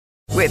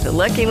With the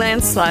Lucky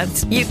Land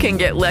Slots, you can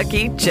get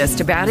lucky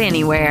just about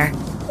anywhere.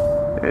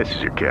 This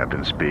is your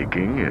captain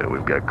speaking.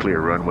 We've got clear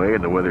runway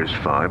and the weather's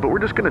fine, but we're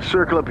just going to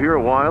circle up here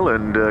a while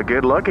and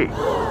get lucky.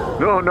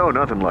 No,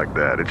 nothing like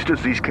that. It's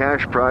just these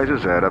cash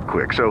prizes add up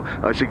quick. So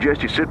I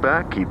suggest you sit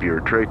back, keep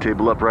your tray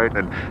table upright,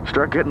 and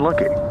start getting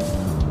lucky.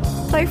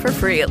 Play for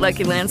free at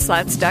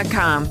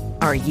LuckyLandSlots.com.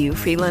 Are you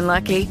feeling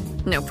lucky?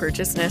 No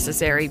purchase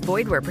necessary.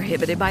 Void where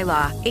prohibited by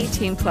law.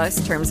 18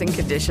 plus terms and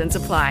conditions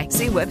apply.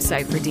 See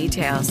website for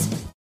details.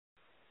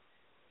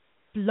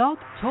 Blog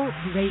Talk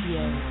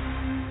Radio.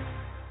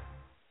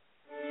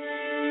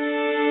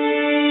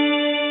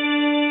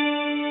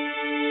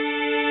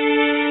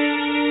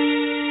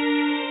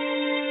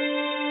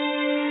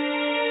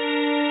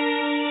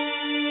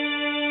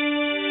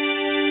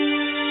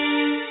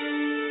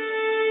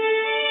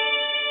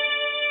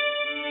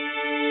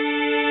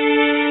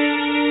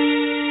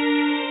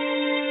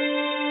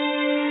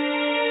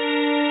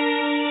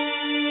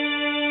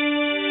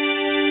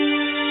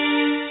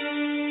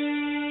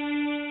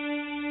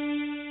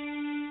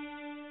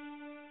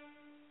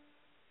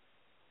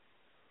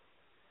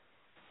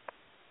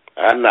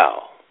 And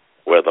now,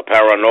 where the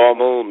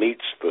paranormal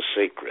meets the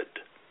sacred,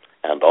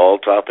 and all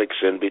topics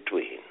in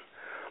between.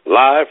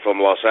 Live from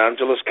Los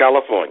Angeles,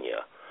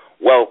 California,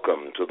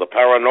 welcome to the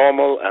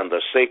Paranormal and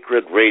the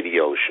Sacred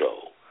Radio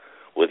Show,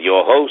 with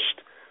your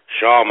host,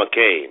 Shaw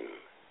McCain.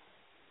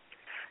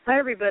 Hi,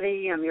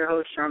 everybody. I'm your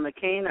host, Shaw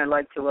McCain. I'd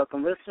like to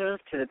welcome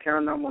listeners to the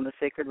Paranormal and the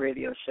Sacred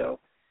Radio Show.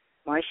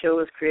 My show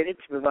is created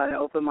to provide an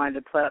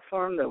open-minded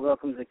platform that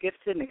welcomes the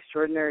gifted and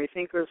extraordinary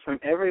thinkers from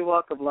every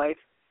walk of life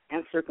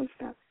and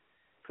circumstance.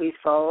 Please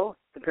follow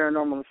the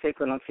Paranormal and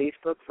Sacred on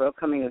Facebook for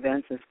upcoming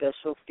events and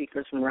special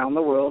speakers from around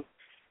the world.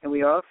 And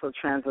we are also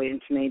translating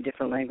to many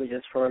different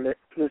languages for our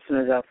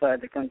listeners outside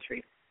the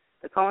country.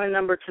 The call-in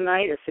number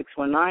tonight is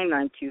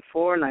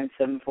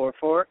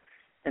 619-924-9744,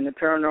 and the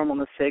Paranormal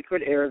and the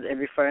Sacred airs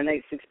every Friday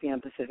night, 6 p.m.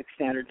 Pacific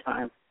Standard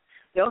Time.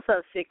 We also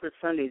have Sacred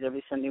Sundays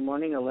every Sunday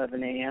morning,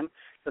 11 a.m.,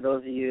 for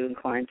those of you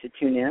inclined to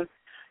tune in.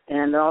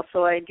 And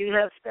also I do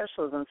have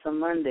specials on some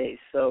Mondays.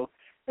 So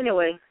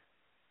anyway,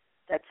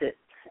 that's it.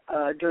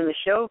 During the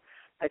show,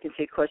 I can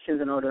take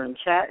questions in order in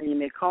chat, and you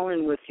may call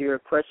in with your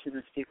questions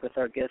and speak with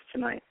our guest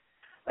tonight.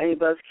 Any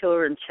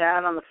buzzkiller in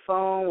chat on the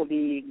phone will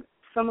be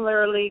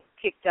summarily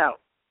kicked out.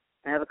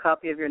 I have a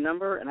copy of your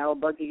number, and I will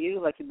bug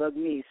you like you bug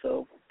me,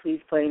 so please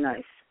play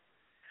nice.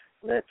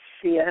 Let's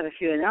see, I have a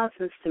few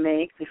announcements to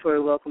make before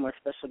we welcome our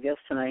special guest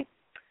tonight.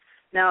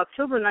 Now,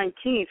 October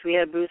 19th, we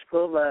had Bruce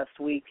Grove last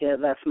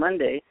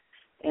Monday,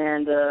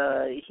 and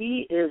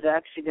he is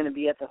actually going to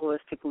be at the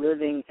Holistic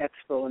Living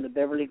Expo in the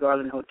Beverly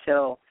Garland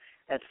Hotel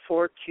at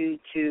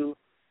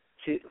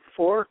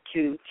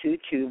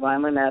 4222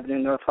 Vineland Avenue,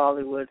 North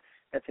Hollywood.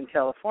 That's in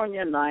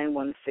California,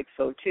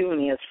 91602, and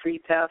he has free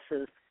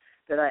passes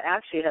that I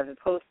actually have it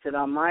posted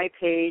on my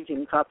page. You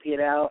can copy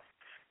it out,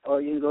 or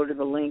you can go to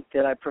the link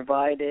that I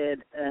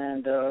provided,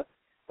 and or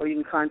you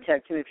can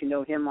contact him if you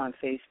know him on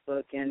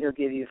Facebook, and he'll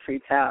give you a free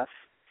pass.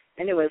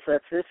 Anyway, so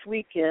that's this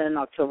weekend,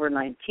 October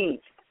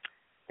 19th.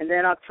 And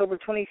then October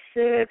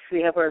 26th,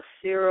 we have our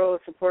Zero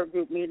Support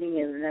Group meeting,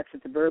 and that's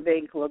at the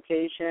Burbank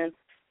location.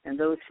 And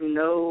those who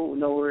know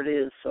where it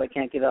is, so I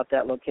can't give out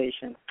that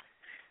location.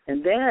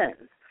 And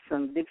then,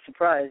 some big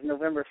surprise,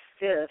 November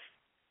 5th,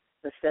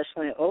 the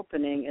special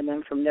opening, and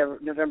then from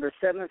November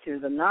 7th through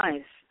the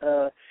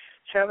 9th,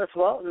 Travis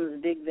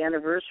Walton's big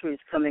anniversary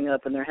is coming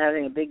up, and they're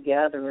having a big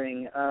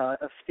gathering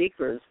of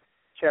speakers.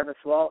 Travis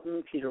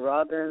Walton, Peter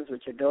Robbins,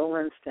 Richard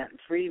Dolan, Stanton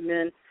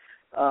Friedman,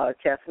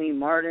 Kathleen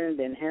Martin,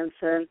 Ben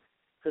Henson,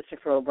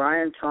 Christopher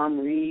O'Brien, Tom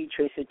Reed,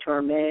 Tracy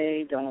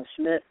Torme, Donald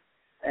Schmidt,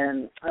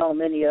 and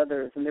many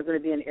others. And they're going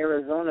to be in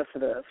Arizona for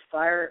the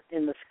Fire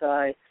in the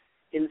Sky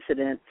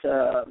incident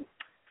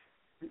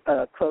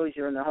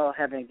closure, and they're all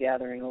having a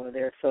gathering over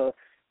there. So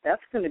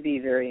that's going to be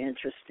very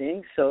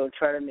interesting. So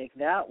try to make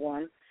that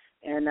one.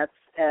 And that's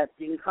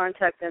you can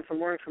contact them for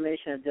more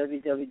information at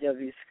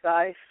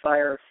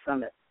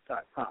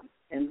www.skyfiresummit.com.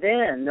 And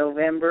then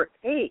November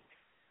 8th,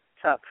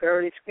 top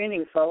priority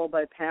screening followed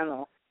by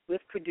panel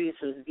with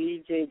producers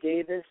V.J.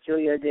 Davis,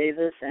 Julia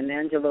Davis, and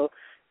Angelo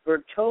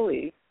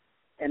Bertoli,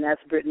 and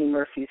that's Brittany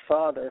Murphy's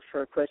father,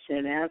 for a question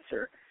and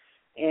answer.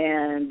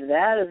 And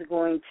that is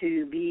going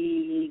to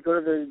be, go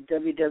to the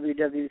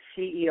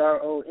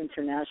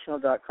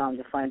www.cerointernational.com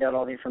to find out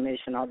all the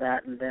information on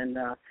that, and then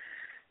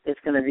it's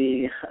going to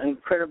be an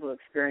incredible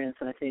experience,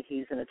 and I think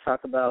he's going to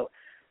talk about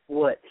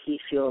what he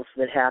feels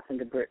that happened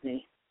to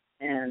Brittany,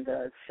 and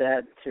it's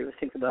sad to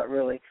think about,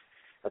 really.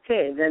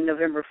 Okay, then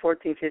November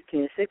 14,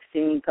 15, and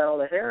 16,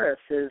 Paola Harris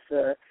is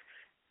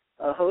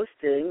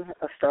hosting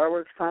a Star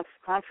Wars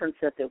conference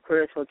at the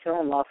Aquarius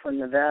Hotel in Laughlin,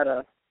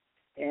 Nevada,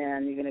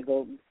 and you're going to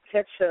go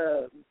catch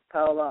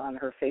Paola on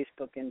her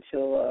Facebook, and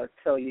she'll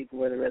tell you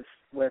where the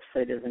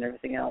website is and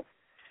everything else.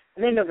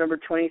 And then November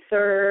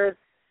 23rd,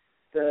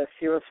 the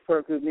Zero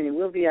Support Group meeting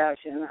will be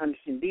actually in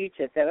Huntington Beach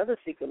at that other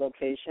secret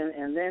location.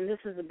 And then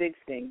this is the big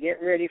thing. Get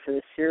ready for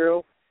the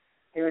Zero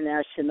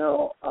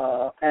International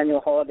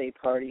Annual Holiday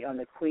Party on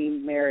the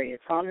Queen Mary.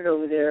 It's haunted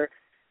over there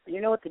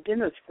You know what? The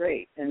dinner's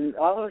great, and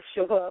all of us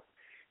show up,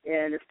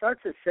 and it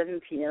starts at 7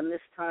 p.m.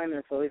 this time, and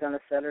it's always on a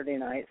Saturday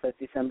night, so it's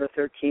December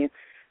 13th.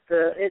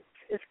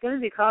 It's going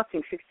to be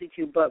costing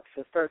 $62,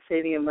 so start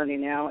saving your money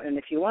now. And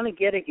if you want to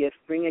get a gift,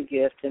 bring a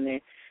gift,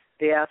 and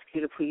they ask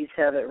you to please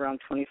have it around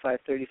 $25,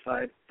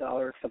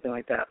 $35, something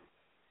like that.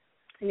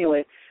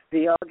 Anyway,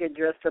 they all get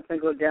dressed up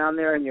and go down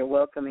there, and you're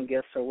welcome, and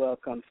guests are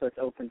welcome, so it's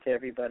open to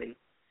everybody.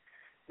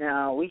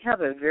 Now, we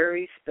have a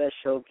very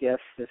special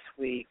guest this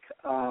week.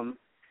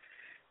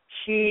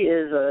 She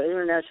is an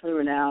internationally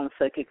renowned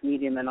psychic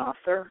medium and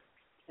author,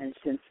 and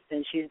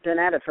she's been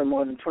at it for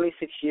more than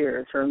 26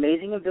 years. Her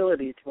amazing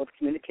ability to both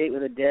communicate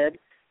with the dead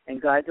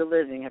and guide the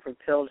living have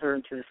propelled her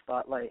into the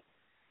spotlight.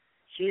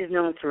 She is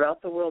known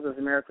throughout the world as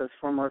America's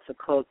foremost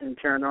occult and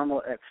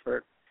paranormal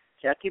expert.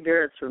 Jackie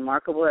Barrett's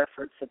remarkable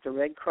efforts at the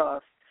Red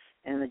Cross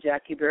and the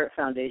Jackie Barrett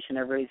Foundation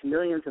have raised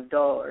millions of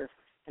dollars,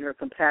 and her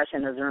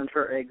compassion has earned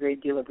her a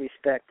great deal of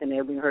respect,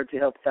 enabling her to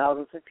help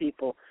thousands of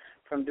people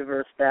from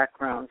diverse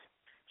backgrounds.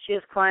 She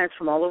has clients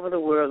from all over the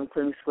world,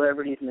 including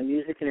celebrities in the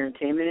music and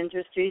entertainment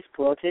industries,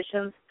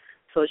 politicians,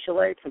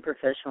 socialites, and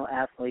professional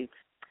athletes.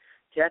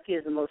 Jackie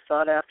is the most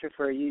sought after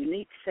for her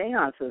unique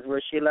seances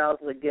where she allows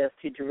the guest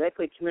to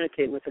directly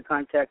communicate with the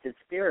contacted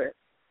spirit.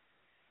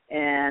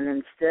 And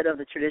instead of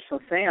the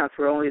traditional seance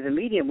where only the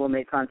medium will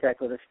make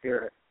contact with a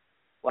spirit.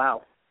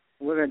 Wow.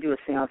 We're going to do a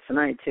seance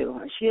tonight, too.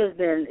 And she has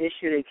been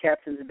issued a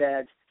captain's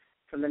badge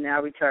from the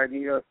now-retired New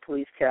York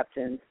police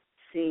captain,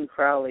 Sean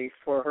Crowley,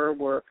 for her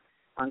work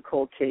on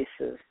cold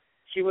cases.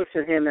 She works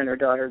with him and her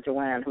daughter,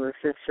 Joanne, who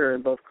assists her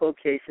in both cold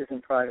cases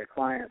and private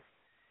clients.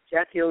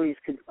 Jackie always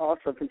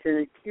also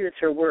continues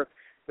her work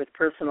with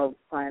personal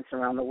clients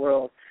around the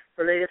world.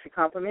 Her latest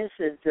accomplishment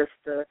is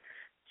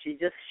she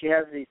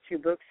has these 2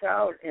 books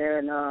out,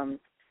 and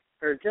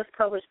her just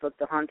published book,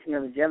 The Haunting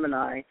of the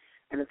Gemini,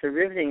 and it's a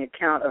riveting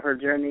account of her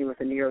journey with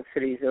the New York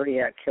City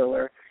Zodiac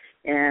Killer.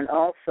 And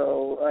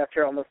also,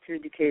 after almost 2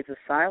 decades of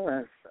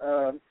silence,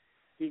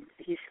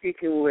 he's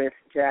speaking with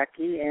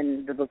Jackie,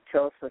 and the book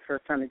tells the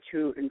first time the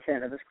true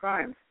intent of his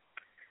crimes.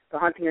 The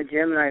Haunting of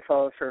Gemini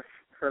follows her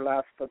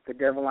last book, The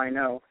Devil I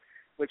Know,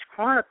 which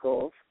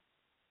chronicles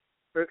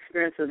her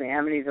experience with the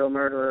Amityville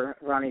murderer,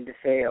 Ronnie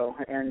DeFeo,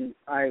 and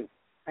I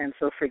am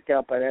so freaked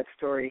out by that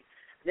story.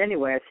 But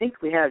anyway, I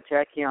think we have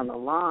Jackie on the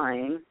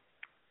line.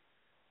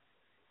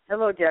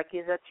 Hello, Jackie,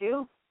 is that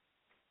you?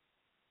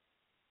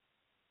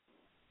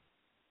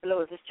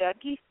 Hello, is this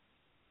Jackie?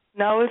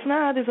 No, it's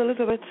not. It's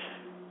Elizabeth.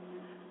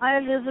 Hi,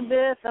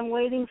 Elizabeth. I'm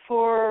waiting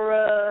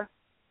for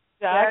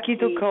Jackie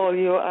to call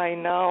you. I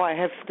know. I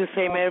have the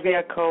same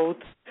area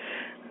code.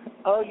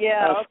 Oh,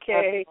 yeah,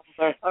 okay.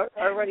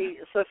 Already.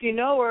 So if you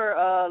know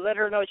her, let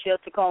her know she has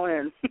to call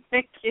in.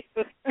 Thank you.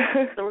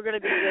 So we're going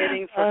to be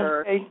waiting for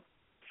her.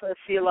 So I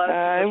see a lot of people.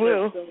 I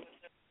will.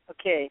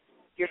 Okay.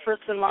 You're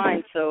first in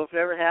line, so if it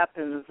ever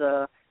happens,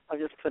 I'll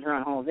just put her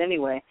on hold.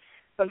 Anyway,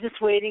 so I'm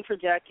just waiting for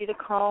Jackie to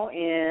call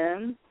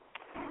in.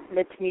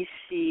 Let me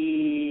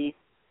see.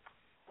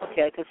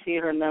 Okay, I can see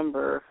her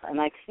number,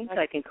 and I think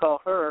I can call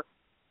her.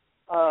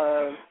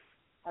 I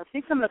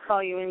think I'm going to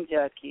call you in,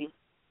 Jackie.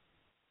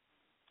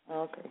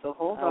 Okay. So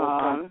hold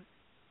on.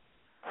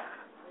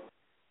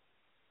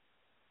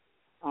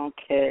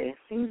 Okay.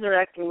 Things are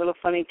acting a little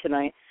funny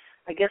tonight.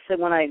 I guess that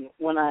when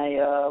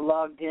I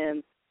logged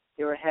in,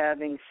 they were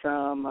having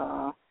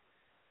some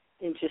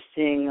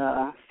interesting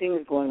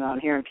things going on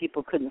here, and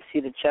people couldn't see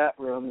the chat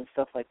room and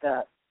stuff like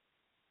that.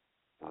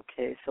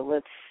 Okay, so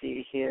let's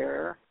see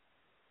here.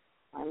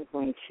 I'm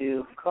going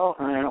to call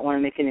her, and I don't want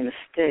to make any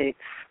mistakes.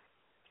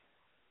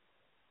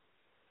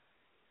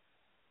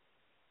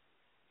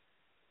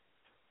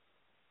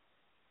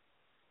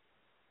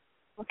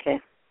 Okay.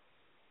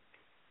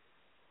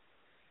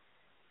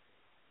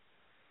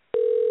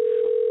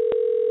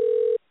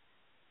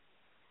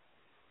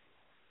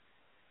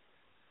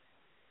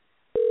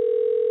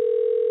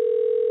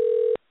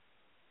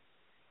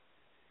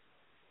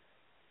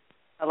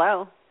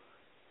 Hello.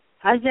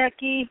 Hi,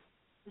 Jackie.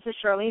 This is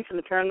Charlene from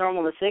the Paranormal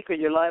and the Sacred.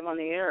 You're live on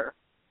the air.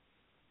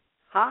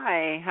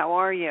 Hi, how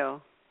are you?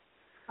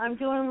 I'm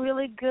doing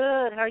really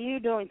good. How are you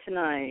doing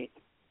tonight?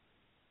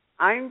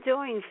 I'm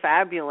doing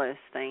fabulous,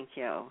 thank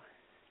you.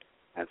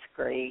 That's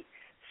great.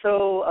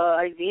 So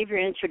I gave your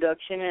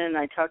introduction, and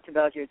I talked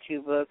about your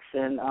 2 books,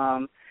 and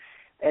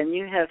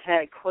you have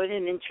had quite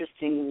an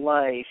interesting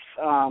life.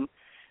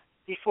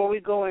 Before we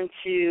go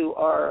into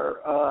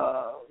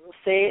our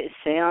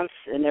seance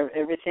and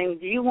everything,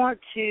 do you want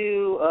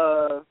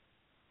to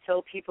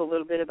tell people a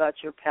little bit about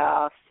your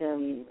past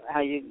and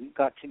how you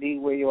got to be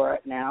where you are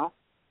at now?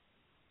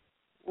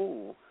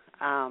 Ooh,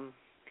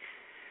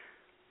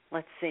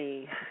 let's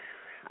see.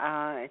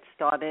 It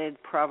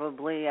started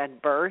probably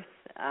at birth,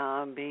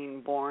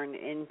 being born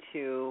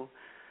into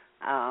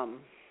a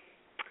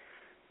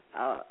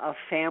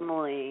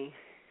family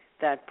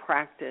that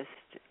practiced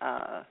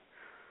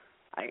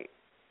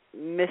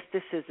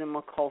mysticism,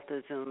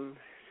 occultism,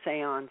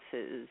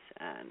 seances,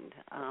 and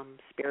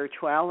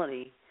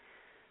spirituality.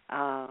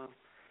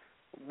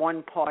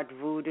 One part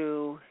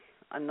voodoo,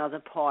 another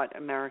part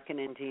American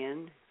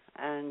Indian.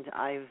 and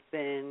I've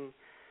been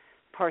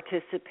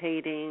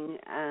participating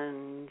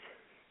and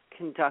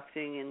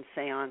conducting in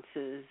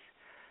seances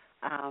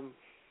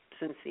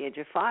since the age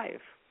of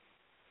 5.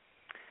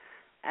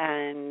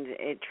 And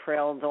it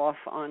trailed off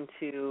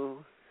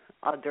onto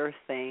other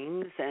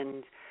things,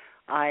 and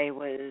I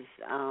was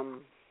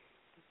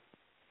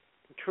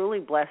truly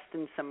blessed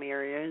in some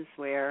areas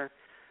where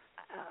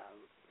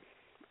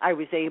I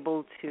was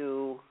able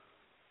to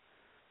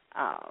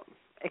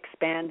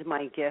expand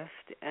my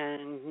gift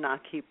and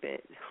not keep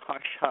it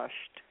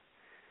hush-hushed.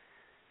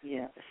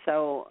 Yeah.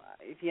 So,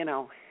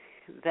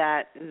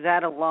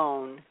 that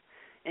alone,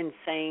 in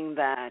saying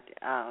that,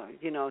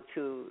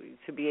 to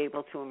be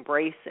able to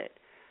embrace it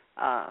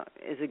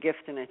is a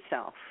gift in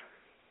itself.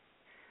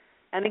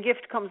 And a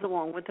gift comes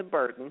along with a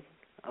burden,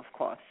 of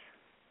course.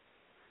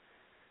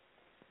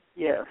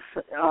 Yes.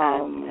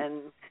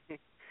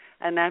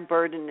 And that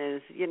burden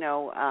is,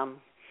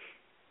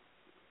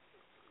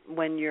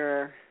 when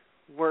you're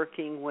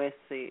working with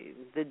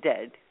the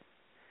dead,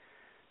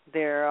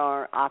 there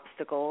are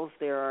obstacles.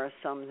 There are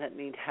some that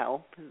need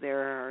help.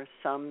 There are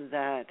some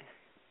that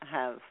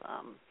have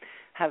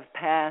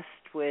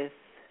passed with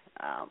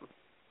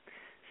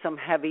some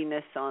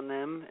heaviness on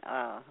them.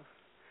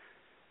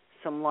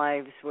 Some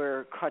lives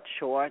were cut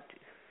short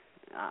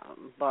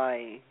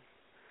by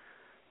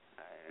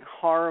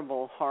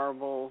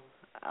horrible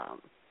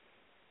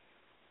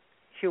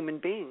human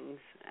beings,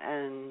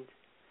 and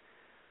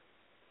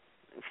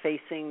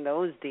facing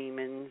those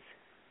demons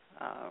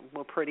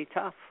were pretty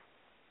tough.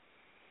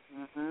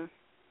 Mhm.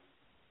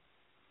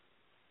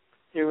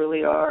 They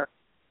really are.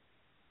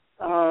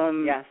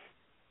 Yes.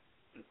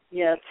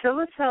 Yeah. Tell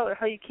us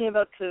how you came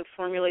about to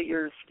formulate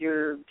your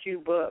 2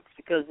 books,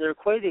 because they're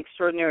quite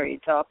extraordinary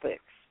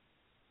topics,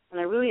 and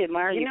I really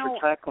admire you for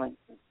tackling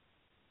them.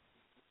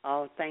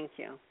 Oh, thank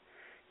you.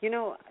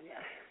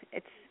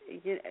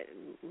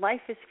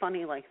 Life is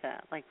funny like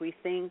that. Like, we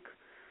think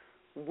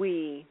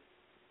we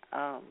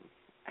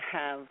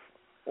have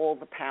all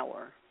the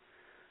power,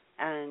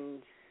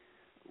 and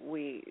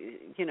we,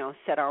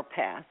 set our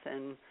path,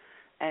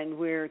 and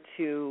we're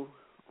to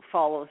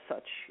follow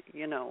such,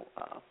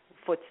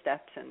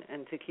 footsteps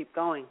and to keep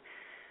going.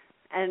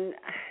 And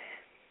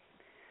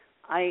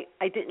I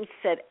didn't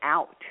set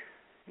out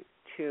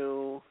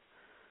to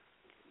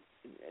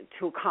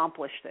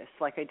accomplish this.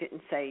 Like, I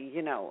didn't say,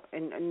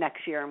 in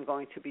next year I'm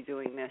going to be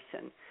doing this.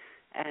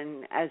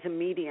 And as a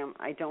medium,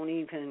 I don't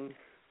even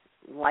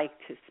like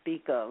to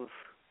speak of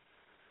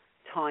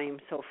time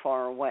so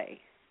far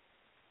away,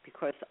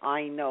 because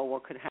I know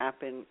what could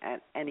happen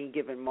at any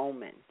given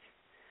moment.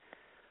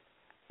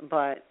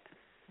 But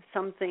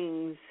some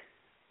things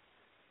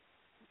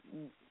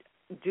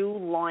do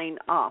line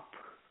up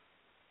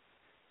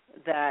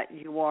that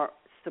you are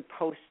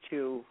supposed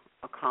to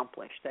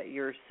accomplish, that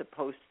you're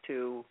supposed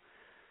to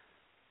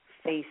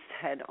face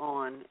head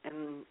on.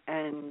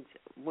 And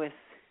with,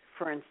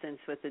 for instance,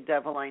 with The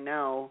Devil I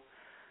Know,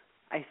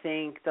 I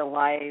think the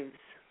lives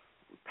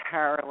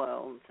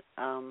paralleled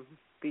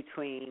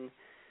between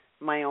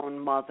my own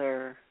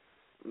mother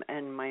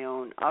and my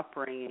own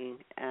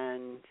upbringing,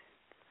 and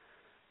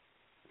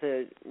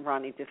the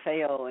Ronnie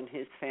DeFeo and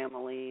his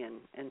family,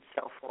 and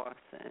so forth.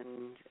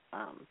 And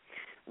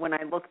when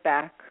I look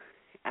back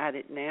at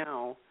it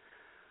now,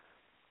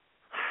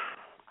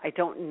 I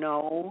don't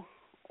know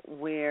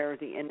where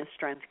the inner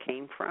strength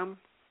came from,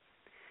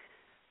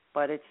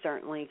 but it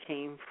certainly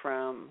came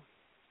from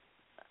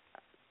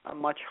a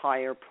much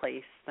higher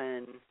place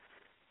than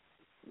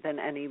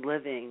any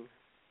living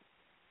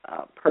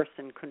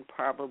person could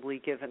probably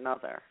give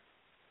another.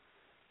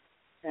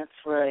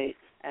 That's right.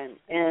 And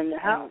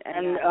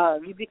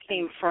you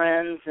became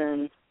friends,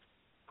 and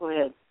go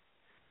ahead.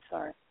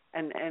 Sorry.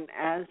 And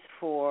as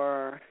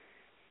for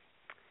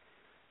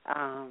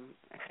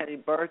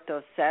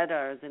Heriberto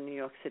Seda, the New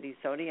York City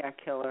Zodiac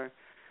Killer,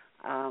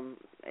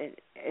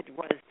 it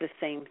was the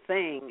same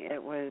thing.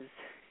 It was,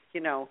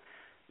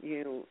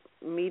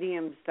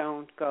 mediums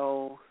don't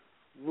go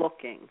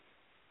looking.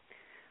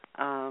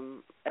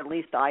 At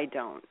least I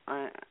don't.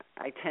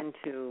 I tend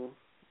to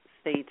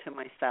stay to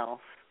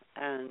myself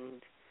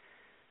and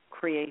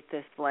create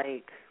this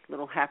like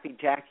little happy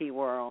Jackie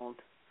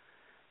world.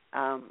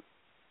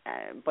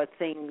 But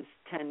things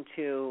tend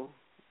to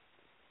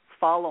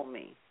follow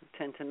me,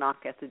 tend to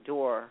knock at the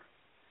door.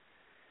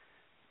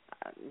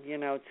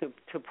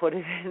 To put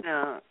it in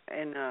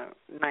a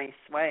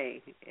nice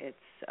way,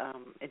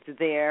 it's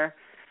there,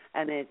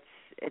 and it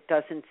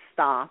doesn't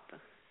stop,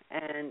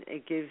 and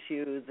it gives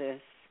you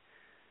this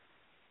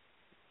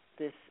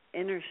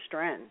inner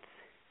strength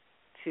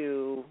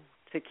to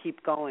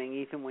keep going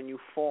even when you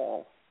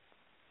fall.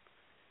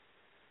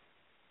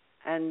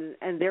 And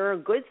there are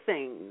good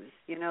things,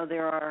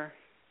 there are,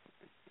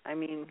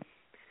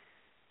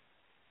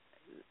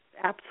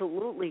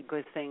 absolutely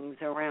good things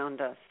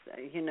around us.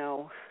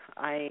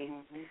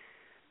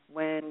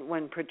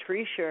 When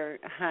Patricia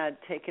had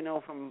taken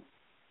over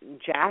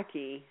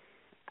Jackie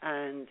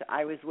and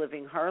I was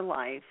living her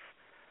life,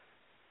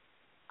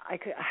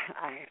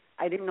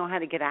 I didn't know how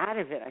to get out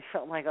of it. I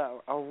felt like a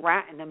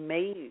rat in a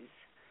maze.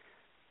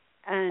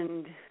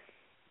 And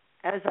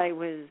as I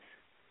was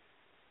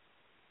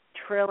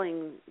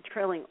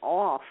trailing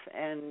off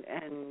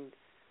and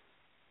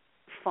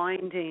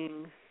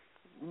finding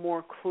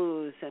more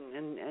clues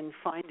and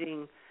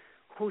finding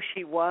who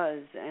she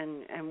was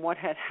and what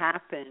had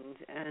happened,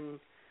 and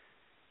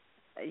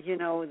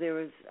there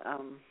was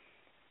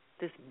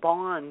this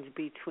bond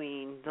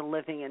between the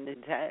living and the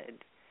dead.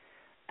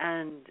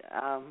 And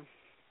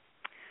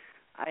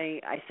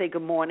I say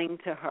good morning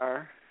to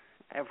her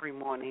every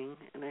morning,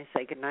 and I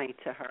say good night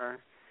to her.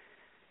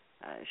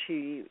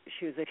 She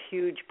was a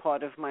huge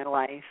part of my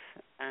life,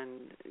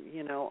 and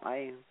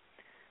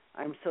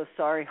I'm so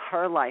sorry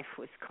her life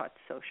was cut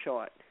so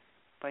short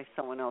by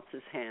someone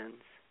else's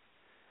hands.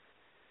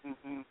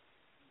 Mhm.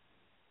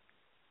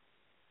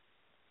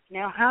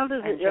 Now, how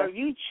does it? Are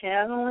you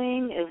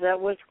channeling? Is that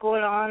what's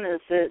going on?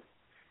 Is it?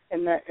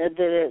 And that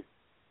it?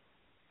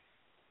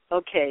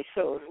 Okay,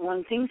 so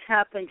when things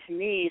happen to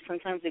me,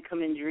 sometimes they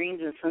come in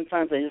dreams, and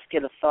sometimes I just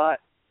get a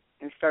thought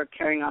and start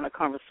carrying on a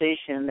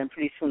conversation, and then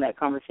pretty soon that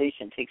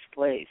conversation takes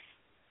place.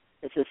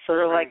 Is it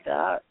sort of like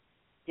that?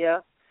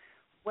 Yeah.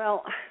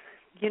 Well,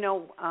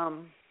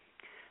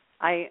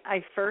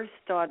 I first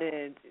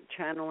started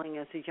channeling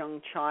as a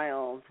young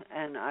child,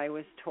 and I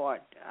was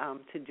taught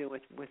to do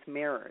it with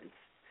mirrors.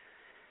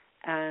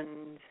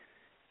 And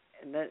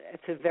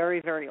it's a very,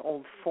 very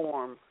old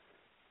form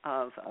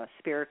of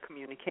spirit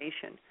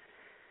communication.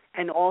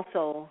 And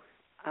also,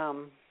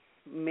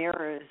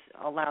 mirrors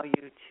allow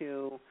you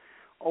to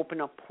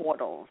open up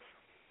portals.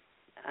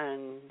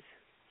 And,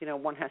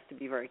 one has to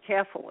be very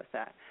careful with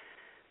that.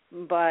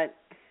 But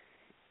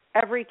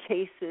every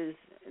case is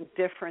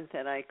different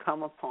that I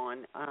come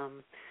upon.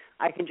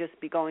 I can just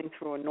be going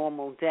through a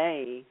normal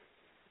day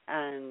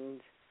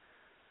and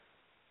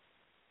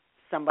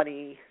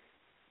somebody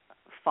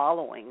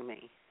following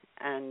me,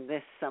 and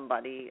this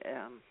somebody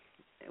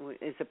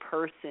is a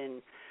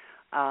person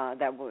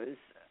that was,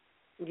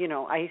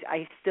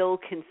 I still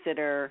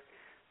consider,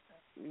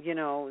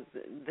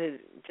 the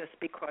just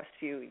because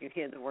you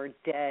hear the word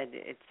dead,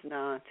 it's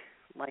not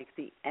like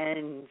the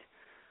end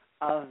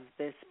of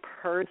this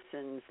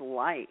person's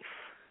life.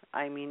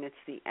 I mean, it's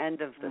the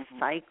end of the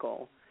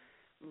cycle,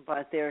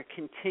 but they're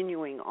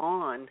continuing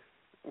on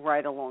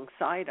right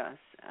alongside us.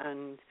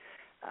 And,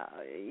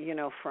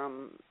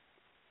 from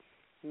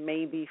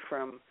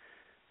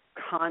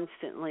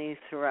constantly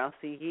throughout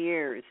the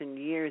years and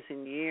years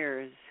and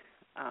years,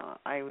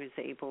 I was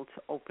able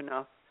to open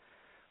up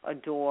a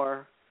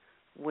door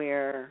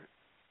where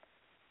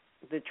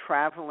the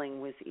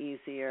traveling was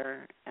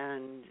easier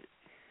and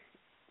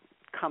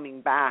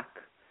coming back.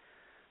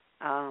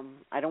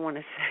 I don't want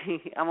to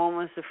say, I'm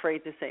almost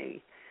afraid to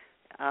say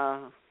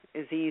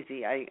is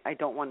easy. I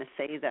don't want to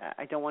say that.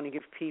 I don't want to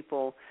give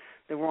people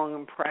the wrong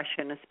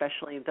impression,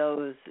 especially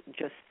those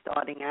just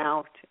starting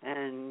out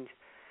and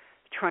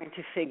trying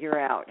to figure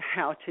out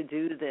how to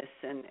do this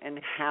and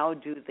how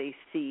do they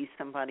see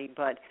somebody.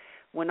 But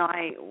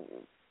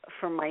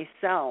for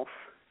myself,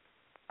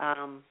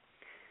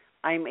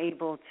 I'm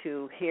able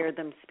to hear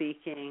them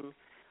speaking.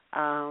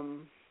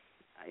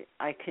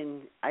 I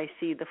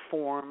see the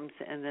forms,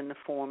 and then the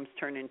forms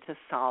turn into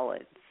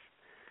solids.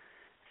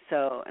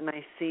 So, and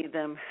I see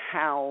them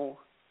how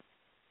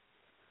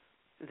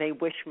they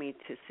wish me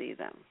to see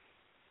them.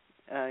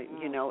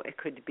 It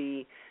could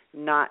be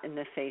not in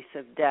the face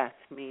of death,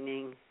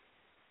 meaning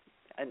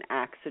an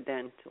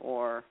accident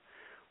or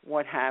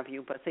what have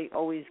you, but they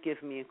always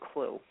give me a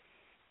clue.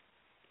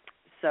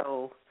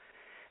 So,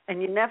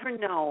 and you never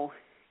know,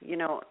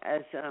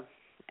 as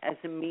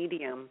a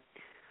medium,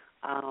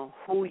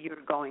 who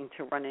you're going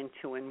to run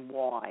into and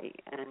why.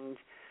 And,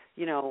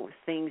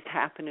 things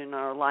happen in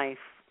our life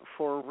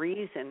for a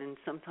reason, and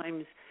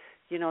sometimes,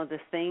 the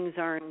things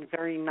aren't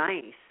very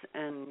nice,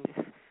 and,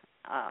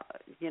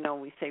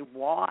 we say,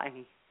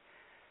 why?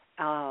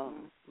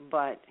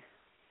 But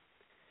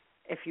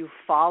if you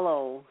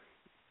follow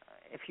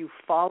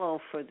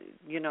for,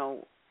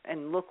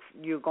 and look,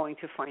 you're going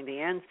to find the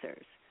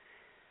answers.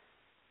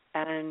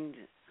 And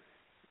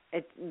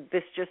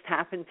this just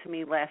happened to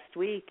me last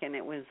week, and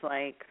it was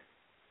like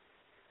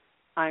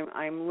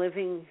I'm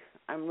living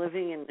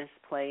in this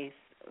place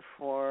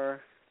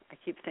for, I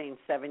keep saying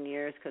 7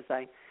 years because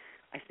I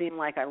seem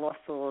like I lost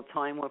a little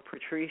time with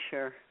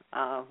Patricia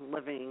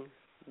living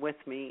with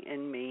me,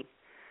 in me,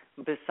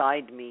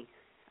 beside me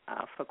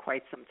for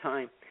quite some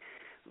time.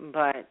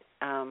 But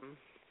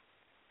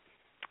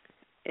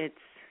it's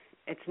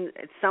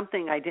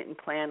something I didn't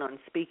plan on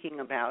speaking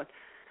about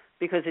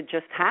because it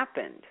just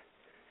happened.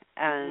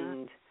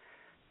 And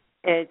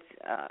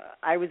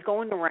I was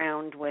going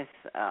around with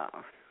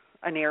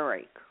an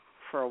earache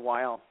for a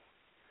while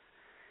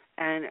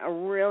and a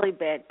really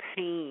bad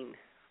pain,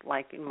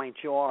 like in my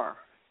jaw,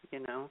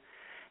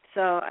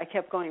 So I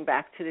kept going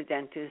back to the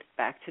dentist,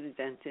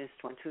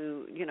 went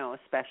to, a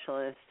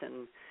specialist,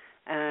 and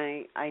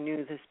I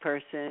knew this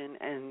person,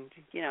 and,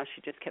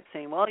 she just kept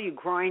saying, well, you're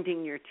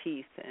grinding your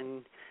teeth,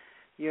 and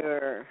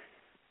you're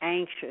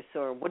anxious,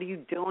 or what are you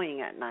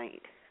doing at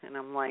night? And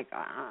I'm like,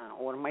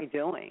 what am I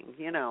doing,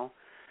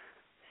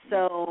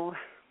 So,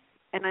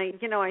 and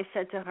I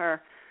said to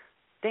her,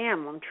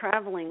 damn, I'm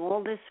traveling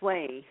all this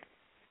way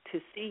to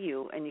see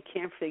you, and you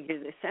can't figure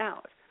this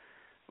out.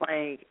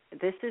 Like,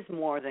 this is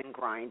more than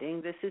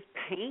grinding. This is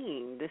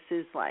pain. This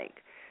is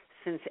like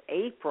since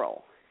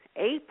April.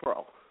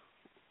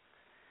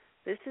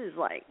 This is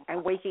like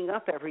I'm waking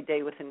up every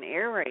day with an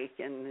earache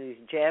and these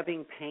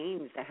jabbing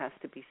pains. There has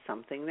to be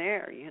something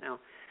there,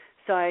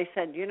 So I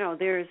said,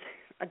 there's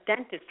a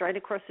dentist right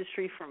across the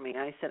street from me.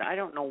 I said, I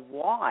don't know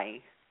why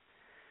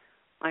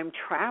I'm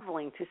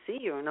traveling to see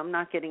you and I'm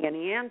not getting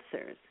any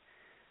answers.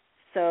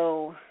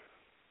 So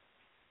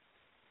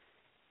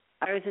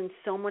I was in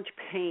so much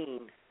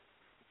pain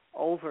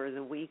over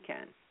the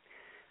weekend,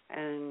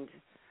 and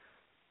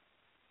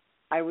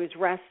I was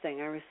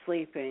resting, I was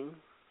sleeping,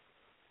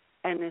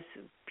 and this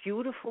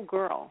beautiful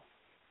girl,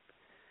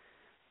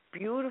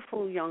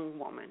 beautiful young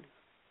woman,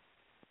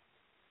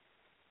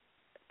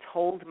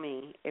 told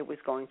me it was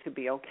going to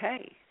be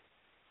okay.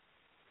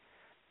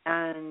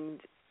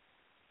 And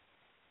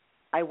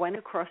I went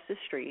across the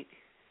street,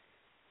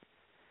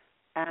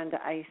 and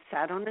I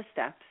sat on the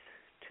steps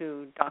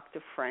to Dr.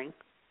 Frank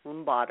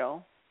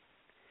Lombardo,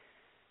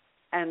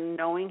 and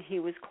knowing he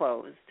was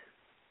closed,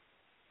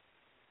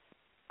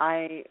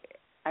 I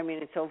mean,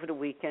 it's over the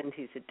weekend,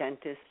 he's a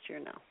dentist,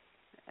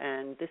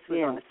 and this was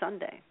on a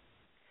Sunday.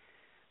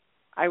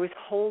 I was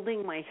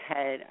holding my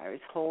head, I was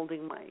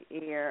holding my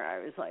ear,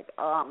 I was like,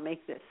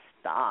 make this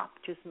stop,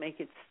 just make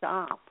it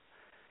stop.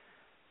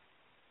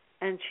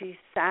 And she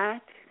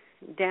sat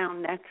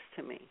down next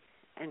to me,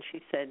 and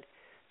she said,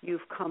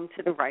 you've come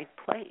to the right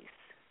place.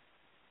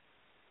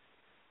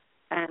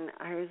 And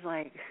I was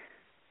like,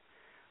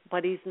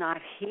 but he's not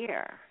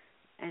here.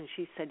 And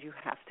she said, you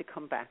have to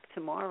come back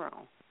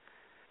tomorrow.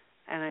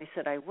 And I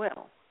said, I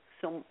will.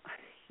 So,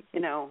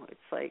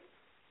 it's like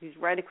he's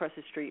right across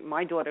the street.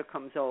 My daughter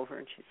comes over,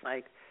 and she's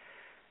like,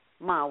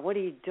 Ma, what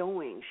are you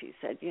doing? She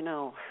said, we're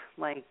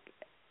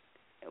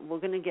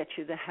going to get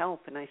you the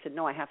help. And I said,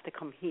 no, I have to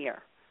come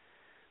here.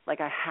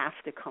 I have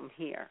to come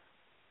here.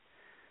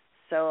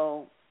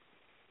 So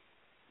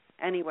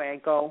anyway, I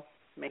go,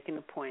 make an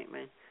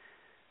appointment.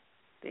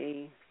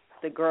 The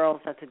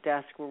girls at the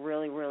desk were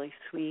really, really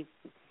sweet,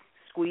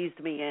 squeezed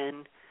me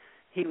in.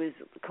 He was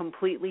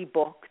completely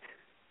booked.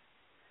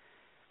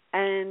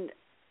 And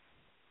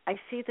I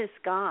see this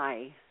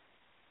guy,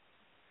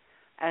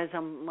 as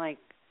I'm,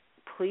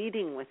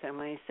 pleading with him,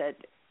 I said,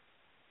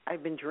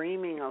 I've been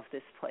dreaming of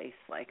this place.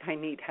 I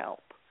need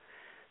help.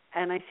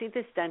 And I see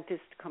this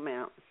dentist come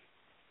out,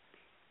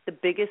 the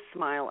biggest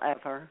smile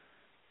ever.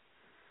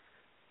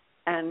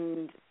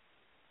 And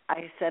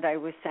I said, I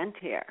was sent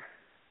here.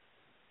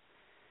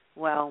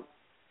 Well,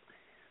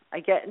 I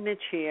get in a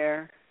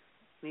chair,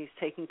 and he's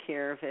taking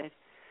care of it.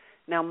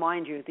 Now,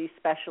 mind you, these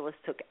specialists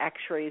took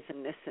x-rays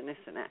and this and this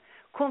and that.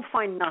 Couldn't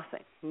find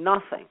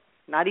nothing,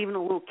 not even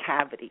a little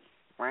cavity,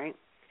 right?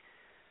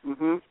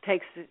 Mm-hmm.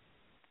 Takes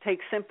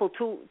simple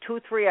two,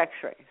 3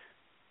 x-rays.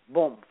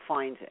 Boom,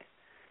 finds it.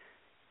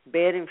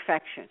 Bad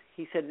infection.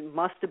 He said it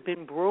must have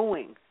been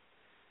brewing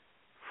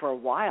for a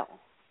while,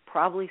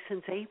 probably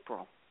since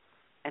April.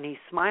 And he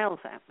smiles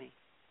at me.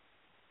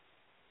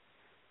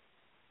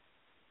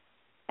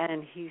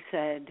 And he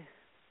said,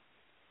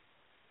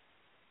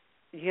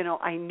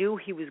 I knew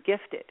he was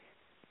gifted.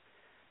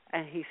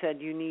 And he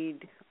said, you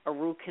need a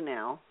root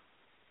canal,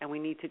 and we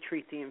need to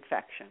treat the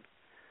infection.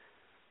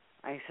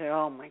 I said,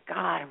 oh, my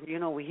God,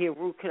 we hear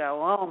root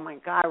canal. Oh, my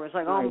God. I was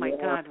like, oh, my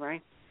God,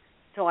 right?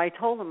 So I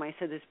told him, I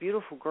said, this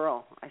beautiful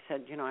girl, I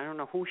said, I don't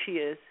know who she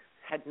is,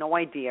 had no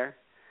idea.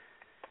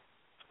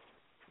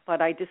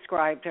 But I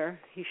described her.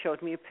 He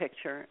showed me a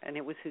picture, and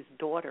it was his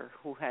daughter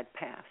who had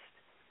passed.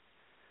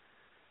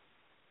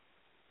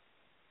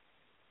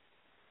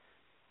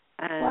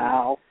 And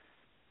wow.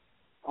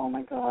 Oh,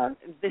 my God.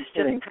 This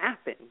just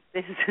happened.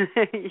 This just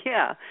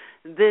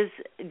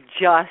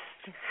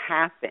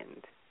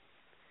happened.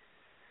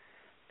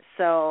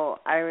 So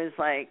I was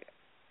like,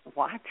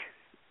 what?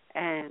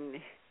 And,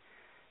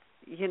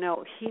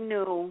 he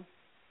knew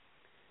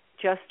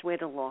just where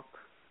to look.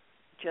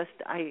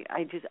 I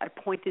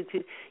pointed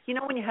to,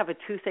 when you have a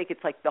toothache,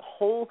 it's like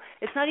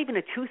it's not even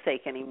a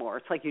toothache anymore.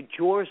 It's like your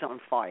jaw's on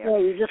fire. Yeah,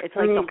 you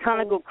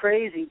kind of go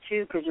crazy,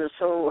 too, because you're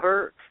so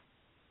hurt.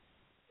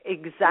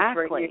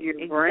 Exactly. Right in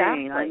your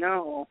brain, I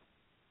know.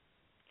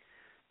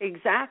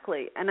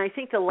 Exactly. And I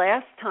think the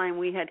last time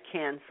we had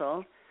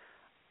canceled,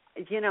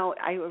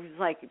 I was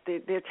like,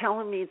 they're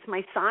telling me it's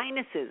my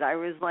sinuses. I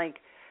was like,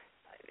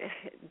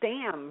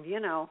 damn,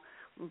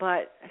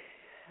 but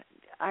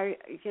I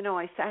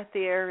sat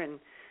there and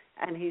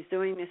he's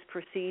doing this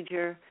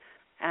procedure,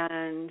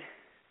 and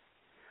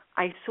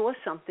I saw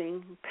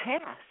something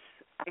pass.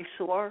 I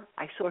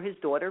saw his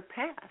daughter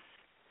pass,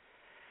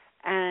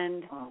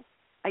 and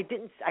I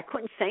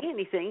couldn't say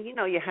anything.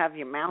 You have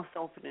your mouth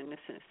open and this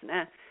and this and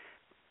that.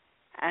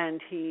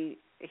 And he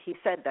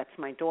said, that's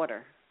my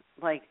daughter.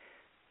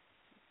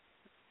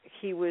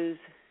 He was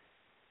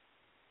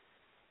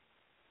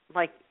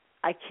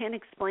I can't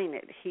explain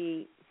it.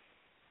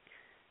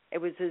 It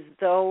was as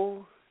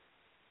though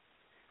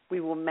we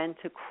were meant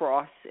to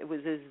cross. It was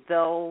as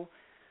though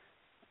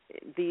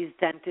these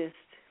dentists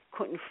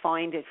couldn't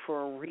find it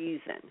for a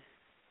reason.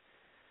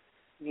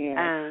 Yeah.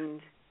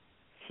 And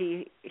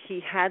he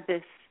had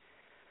this.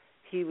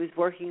 He was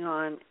working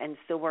on and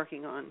still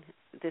working on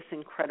this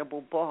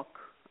incredible book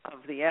of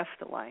the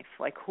afterlife.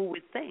 Like, who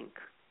would think?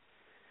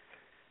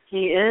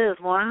 He is.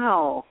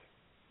 Wow.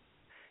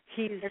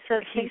 He's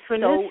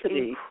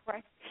synchronicity.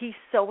 He's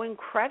so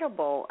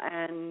incredible,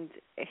 and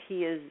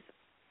he is,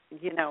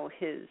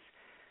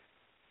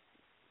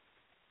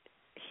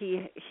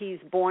 he's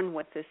born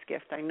with this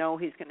gift. I know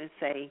he's going to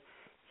say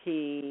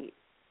he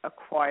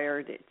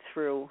acquired it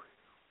through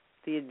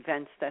the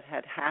events that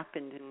had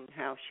happened and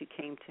how she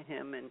came to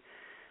him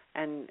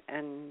and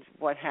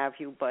what have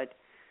you, but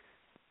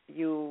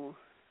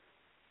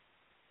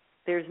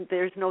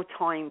there's no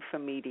time for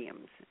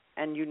mediums,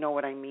 and you know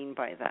what I mean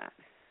by that.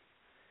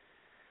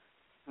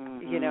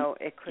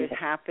 Mm-hmm. It could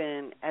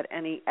happen at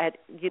any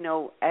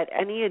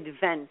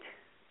event,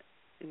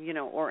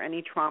 or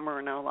any trauma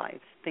in our lives.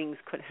 Things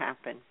could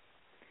happen.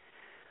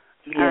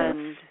 Yes.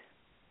 And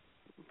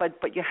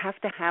but you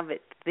have to have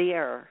it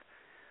there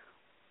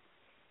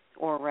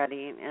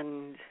already,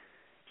 and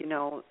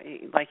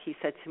like he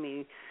said to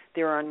me,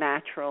 there are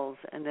naturals,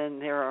 and then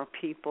there are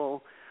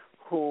people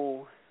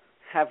who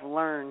have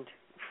learned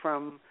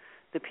from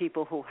the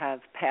people who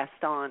have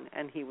passed on,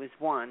 and he was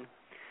one.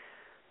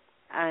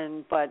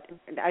 But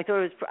I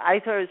thought it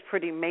was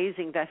pretty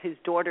amazing that his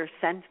daughter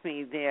sent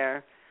me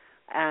there,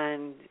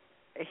 and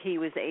he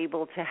was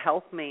able to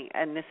help me.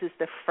 And this is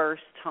the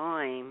first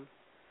time.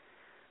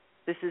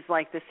 This is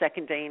like the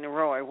second day in a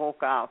row I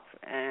woke up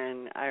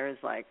and I was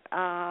like,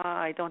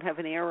 I don't have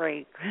an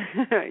earache,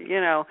 since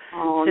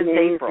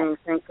April.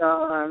 Thank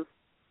God.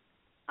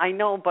 I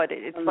know, but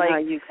it's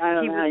like he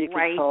was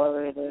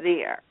right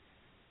there.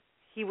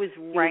 He was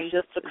right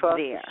just across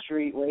there. the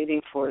street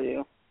waiting for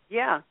you.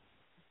 Yeah.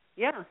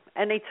 Yeah,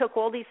 and they took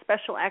all these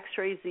special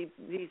X-rays,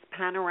 these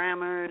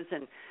panoramas,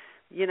 and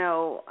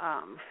 $400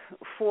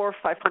 or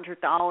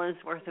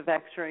 $500 worth of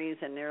X-rays,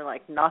 and they're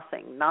like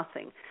nothing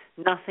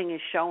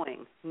is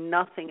showing,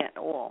 nothing at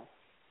all.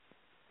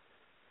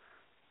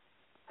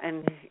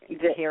 And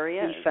here he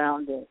is. He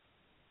found it.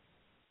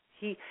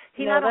 He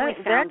not only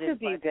found it, that could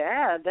be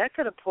bad. That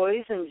could have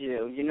poisoned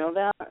you. You know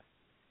that?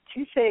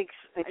 Toothaches,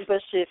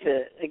 especially if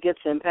it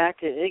gets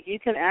impacted, you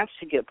can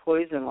actually get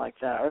poisoned like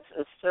that.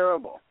 It's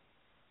terrible.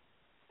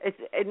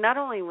 It not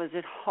only was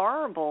it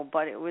horrible,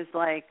 but it was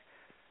like,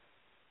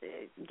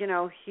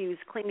 he was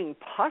cleaning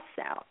pus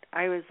out.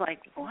 I was like,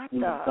 what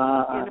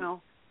the,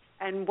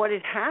 And what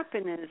had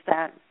happened is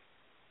that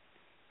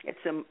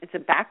it's a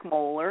back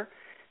molar,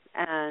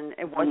 and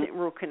it wasn't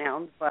root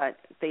canal, but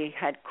they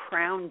had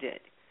crowned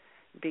it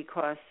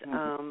because,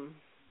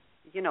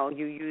 you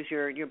use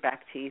your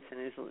back teeth, and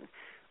it's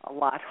a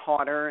lot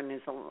harder, and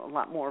there's a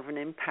lot more of an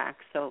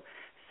impact. So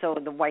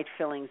the white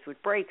fillings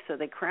would break, so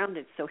they crowned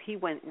it. So he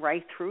went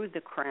right through the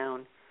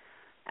crown,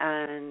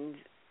 and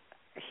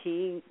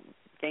he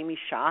gave me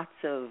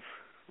shots of,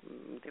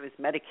 there was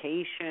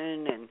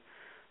medication and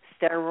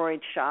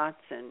steroid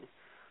shots, and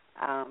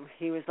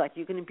he was like,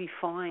 you're going to be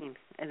fine,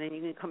 and then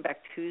you can come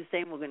back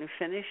Tuesday, and we're going to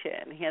finish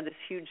it. And he had this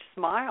huge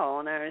smile,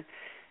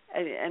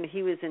 and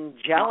he was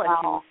angelic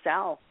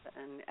himself,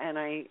 and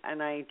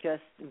I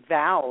just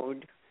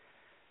vowed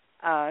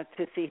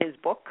to see his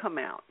book come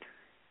out.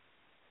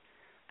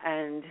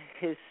 And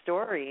his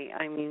story,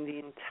 I mean, the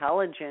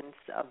intelligence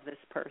of this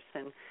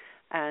person,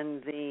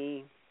 and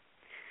to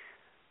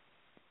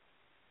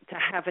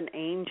have an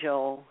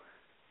angel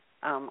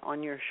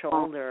on your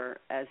shoulder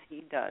as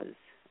he does,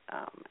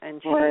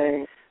 and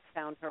she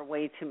found her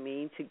way to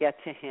me to get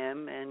to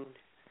him,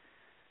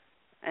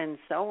 and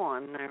so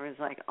on. And I was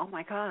like, oh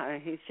my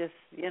God, he's just,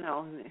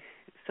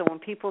 So when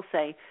people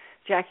say,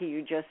 Jackie, do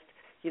you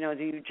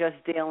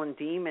just deal in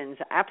demons?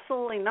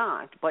 Absolutely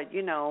not. But,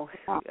 you know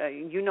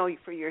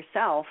for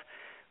yourself,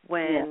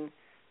 when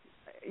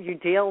you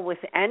deal with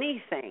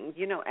anything,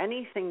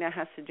 anything that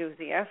has to do with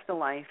the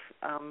afterlife,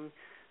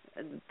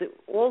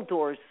 all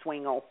doors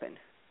swing open.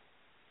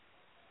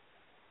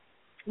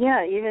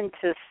 Yeah, even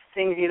to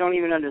things you don't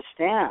even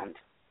understand.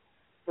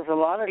 Because a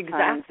lot of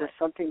times if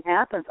something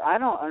happens, I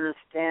don't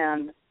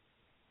understand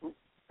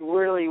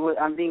really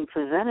what I'm being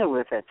presented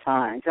with at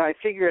times. I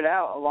figure it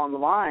out along the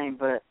line,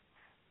 but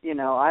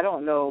I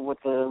don't know what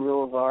the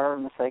rules are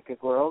in the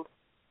psychic world.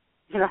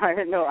 I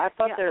didn't know. I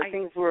thought there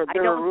were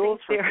rules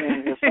for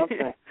things or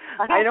something.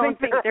 I don't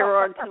think there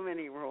are too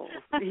many rules.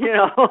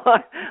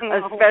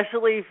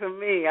 Especially for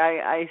me,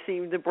 I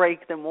seem to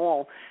break them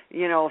all.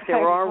 If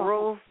there are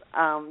rules,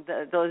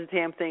 those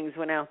damn things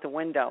went out the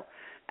window,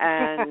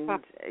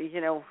 and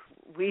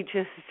we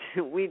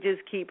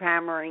just keep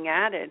hammering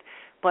at it.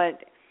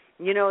 But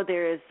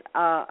there is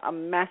a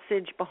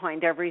message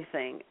behind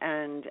everything,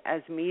 and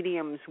as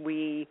mediums,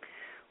 we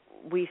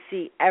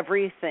see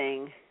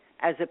everything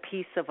as a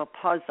piece of a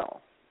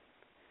puzzle.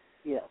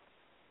 Yeah.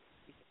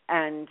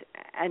 and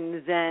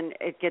then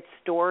it gets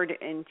stored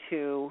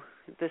into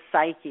the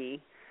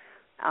psyche,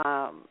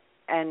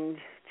 and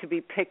to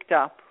be picked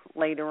up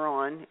later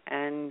on,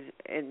 and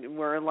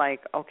we're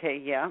like,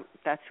 okay, yeah,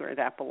 that's where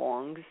that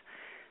belongs,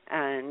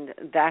 and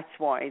that's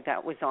why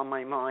that was on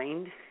my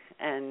mind,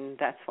 and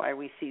that's why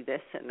we see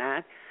this and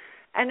that,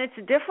 and it's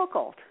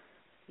difficult,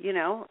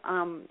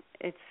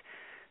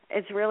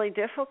 it's really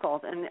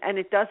difficult, and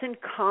it doesn't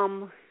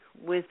come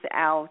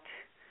without,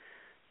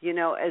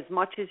 as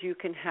much as you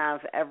can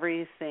have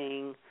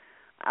everything,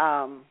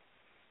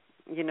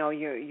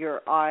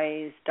 your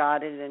I's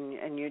dotted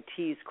and your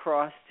T's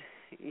crossed.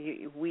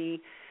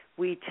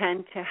 We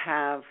tend to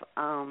have,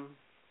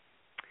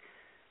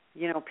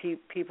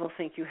 people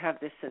think you have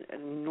this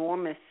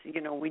enormous,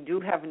 we do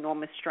have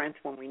enormous strength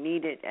when we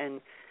need it,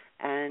 and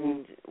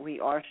we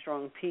are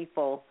strong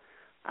people,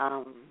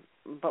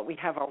 but we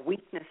have our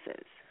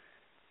weaknesses.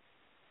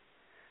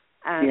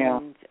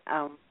 And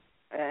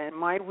and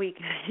my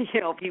weakness,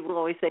 people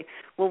always say,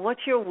 well,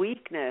 what's your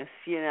weakness,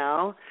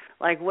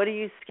 Like, what are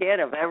you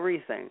scared of?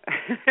 Everything.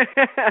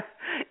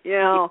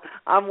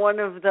 I'm one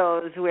of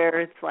those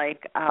where it's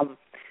like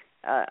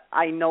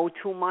I know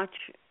too much,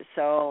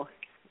 so...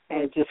 I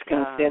was just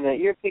going to say that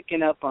you're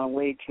picking up on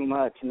way too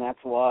much, and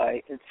that's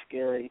why it's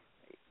scary.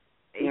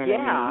 You know what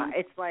I mean?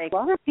 It's like... A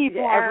lot of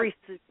people have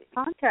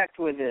contact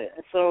with it,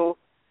 so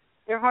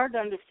they're hard to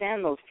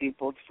understand, those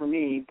people, for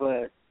me,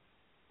 but...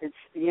 It's,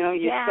 you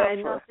suffer.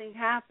 And nothing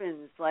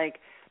happens.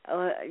 Like,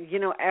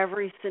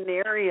 every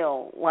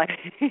scenario, like,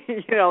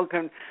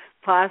 can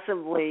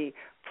possibly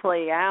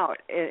play out.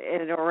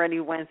 It already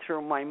went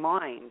through my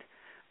mind.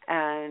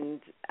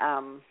 And,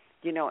 and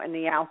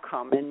the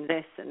outcome and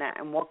this and that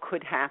and what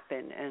could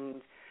happen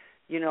and,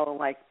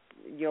 like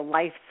your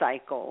life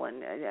cycle.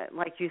 And,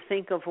 like, you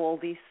think of all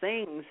these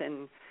things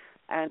and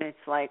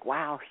it's like,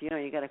 wow,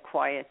 you got to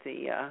quiet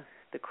the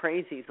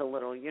crazies a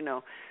little,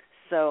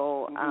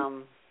 So,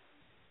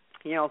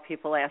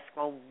 people ask,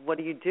 well, what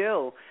do you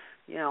do?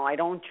 I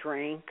don't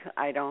drink.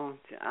 I don't,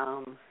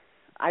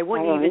 I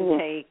wouldn't even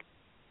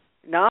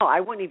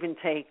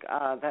take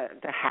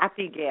the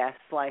happy gas,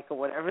 like, or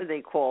whatever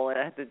they call it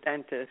at the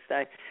dentist.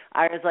 I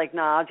was like,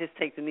 no, I'll just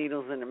take the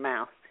needles in the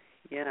mouth,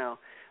 I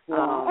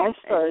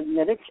started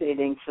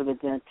meditating for the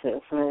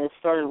dentist, and it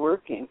started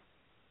working.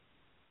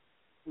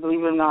 Believe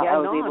it or not, I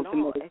was able to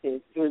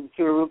meditate through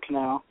a root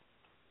canal.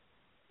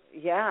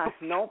 Yeah,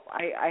 nope.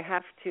 I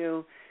have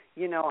to...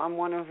 I'm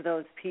one of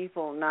those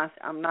people.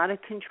 I'm not a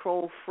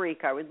control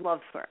freak. I would love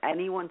for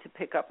anyone to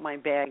pick up my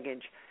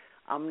baggage.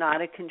 I'm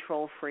not a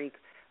control freak,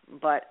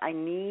 but I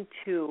need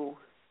to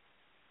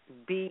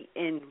be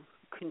in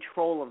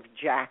control of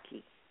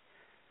Jackie.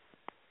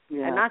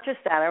 Yeah. And not just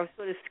that. I was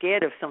sort of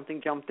scared if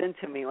something jumped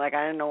into me. Like,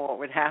 I didn't know what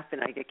would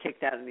happen. I'd get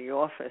kicked out of the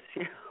office,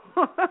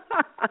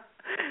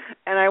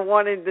 And I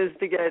wanted this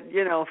to get,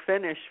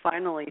 finished.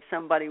 Finally,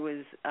 somebody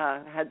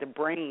had the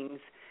brains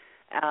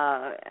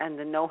and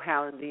the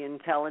know-how, the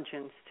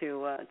intelligence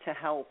to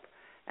help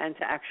and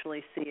to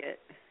actually see it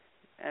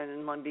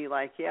and be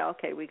like, yeah,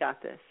 okay, we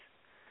got this.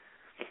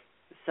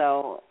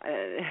 So,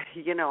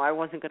 I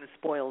wasn't going to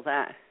spoil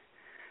that.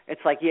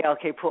 It's like, yeah,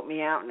 okay, put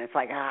me out, and it's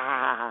like,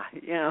 Well,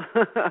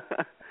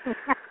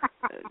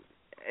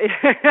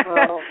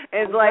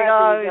 it's like,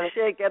 oh,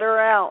 shit, get her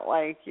out,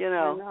 like,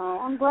 No,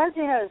 I'm glad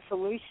you had a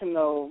solution,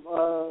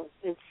 though.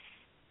 It's,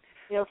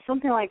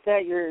 something like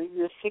that, you're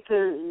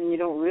sicker and you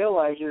don't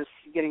realize you're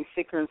getting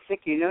sicker and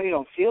sicker. You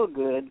don't feel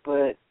good,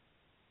 but,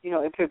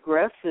 it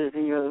progresses,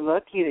 and you're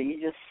lucky that you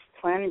just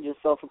planted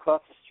yourself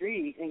across the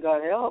street and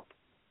got help.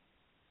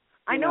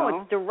 I know,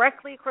 it's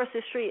directly across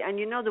the street. And,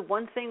 the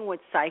one thing with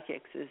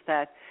psychics is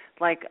that,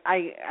 like,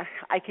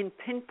 I can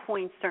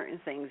pinpoint certain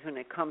things when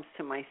it comes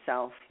to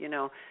myself,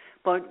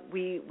 but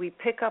we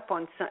pick up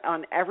on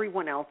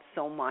everyone else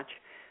so much.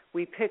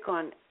 We pick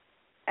on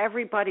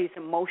everybody's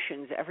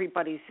emotions,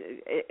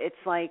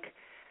 it's like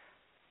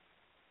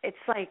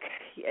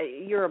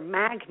you're a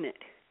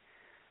magnet,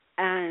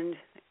 and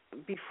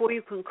before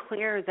you can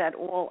clear that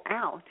all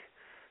out,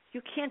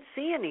 you can't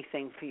see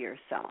anything for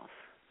yourself.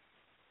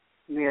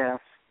 Yes.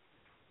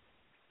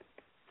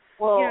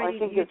 Well, I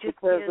think it's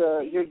because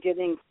you're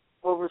getting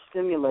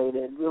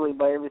overstimulated, really,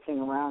 by everything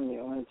around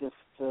you. And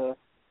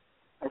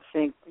I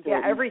think...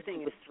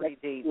 everything is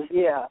 3D.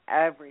 Yeah.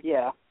 Everything.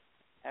 Yeah.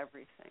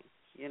 Everything.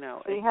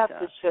 So you have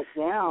to shut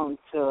down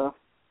to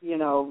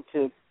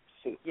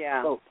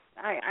yeah. Cope.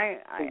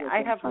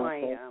 I have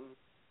my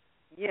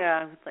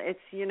it's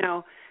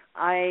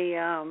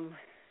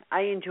I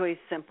enjoy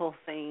simple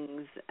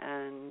things,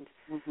 and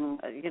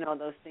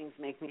those things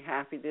make me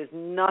happy. There's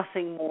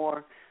nothing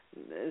more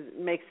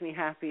makes me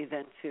happy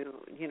than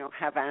to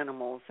have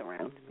animals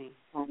around me.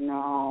 Oh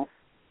no.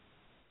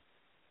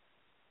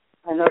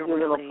 I know your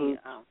little poops.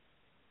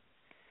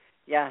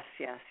 Yes.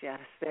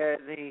 They're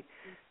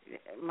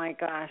my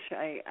gosh,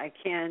 I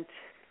can't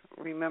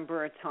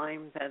remember a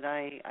time that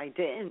I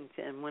didn't.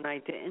 And when I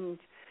didn't,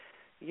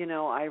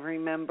 I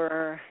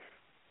remember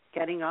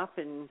getting up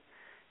and,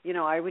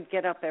 I would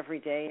get up every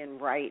day and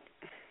write.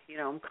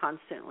 I'm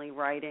constantly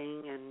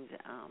writing, and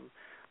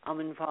I'm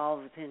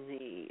involved in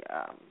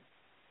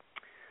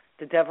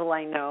the Devil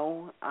I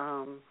Know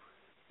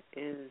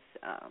is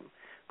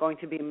going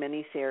to be a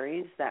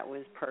mini-series that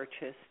was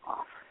purchased.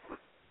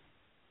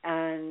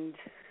 And,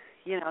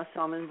 so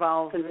I'm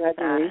involved with that.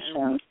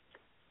 Congratulations.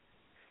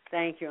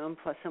 Thank you. And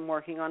plus I'm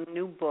working on a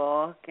new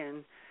book,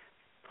 and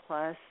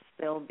plus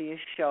there'll be a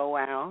show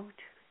out.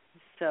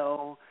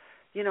 So,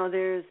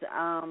 there's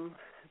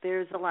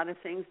a lot of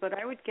things, but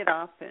I would get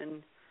up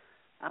and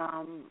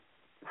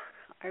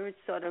I would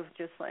sort of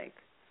just like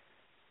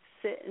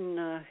sit in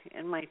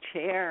my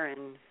chair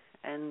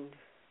and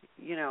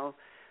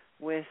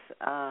with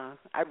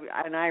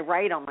I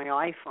write on my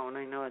iPhone.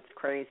 I know it's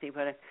crazy,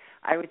 but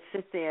I would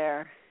sit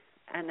there,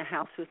 and the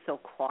house was so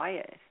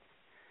quiet,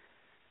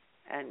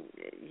 and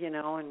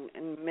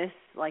and miss,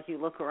 like, you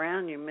look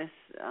around, you miss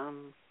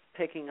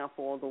picking up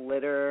all the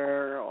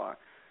litter, or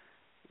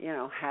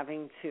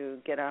having to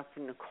get up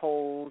in the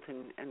cold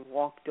and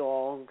walk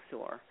dogs,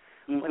 or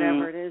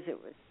whatever it is. It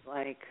was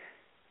like,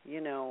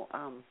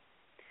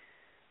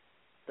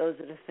 those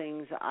are the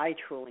things I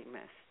truly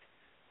missed.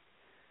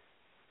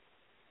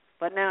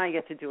 But now I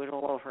get to do it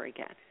all over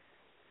again.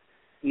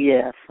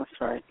 Yes,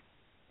 that's right.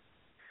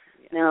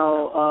 Yeah.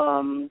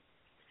 Now,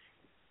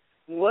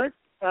 what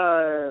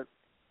are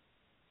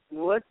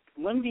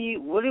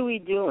we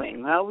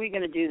doing? How are we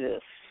going to do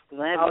this?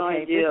 Because I have no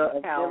idea.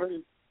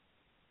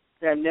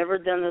 I've never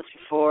done this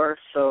before,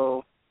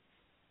 so.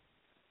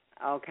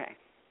 Okay.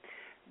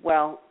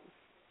 Well,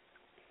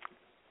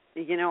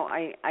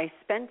 I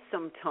spent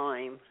some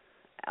time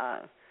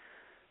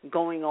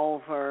going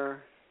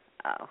over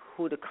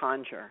who to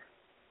conjure.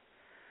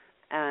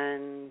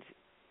 And,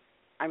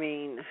 I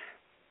mean,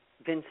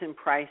 Vincent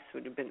Price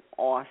would have been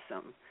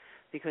awesome,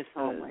 because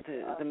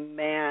the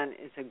man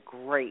is a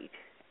great.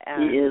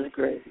 He is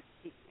great.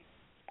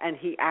 And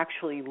he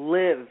actually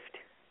lived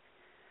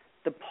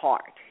the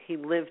part. He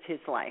lived his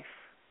life.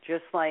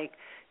 Just like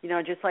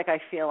I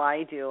feel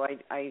I do.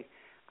 I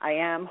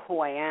am who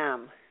I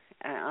am.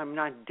 I'm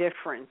not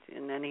different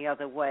in any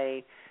other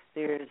way.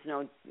 There's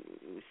no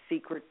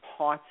secret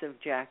parts of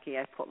Jackie.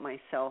 I put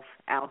myself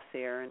out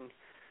there, and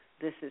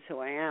this is who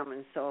I am.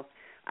 And so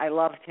I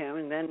loved him.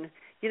 And then,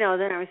 then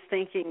I was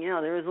thinking,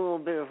 there was a little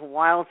bit of a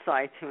wild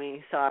side to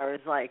me. So I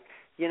was like,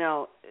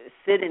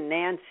 Sid and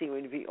Nancy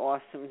would be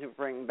awesome to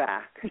bring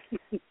back,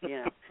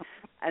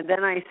 And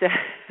then I said,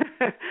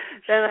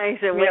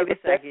 wait a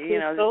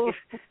second,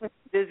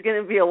 there's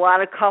going to be a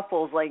lot of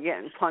couples like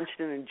getting punched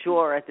in the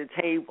jaw at the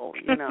table,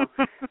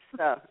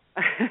 So,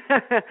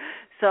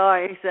 so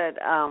I said,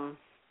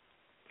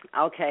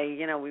 okay,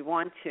 we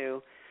want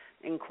to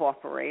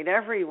incorporate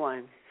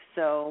everyone.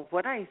 So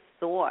what I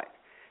thought,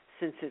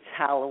 since it's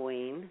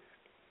Halloween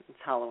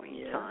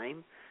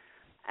time,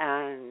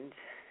 and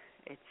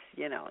it's,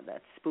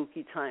 that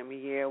spooky time of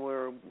year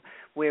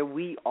where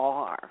we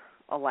are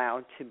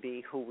allowed to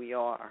be who we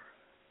are.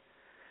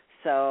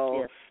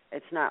 So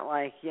it's not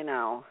like, when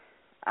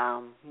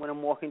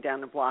I'm walking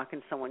down the block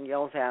and someone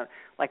yells out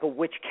like a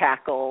witch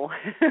cackle,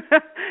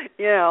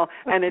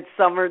 and it's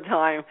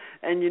summertime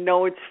and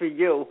it's for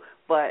you.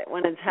 But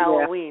when it's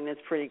Halloween,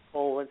 it's pretty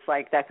cool. It's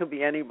like that could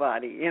be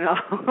anybody,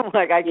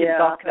 like I can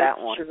duck that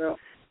one. True.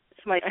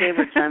 It's my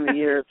favorite time of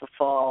year, is the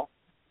fall.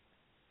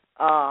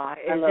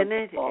 Isn't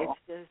it? Fall.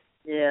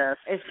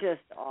 It's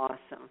just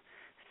awesome.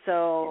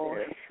 So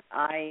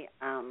I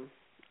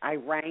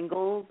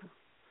wrangled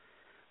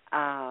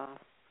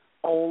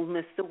old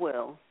Mr.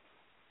 Will,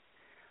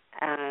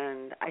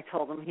 and I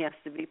told him he has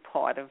to be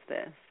part of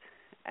this.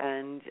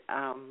 And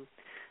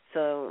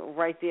so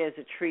right there is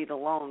a treat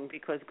alone,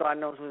 because God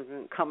knows what's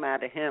going to come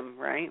out of him,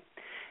 right?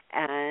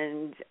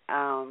 And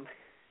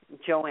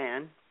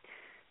Joanne,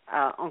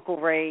 Uncle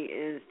Ray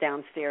is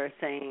downstairs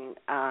saying,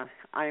 I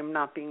am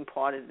not being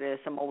part of this.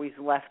 I'm always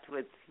left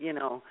with,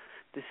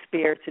 the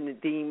spirits and the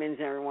demons,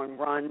 and everyone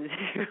runs,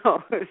 so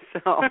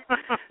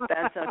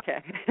that's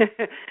okay.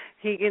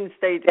 He can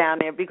stay down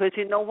there, because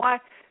you know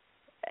what?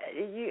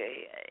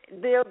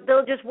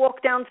 They'll just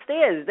walk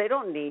downstairs. They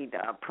don't need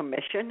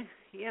permission.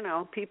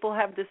 People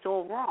have this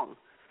all wrong.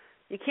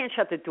 You can't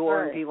shut the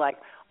door and be like,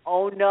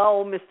 oh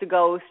no, Mr.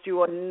 Ghost,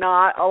 you are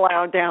not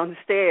allowed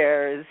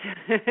downstairs.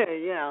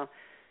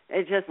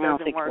 It just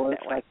doesn't work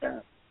that way. Like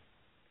that.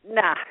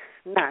 Nah,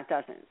 it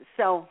doesn't.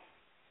 So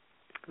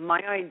my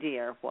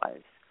idea was,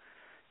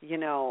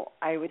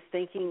 I was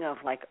thinking of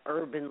like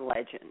urban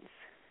legends,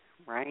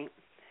 right?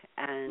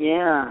 And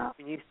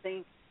when you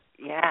think,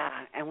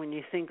 and when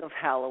you think of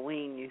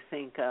Halloween, you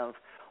think of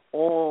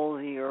all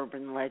the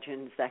urban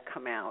legends that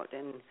come out,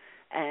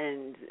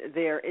 and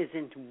there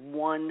isn't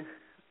one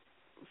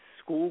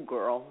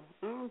schoolgirl,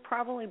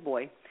 probably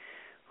boy,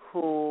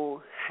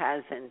 who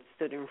hasn't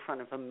stood in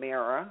front of a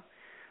mirror.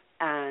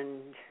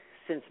 And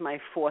since my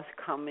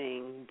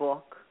forthcoming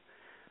book,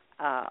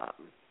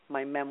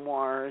 my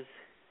memoirs,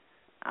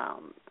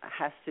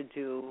 has to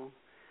do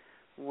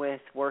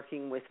with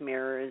working with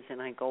mirrors,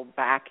 and I go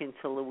back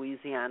into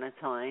Louisiana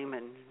time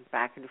and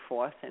back and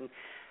forth, and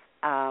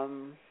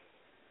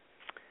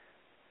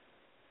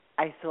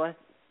I thought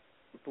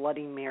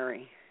Bloody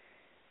Mary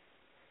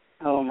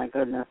Oh, my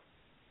goodness.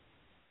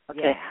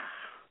 Okay.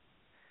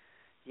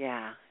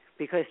 Yeah,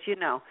 because,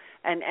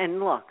 and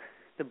look,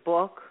 the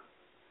book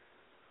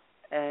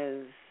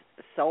is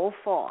so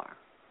far,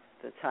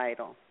 the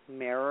title,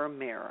 Mirror,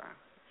 Mirror.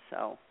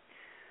 So,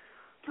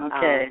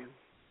 okay.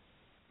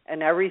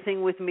 And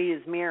everything with me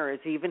is mirrors,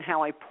 even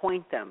how I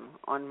point them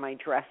on my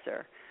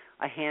dresser,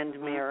 a hand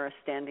mirror, a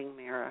standing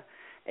mirror.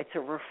 It's a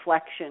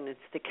reflection. It's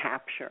to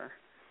capture,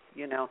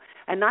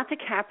 and not to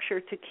capture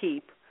to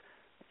keep.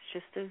 It's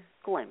just a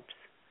glimpse.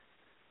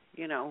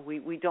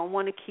 We don't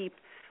want to keep.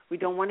 We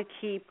don't want to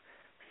keep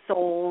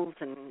souls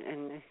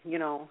and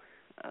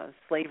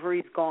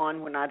slavery's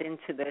gone. We're not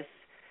into this.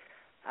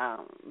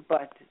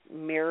 But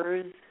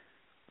mirrors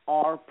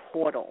are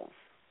portals,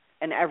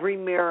 and every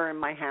mirror in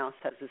my house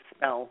has a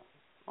spell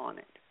on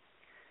it.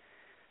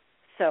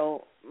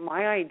 So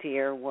my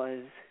idea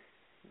was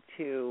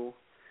to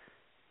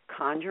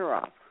conjure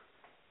up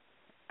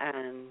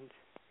and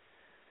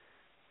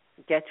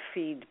get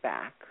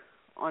feedback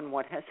on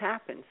what has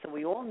happened. So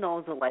we all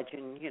know the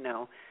legend,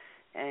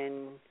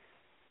 in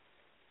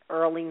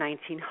early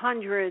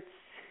 1900s,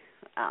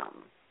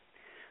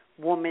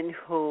 woman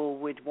who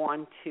would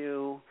want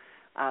to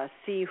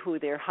see who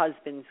their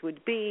husbands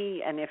would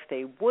be, and if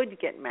they would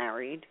get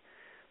married,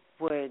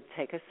 would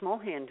take a small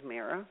hand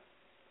mirror,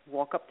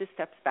 walk up the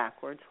steps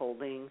backwards,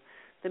 holding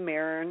the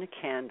mirror and a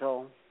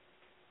candle,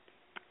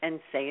 and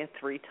say it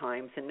 3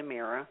 times in the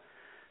mirror.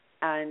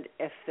 And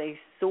if they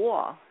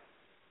saw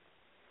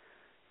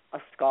a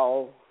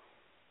skull,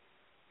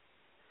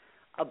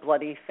 a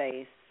bloody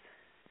face,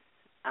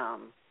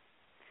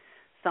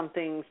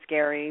 something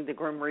scary, the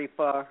Grim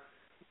Reaper,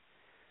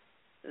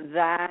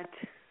 that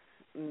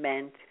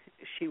meant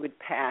she would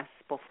pass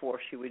before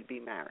she would be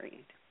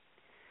married.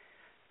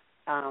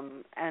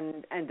 And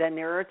then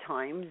there are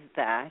times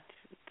that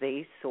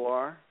they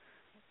saw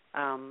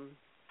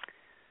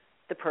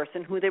the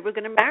person who they were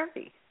going to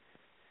marry.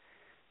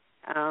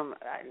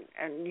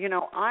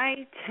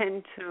 I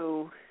tend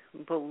to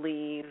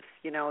believe,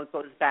 it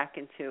goes back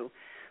into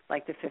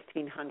like the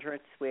 1500s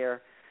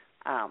where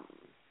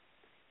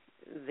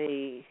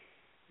the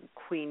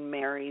Queen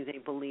Mary, they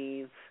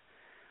believe,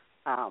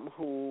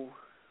 who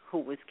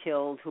was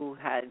killed, who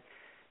had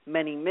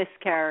many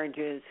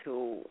miscarriages,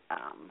 who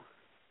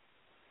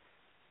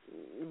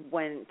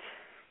went,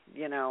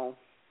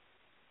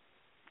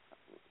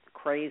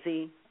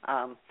 crazy,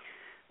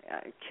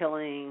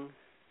 killing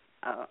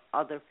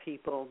other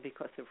people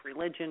because of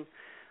religion,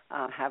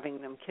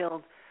 having them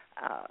killed.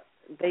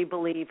 They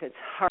believe it's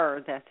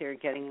her that they're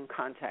getting in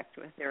contact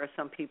with. There are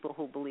some people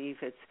who believe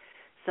it's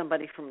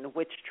somebody from the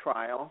witch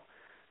trial,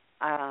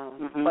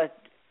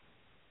 but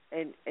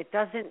it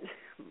doesn't,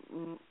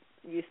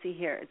 you see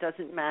here, it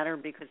doesn't matter,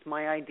 because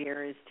my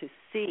idea is to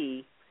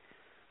see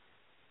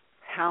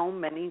how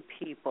many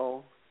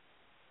people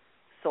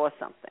saw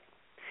something.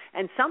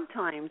 And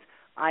sometimes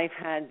I've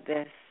had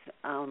this,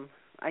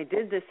 I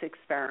did this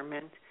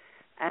experiment,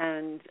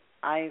 and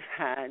I've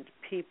had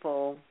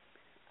people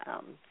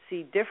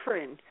see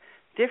different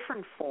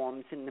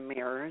forms in the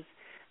mirrors,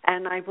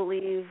 and I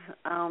believe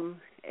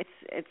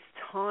it's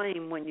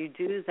time when you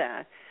do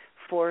that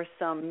for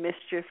some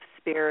mischief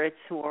spirits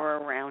who are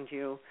around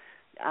you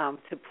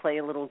to play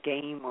a little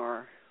game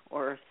or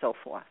so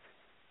forth.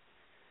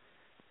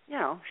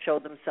 Show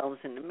themselves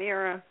in the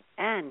mirror.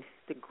 And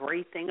the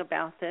great thing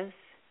about this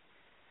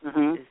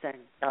is that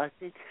it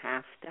doesn't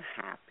have to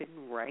happen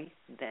right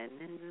then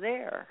and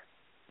there.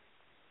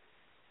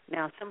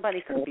 Now,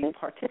 somebody could be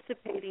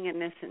participating in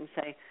this and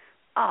say,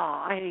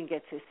 oh, I didn't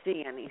get to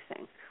see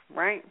anything,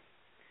 right?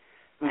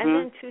 And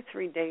then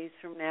 2-3 days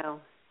from now,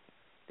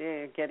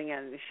 they're getting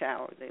out of the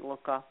shower. They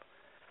look up,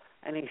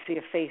 and they see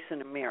a face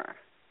in a mirror.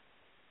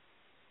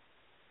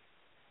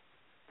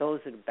 Those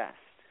are the best,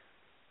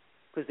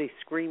 because they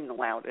scream the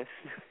loudest.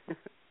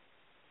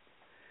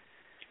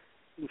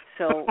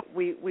 So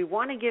we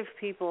want to give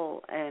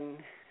people an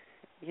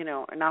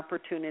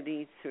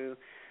opportunity to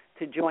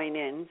join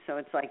in. So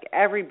it's like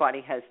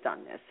everybody has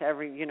done this.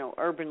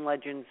 Urban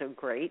legends are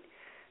great.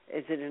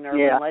 Is it an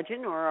urban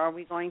legend, or are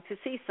we going to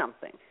see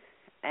something?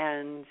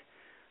 And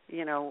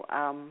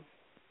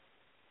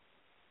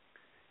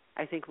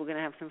I think we're going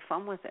to have some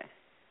fun with it.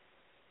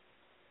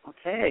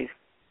 Okay.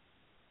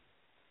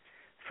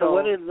 So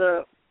what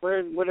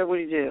do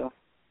we do?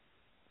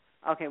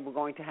 Okay, we're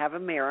going to have a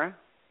mirror.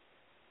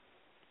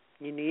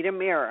 You need a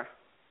mirror.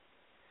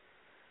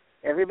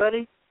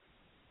 Everybody?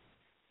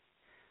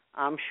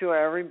 I'm sure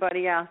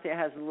everybody out there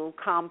has a little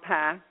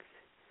compact,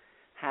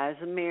 has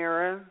a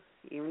mirror,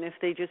 even if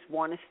they just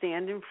want to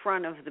stand in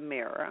front of the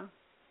mirror.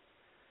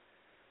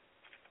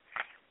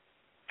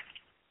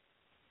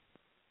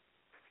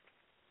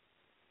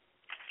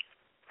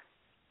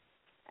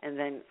 And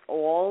then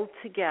all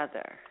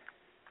together,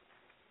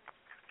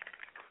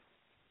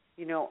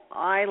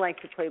 I like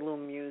to play a little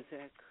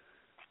music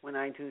when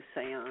I do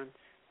seance.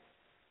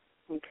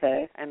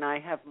 Okay. And I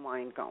have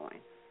mine going.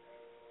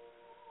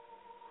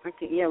 We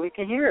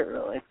can hear it,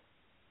 really.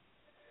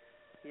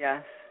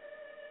 Yes.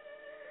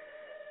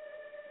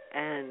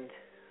 And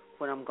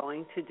what I'm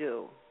going to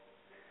do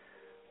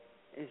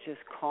is just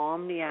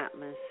calm the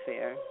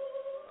atmosphere.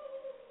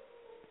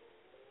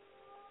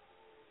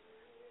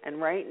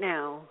 And right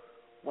now,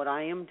 what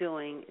I am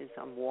doing is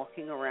I'm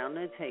walking around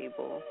the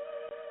table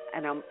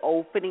and I'm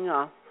opening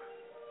up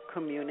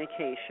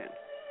communication.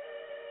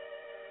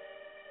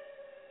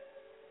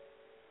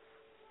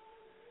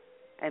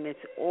 And it's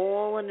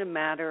all in a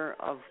matter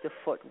of the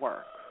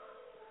footwork.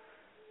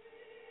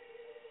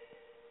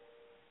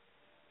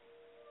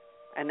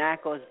 And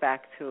that goes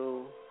back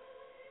to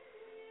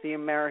the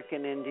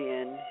American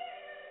Indian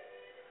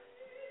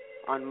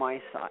on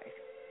my side.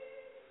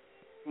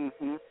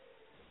 Mhm.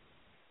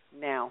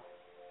 Now,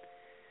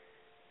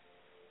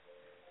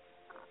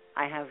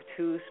 I have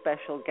two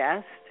special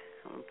guests.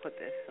 I'm going to put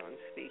this on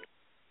speaker.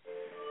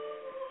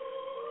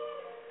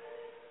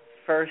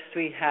 First,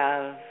 we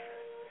have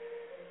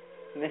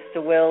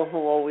Mr. Will, who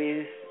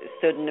always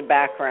stood in the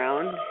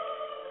background.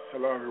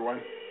 Hello,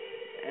 everyone.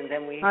 And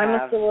then we Hi,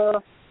 have Mr.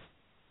 Will.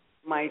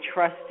 my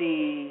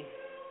trusty,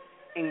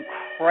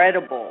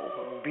 incredible,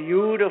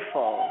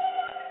 beautiful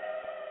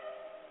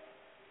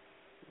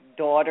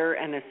daughter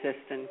and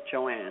assistant,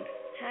 Joanne.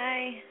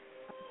 Hi.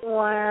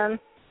 Joanne.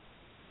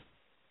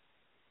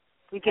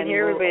 We can And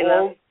hear we're everybody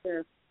all-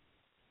 now.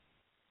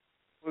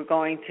 We're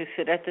going to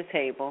sit at the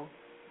table.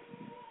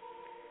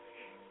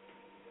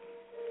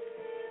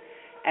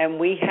 And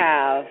we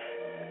have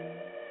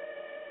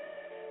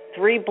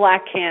 3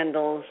 black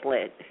candles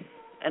lit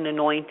and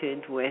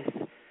anointed with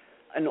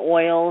an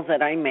oil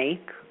that I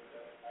make.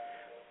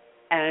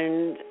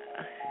 And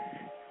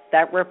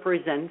that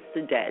represents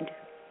the dead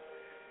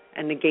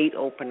and the gate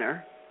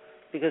opener,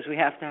 because we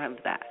have to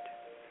have that.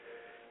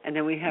 And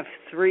then we have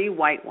 3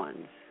 white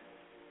ones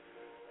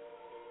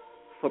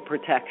for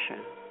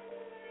protection,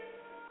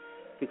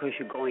 because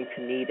you're going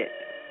to need it.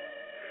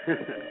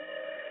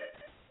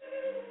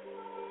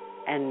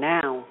 And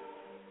now,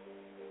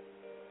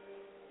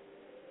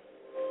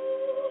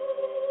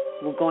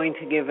 we're going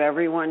to give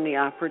everyone the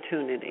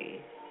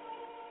opportunity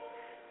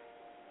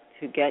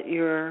to get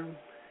your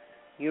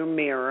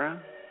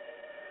mirror.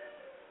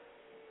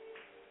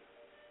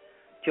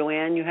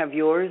 Joanne, you have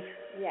yours?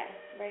 Yes,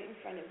 right in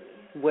front of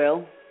me.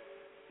 Will?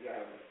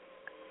 Yeah.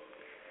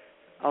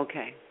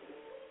 Okay.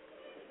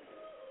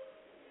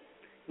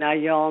 Now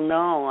y'all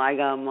know I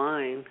got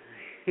mine.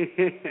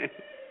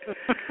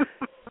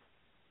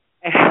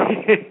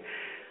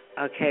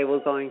 Okay,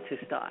 we're going to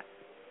start.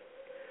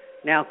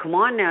 Now, come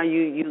on now,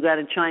 you got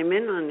to chime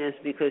in on this,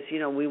 because,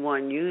 we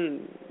want you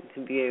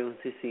to be able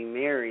to see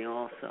Mary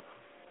also.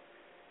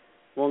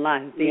 Well,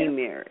 not the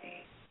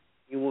Mary.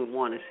 You wouldn't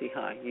want to see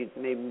her.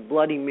 Maybe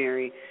Bloody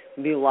Mary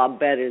would be a lot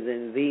better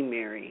than the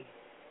Mary.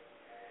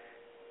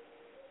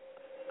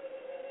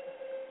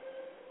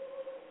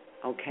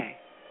 Okay.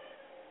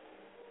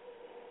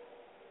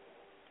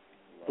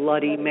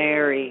 Bloody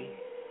Mary.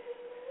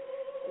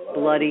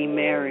 Bloody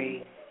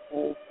Mary.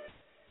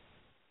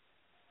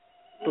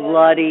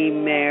 Bloody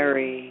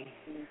Mary.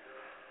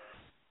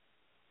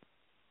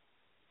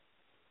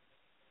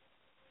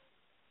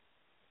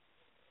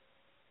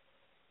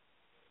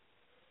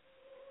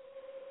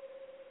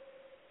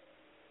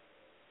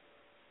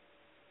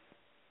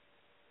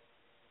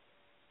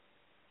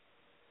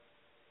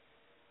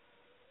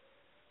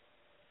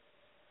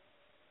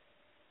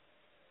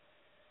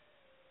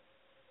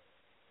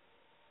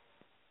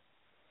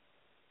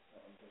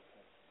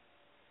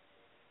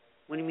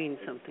 What do you mean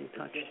something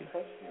touched you?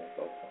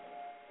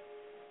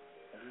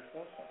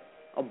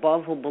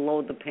 Above or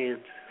below the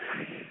pants?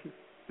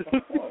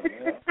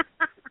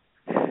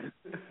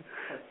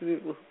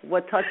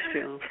 What touched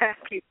you?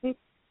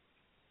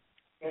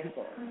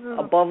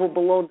 Above or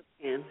below the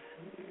pants?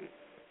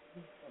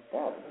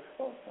 Above.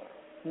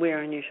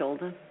 Where, on your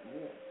shoulder?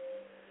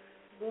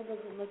 Will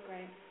doesn't look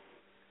right.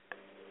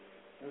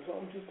 There's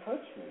something just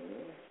touched me.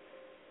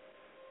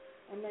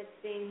 I'm not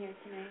staying here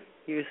tonight.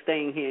 You're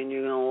staying here and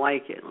you're going to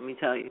like it, let me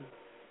tell you.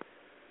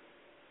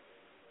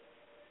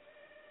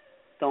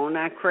 Don't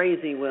act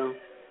crazy, Will.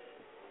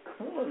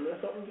 Come on,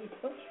 there's something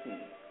just touched me.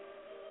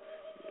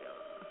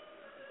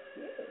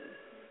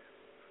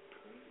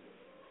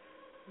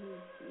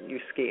 You're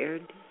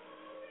scared?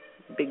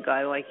 Big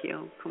guy like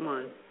you? Come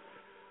on.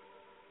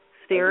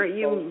 Stare at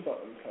your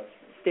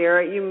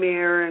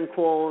mirror and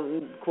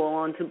call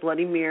on to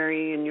Bloody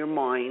Mary in your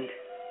mind.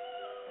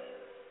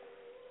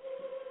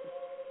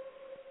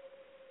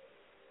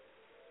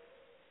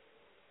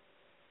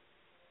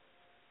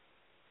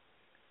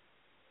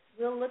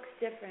 Will looks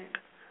different.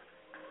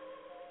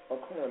 Oh,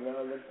 come on, now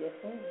I look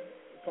different?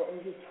 Something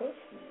just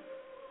touched me.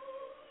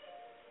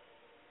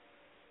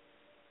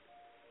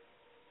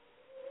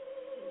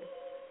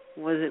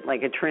 Was it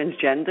like a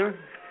transgender?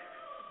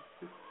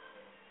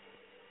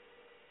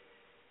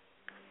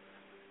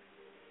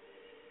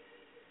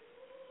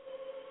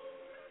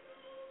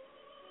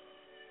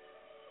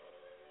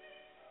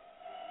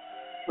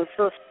 What's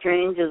so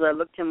strange is I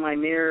looked in my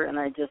mirror and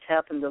I just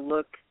happened to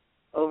look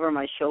over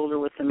my shoulder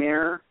with the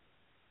mirror,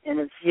 and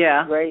it's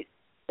right.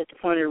 It's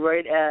pointed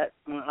right at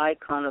an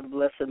icon of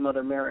Blessed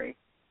Mother Mary.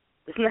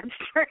 Isn't that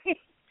strange?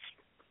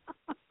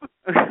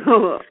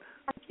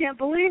 can't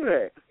believe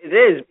it. It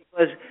is,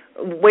 because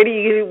where do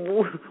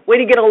you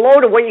get a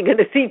load of what you're going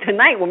to see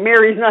tonight when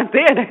Mary's not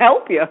there to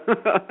help you?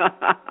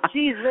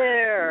 She's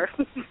there.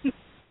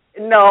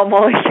 No, I'm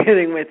only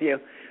kidding with you.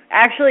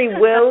 Actually,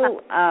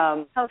 Will.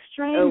 How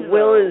strange.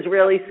 Will is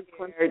really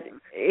scared.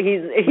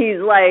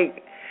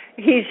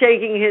 He's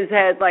shaking his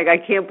head like, I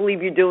can't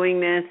believe you're doing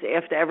this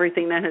after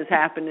everything that has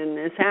happened in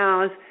this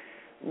house.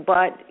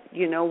 But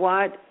you know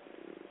what?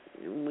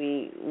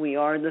 We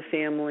are the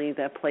family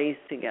that plays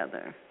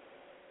together,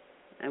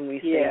 and we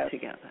stay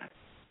together.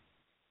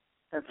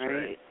 That's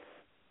right.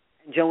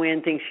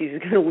 Joanne thinks she's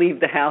going to leave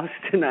the house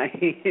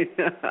tonight.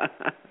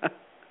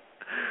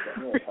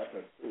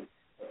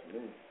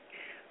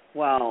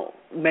 Well,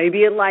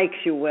 maybe it likes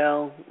you,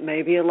 Will.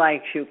 Maybe it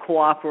likes you.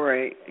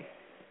 Cooperate.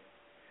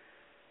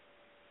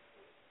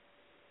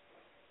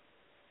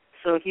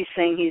 So he's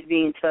saying he's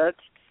being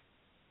touched?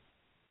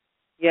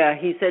 Yeah,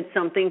 he said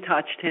something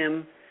touched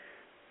him.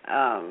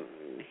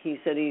 He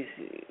said he's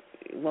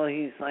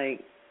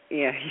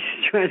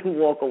trying to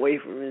walk away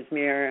from his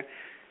mirror.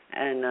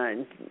 And,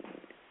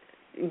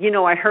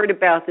 I heard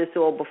about this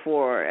all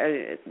before.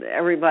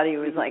 Everybody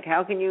was like,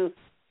 how can you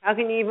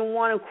even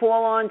want to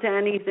call on to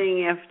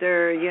anything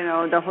after,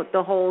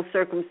 the whole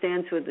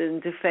circumstance with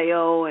the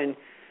DeFeo and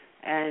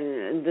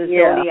the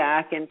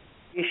Zodiac and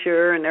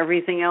Fisher and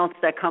everything else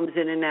that comes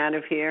in and out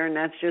of here, and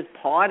that's just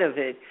part of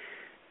it.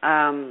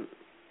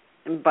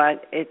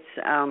 But it's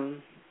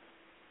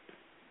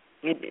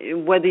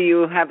whether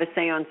you have a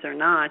seance or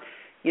not,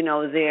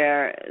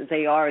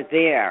 they are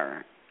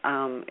there.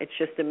 It's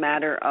just a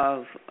matter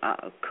of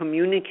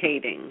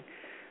communicating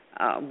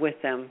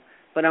with them.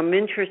 But I'm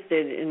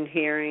interested in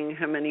hearing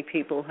how many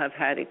people have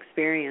had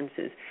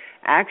experiences.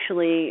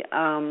 Actually,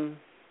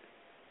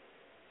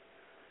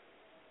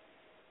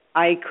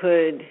 I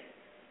could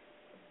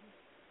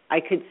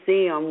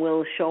see on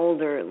Will's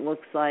shoulder, it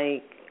looks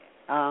like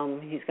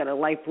he's got a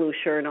light blue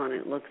shirt on.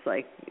 It looks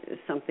like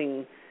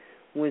something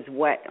was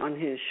wet on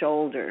his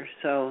shoulder.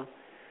 So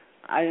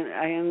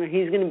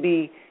he's going to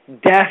be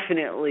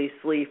definitely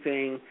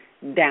sleeping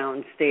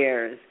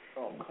downstairs.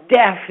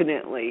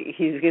 Definitely,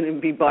 he's going to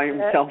be by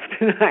himself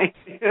tonight.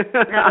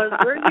 Now, is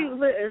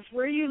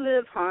where you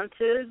live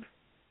haunted?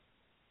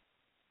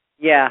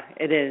 Yeah,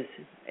 it is.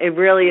 It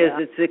really is.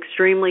 It's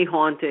extremely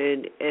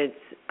haunted. It's,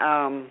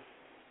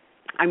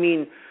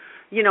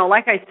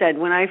 like I said,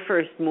 when I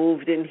first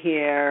moved in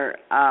here,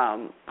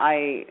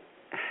 I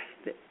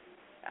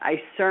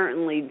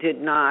certainly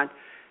did not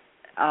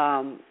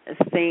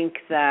think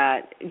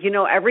that,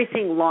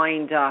 everything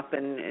lined up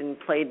and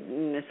played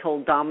in this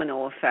whole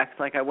domino effect.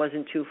 Like I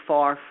wasn't too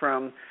far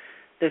from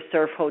the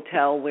Surf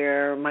Hotel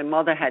where my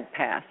mother had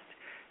passed.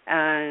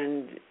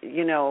 And,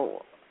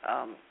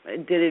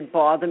 did it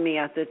bother me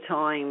at the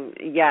time?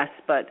 Yes,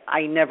 but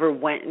I never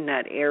went in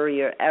that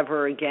area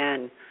ever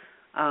again.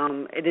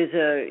 It is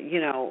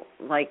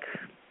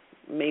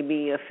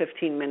maybe a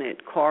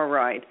 15-minute car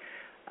ride.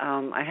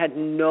 I had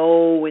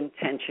no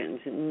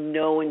intentions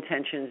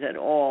at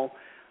all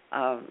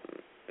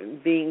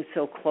being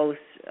so close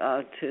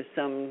to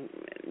some,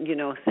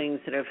 things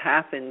that have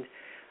happened.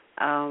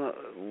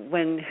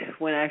 When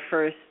I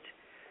first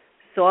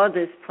saw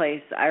this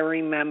place, I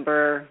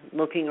remember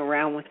looking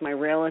around with my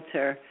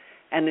realtor,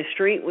 and the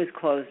street was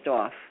closed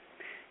off.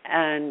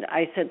 And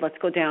I said, let's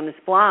go down this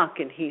block.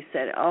 And he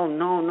said, oh,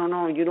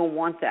 no, you don't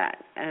want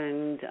that.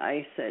 And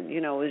I said,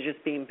 it was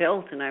just being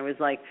built. And I was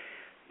like,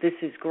 this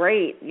is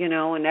great,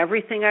 and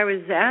everything I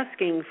was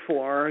asking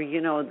for,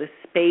 the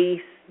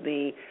space,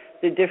 the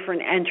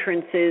different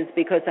entrances,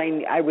 because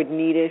I would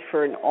need it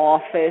for an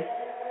office,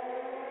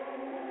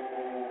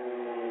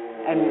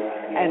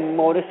 and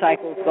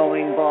motorcycles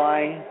going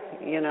by,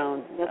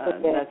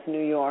 that's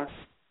New York.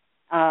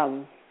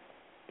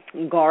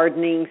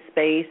 Gardening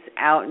space,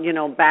 out,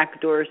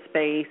 backdoor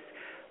space,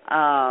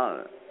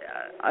 a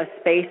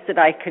space that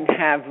I can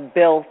have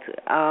built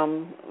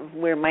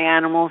where my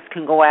animals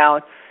can go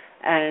out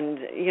and,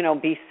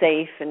 be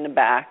safe in the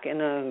back,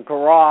 in a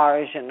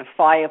garage and a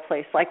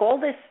fireplace, like all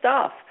this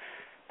stuff.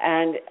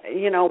 And,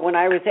 when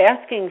I was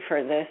asking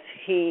for this,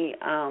 he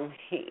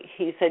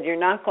said, you're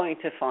not going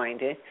to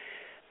find it.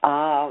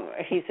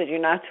 He said, you're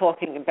not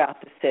talking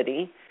about the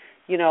city.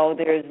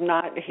 There's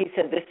not, he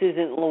said, this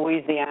isn't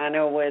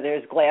Louisiana where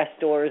there's glass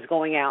doors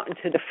going out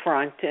into the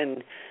front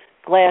and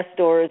glass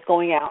doors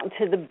going out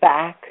into the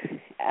back.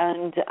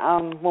 And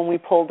when we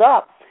pulled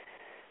up,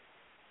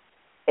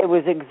 it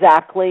was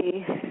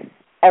exactly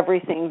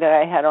everything that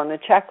I had on the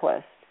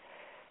checklist.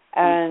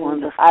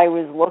 And I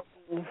was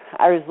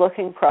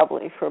looking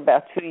probably for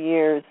about 2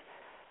 years.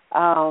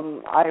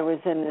 I was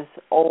in this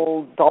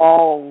old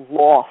doll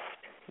loft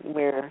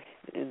where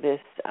it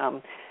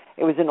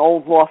was an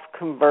old loft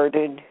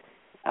converted.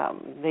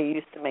 They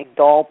used to make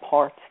doll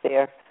parts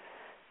there,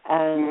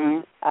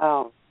 and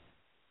I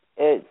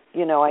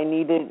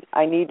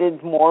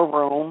needed more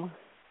room.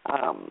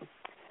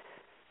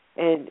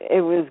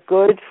 It was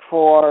good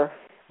for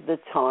the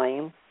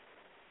time.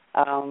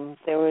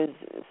 There was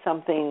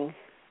something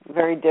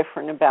very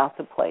different about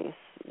the place.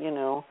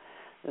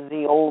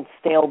 the old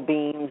stale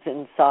beams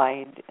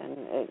inside,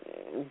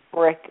 and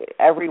brick.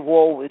 Every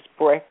wall was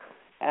brick,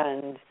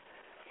 and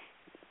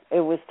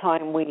it was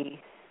time we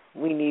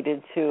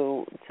needed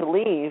to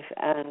leave,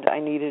 and I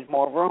needed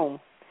more room.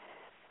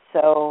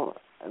 So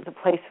the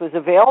place was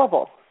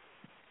available,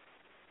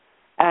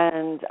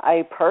 and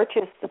I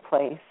purchased the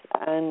place.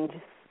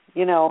 And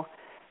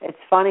it's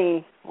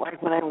funny,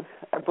 like when I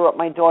brought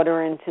my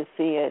daughter in to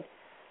see it,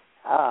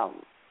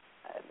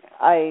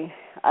 I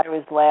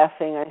was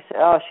laughing. I said,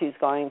 "Oh, she's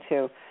going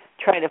to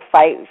try to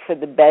fight for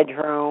the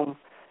bedroom,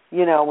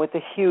 with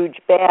a huge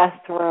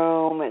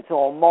bathroom. It's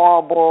all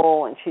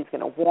marble, and she's going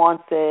to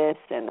want this,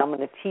 and I'm going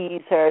to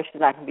tease her. She's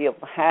not going to be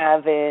able to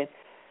have it."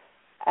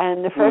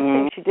 And the first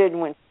thing she did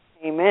when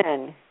she came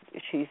in,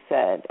 she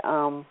said,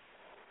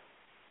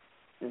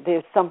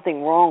 "There's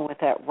something wrong with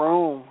that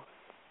room,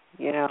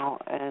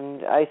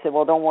 And I said,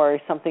 "Well, don't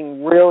worry.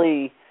 Something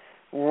really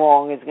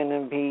wrong is going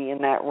to be in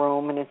that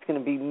room, and it's going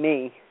to be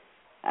me."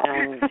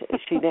 And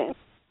she didn't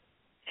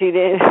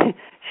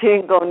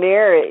go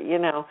near it,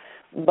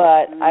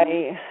 But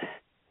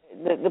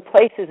the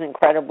place is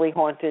incredibly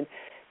haunted.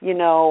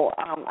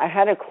 I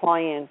had a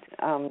client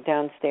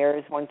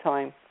downstairs one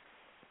time,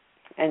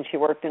 and she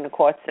worked in the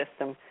court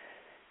system.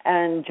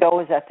 And Joe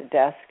was at the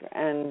desk,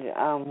 and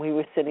we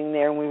were sitting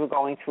there, and we were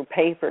going through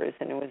papers,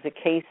 and it was a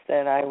case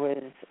that I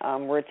was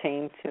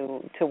retained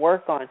to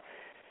work on.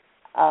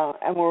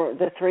 And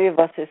the three of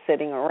us are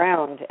sitting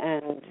around,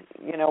 and,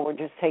 we're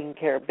just taking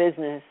care of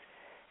business.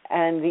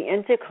 And the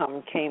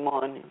intercom came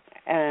on,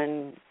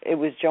 and it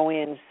was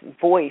Joanne's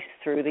voice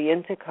through the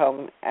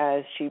intercom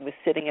as she was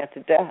sitting at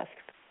the desk.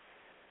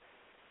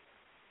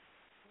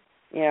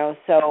 And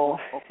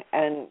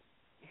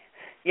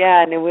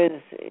it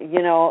was,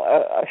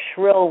 a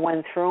shrill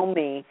went through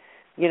me.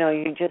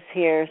 You just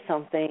hear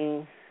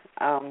something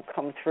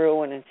come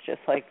through, and it's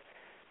just like,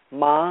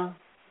 "Ma,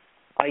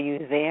 are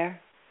you there?"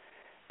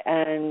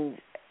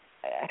 And,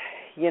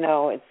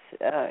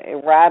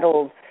 it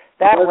rattled.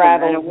 That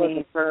rattled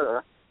me.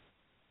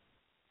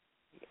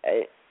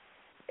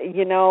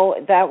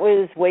 That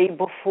was way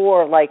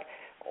before,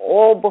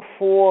 all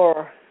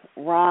before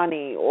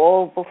Ronnie,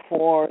 all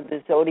before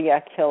the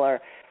Zodiac Killer.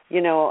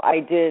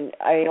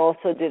 I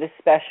also did a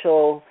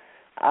special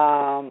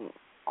on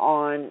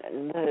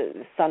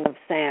the Son of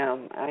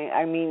Sam.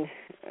 I mean,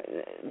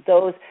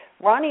 those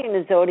Ronnie and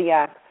the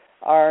Zodiac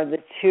are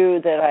the two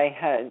that I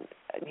had,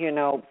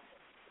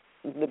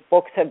 the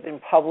books have been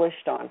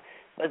published on.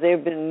 But there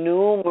have been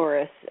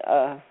numerous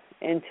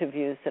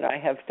interviews that I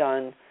have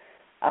done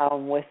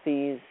with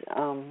these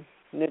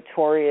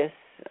notorious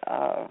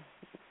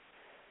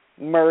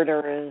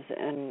murderers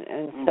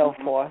and so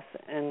forth,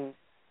 and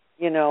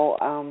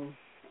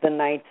the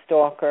Night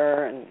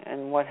Stalker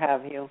and what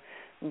have you.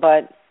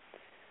 But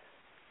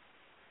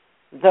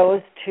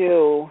those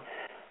two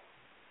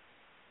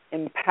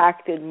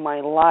impacted my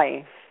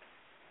life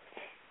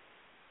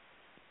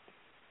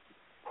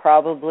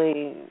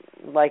probably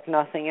like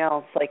nothing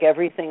else, like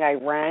everything I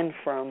ran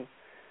from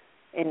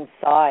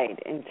inside,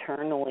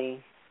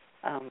 internally,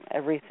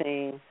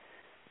 everything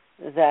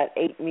that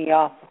ate me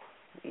up,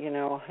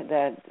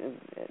 that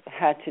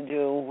had to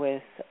do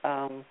with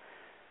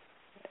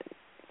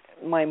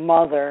my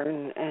mother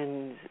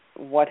and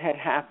what had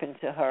happened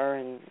to her,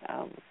 and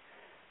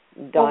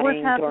dying what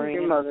happened during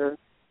to your mother?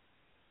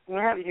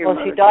 What happened to your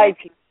mother? She died.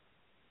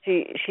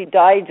 She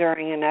died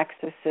during an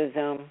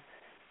exorcism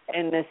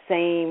in the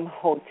same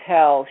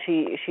hotel.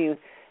 She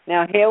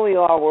now here we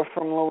are. We're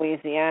from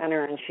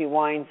Louisiana, and she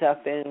winds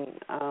up in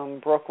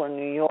Brooklyn,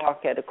 New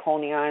York, at a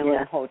Coney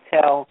Island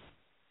hotel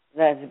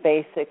that's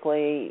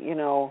basically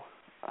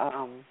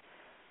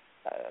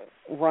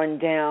run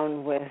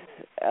down with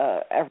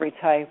every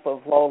type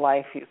of low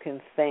life you can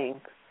think,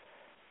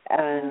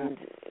 and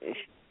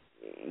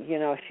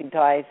she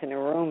dies in a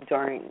room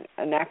during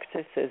an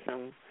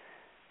exorcism.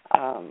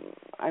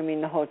 I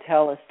mean, the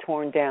hotel is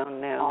torn down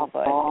now,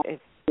 but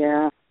it's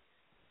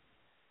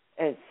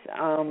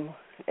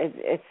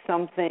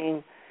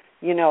something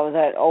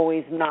that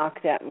always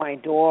knocked at my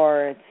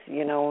door. It's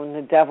when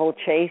the devil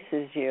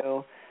chases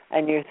you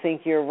and you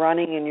think you're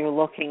running and you're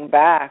looking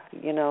back,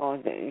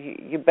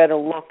 you better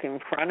look in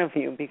front of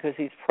you because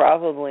he's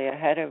probably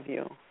ahead of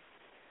you.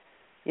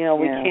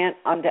 We can't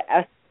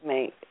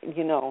underestimate.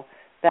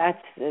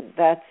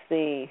 That's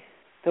the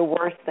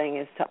worst thing,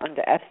 is to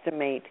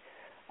underestimate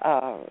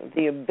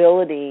the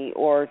ability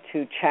or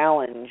to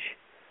challenge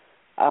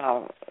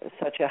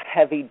such a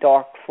heavy,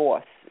 dark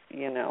force.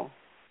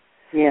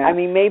 I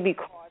mean, maybe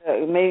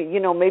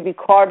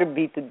Carter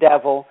beat the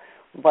devil,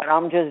 but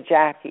I'm just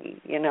Jackie.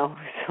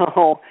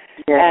 So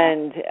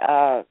and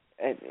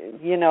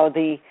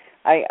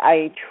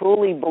I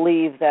truly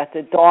believe that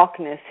the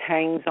darkness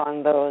hangs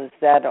on those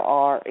that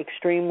are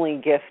extremely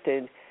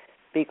gifted,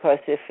 because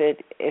if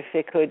it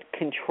could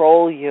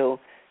control you,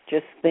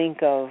 just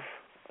think of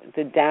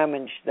the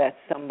damage that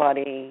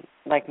somebody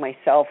like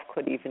myself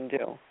could even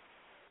do.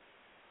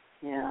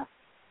 Yeah.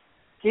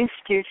 Do you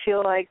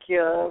feel like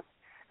has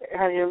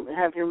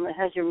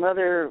your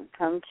mother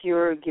come to you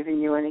or given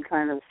you any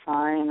kind of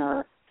sign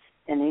or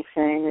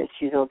anything, that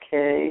she's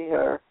okay,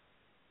 or?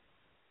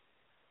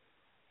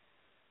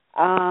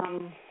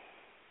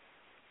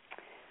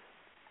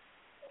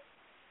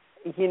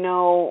 You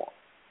know,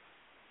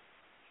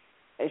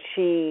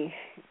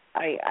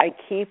 I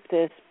keep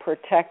this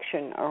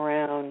protection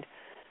around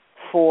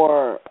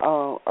for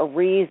a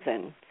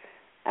reason,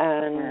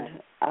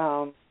 and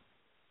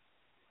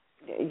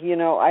you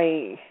know,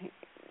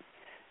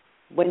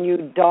 when you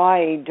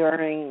die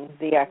during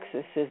the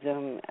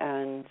exorcism,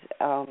 and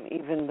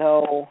even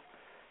though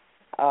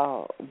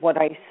what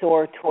I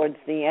saw towards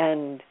the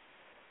end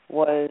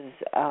was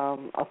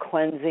a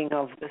cleansing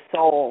of the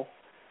soul,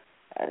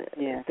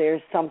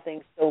 there's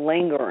something still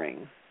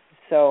lingering.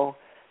 So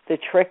the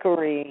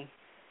trickery,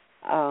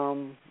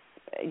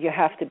 you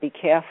have to be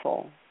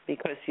careful,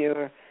 because we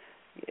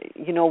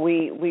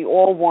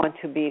all want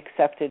to be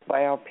accepted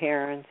by our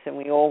parents, and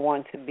we all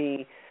want to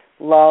be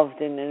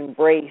loved and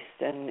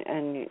embraced,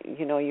 and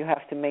you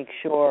have to make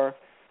sure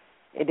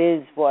it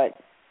is what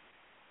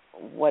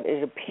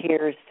it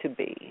appears to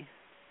be.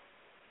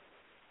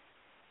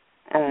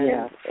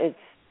 And it's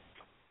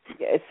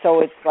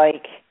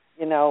like,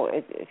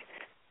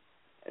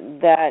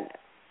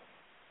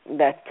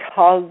 that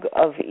tug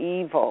of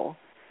evil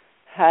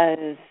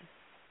has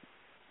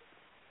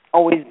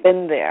always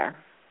been there,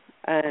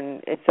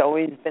 and it's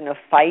always been a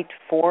fight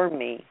for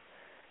me.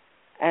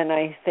 And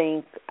I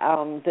think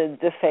the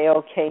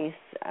DeFeo case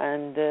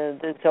and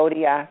the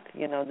Zodiac,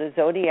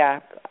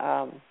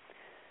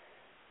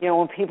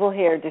 when people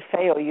hear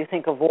DeFeo, you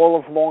think of all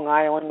of Long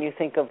Island, you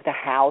think of the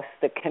house,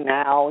 the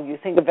canal, you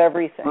think of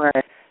everything,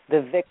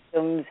 the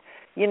victims,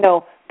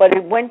 but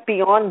it went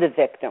beyond the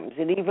victims.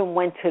 It even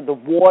went to the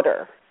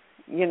water,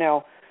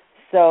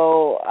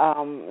 So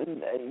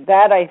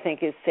that, I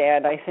think, is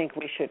sad. I think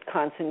we should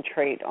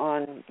concentrate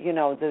on,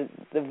 the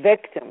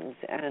victims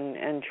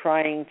and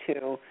trying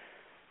to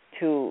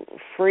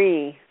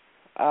free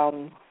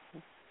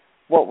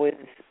what was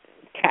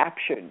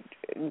captured,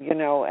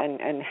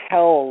 and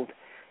held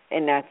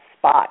in that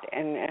spot.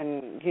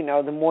 And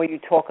the more you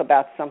talk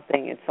about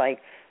something, it's like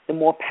the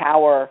more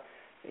power,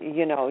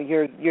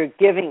 you're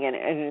giving it.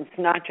 And it's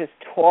not just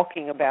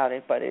talking about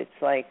it, but it's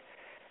like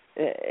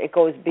it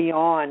goes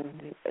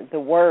beyond the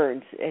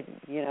words. It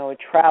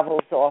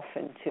travels off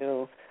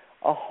into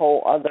a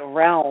whole other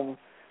realm.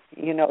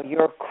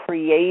 You're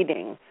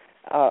creating.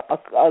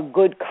 A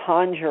good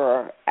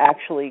conjurer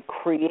actually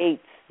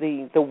creates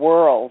the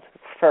world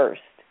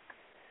first.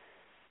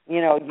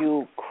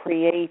 You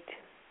create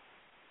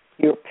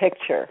your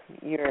picture.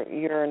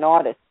 You're an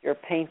artist. You're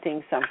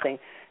painting something,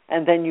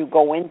 and then you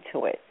go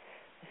into it.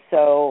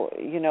 So,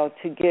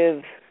 to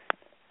give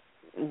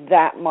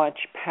that much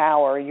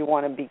power, you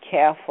want to be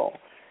careful.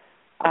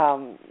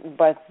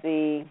 But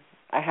I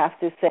have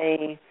to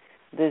say,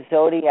 the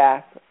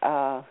Zodiac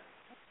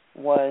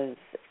was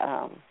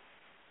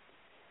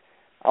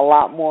a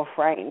lot more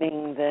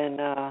frightening than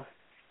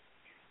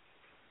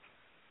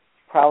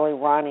probably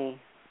Ronnie.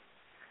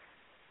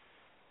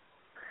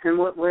 In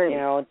what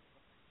way?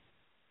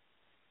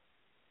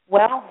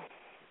 Well,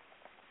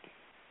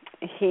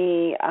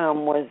 he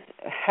was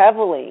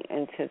heavily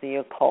into the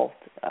occult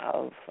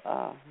of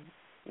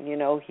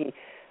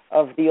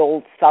the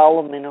old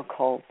Solomon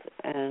occult,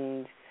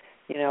 and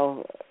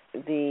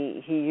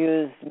he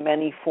used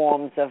many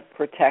forms of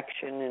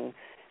protection,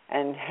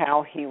 and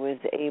how he was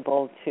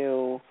able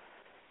to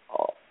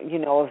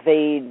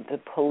evade the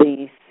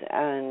police,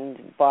 and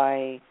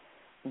by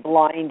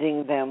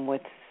blinding them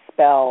with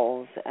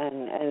spells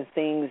and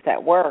things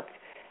that worked.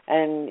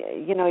 And,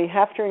 you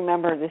have to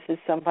remember, this is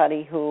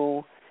somebody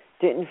who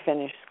didn't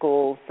finish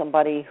school,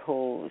 somebody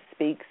who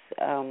speaks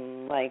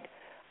like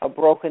a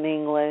broken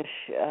English,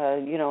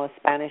 a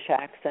Spanish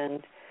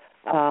accent.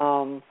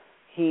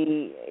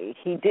 He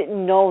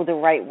didn't know the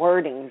right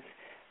wordings.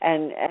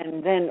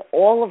 And then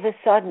all of a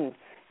sudden,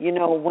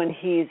 when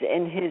he's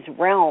in his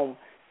realm,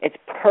 it's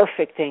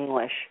perfect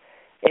English.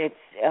 It's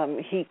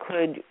he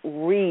could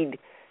read,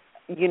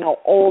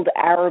 old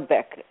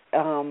Arabic.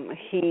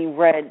 He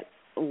read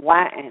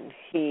Latin.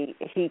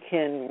 He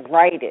can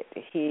write it.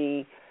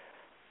 He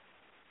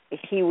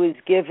was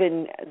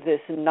given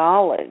this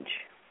knowledge,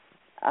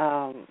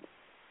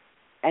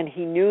 and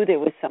he knew there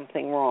was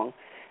something wrong.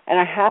 And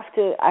I have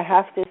to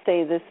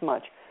say this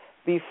much: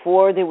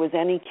 before there was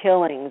any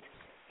killings,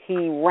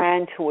 he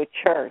ran to a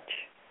church,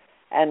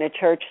 and the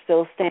church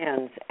still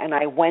stands. And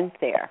I went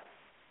there,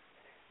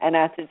 and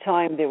at the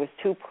time there was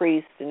 2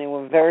 priests, and they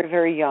were very,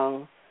 very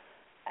young,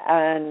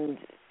 and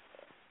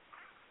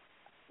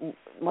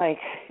like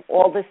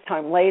all this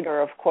time later,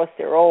 of course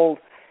they're old.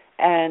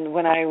 And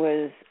when I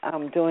was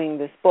doing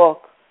this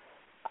book,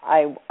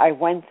 I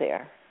went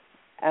there,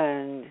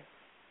 and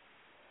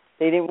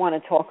they didn't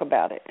want to talk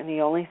about it. And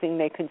the only thing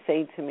they could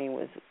say to me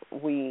was,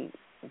 we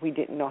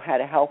didn't know how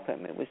to help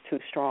him. It was too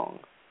strong.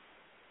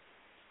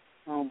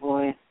 Oh,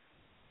 boy.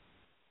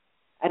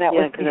 And that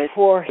was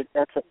before.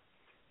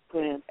 Go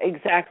ahead.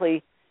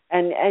 Exactly.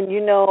 And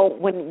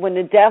when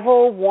the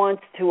devil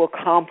wants to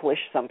accomplish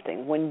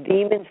something, when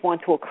demons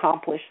want to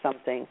accomplish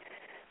something,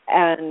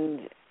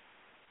 and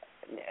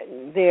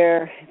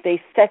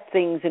they set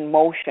things in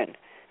motion,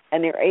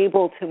 and they're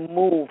able to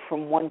move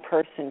from one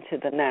person to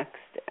the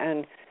next.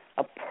 And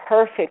a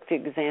perfect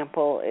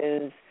example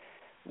is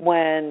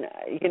when,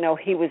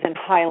 he was in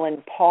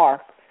Highland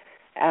Park,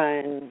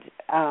 and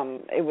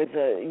it was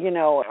a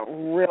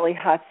really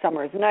hot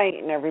summer's night,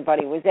 and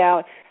everybody was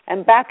out.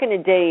 And back in the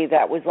day,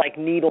 that was like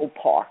Needle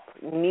Park.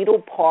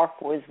 Needle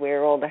Park was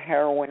where all the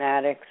heroin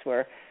addicts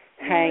were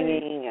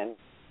hanging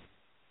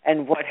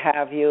and what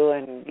have you,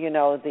 and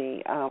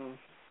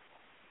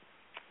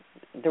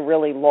the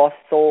really lost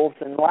souls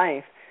in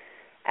life.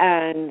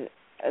 And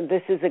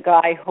this is a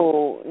guy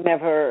who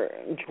never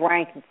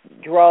drank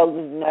drugs,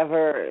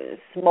 never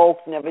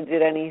smoked, never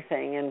did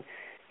anything, and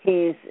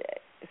he's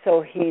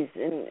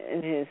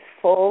in his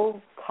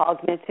full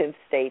cognitive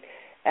state,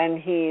 and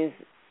he's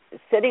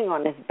sitting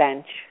on his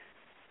bench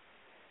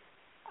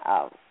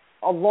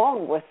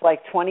along with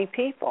like 20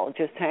 people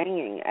just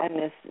hanging, and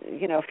this,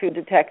 a few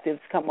detectives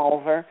come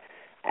over,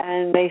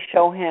 and they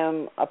show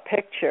him a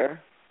picture.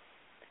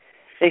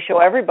 They show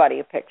everybody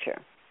a picture,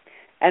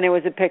 and it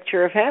was a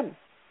picture of him,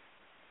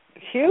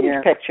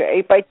 huge picture,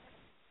 8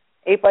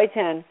 by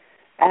 10,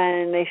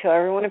 and they show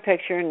everyone a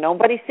picture, and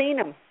nobody's seen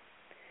him,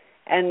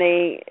 and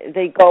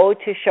they go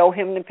to show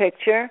him the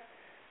picture,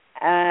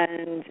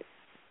 and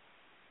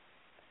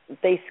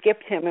they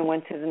skipped him and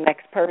went to the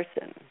next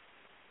person.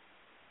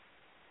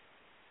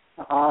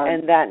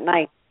 And that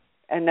night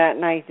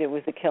it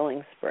was a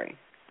killing spree.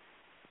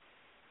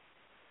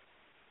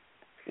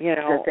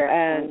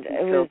 And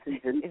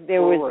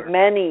there was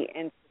many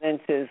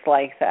incidences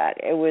like that.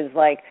 It was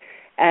like,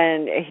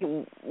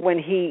 and when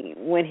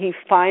he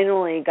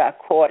finally got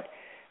caught,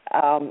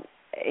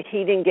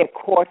 he didn't get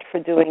caught for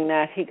doing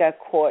that. He got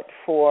caught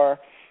for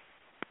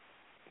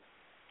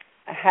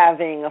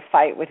having a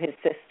fight with his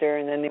sister,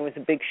 and then there was a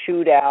big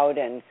shootout,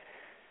 and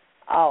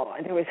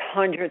there was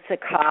hundreds of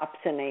cops,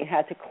 and they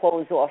had to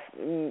close off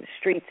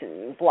streets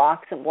and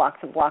blocks and blocks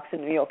and blocks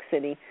in New York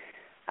City.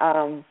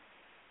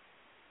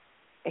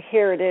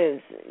 Here it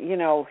is,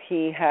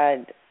 he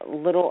had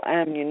little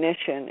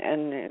ammunition,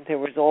 and there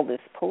was all this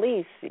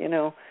police, he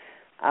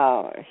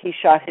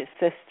shot his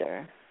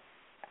sister,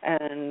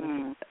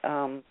 and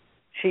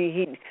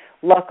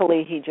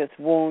luckily he just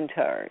wounded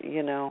her,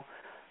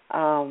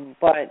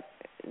 but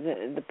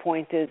the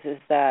point is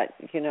that,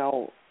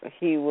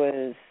 he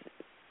was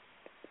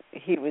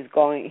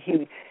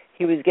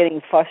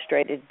getting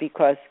frustrated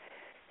because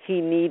he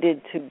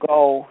needed to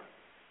go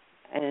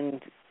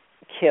and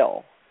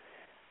kill.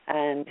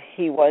 And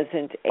he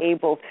wasn't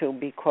able to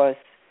because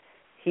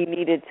he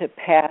needed to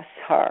pass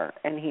her,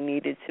 and he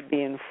needed to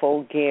be in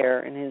full gear,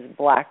 in his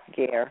black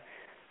gear,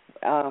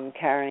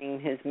 carrying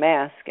his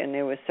mask. And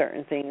there were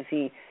certain things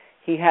he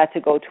had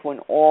to go to an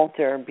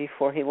altar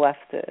before he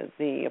left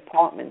the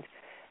apartment.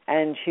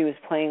 And she was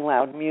playing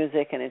loud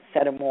music, and it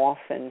set him off.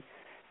 And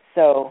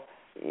so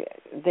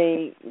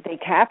they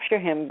capture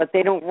him, but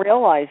they don't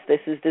realize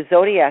this is the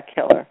Zodiac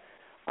killer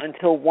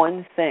until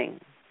one thing.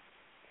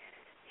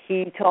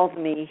 He told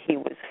me he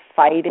was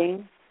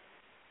fighting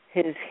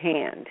his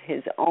hand,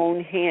 his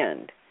own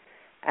hand,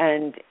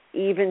 and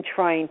even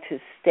trying to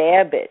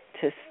stab it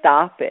to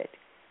stop it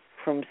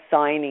from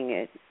signing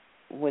it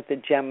with a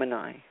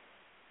Gemini.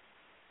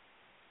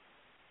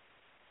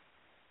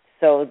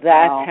 So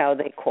that's how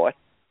they caught him.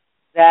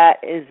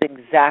 That is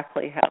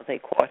exactly how they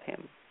caught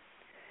him.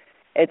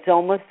 It's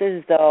almost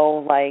as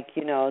though,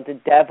 the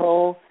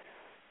devil,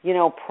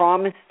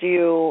 promised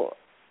you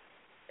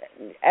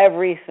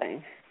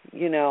everything,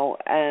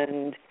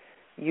 and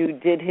you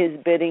did his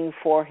bidding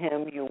for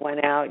him. You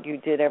went out, you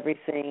did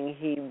everything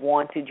he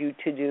wanted you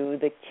to do,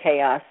 the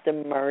chaos, the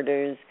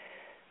murders,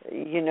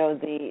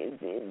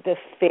 the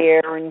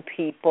fear in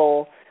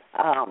people.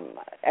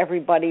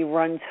 Everybody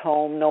runs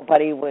home.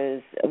 Nobody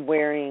was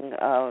wearing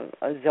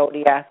a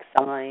zodiac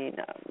sign.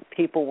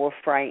 People were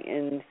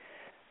frightened.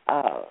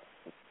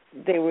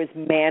 There was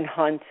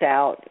manhunts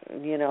out,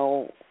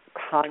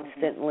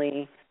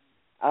 constantly.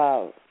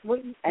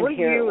 What here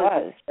year it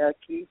was.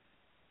 Jackie?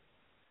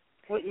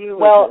 What year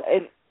was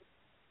it?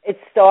 It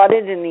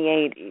started in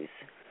the 80s.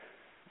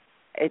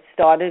 It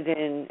started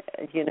in,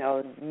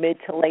 mid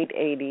to late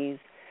 80s,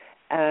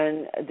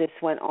 and this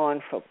went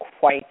on for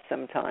quite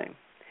some time.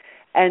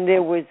 And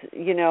there was,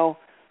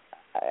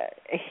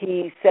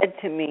 he said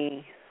to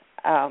me,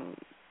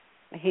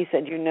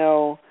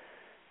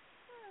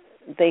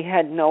 they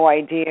had no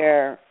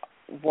idea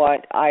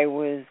what I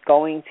was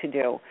going to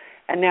do.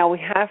 And now we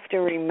have to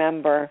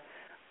remember,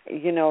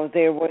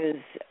 there was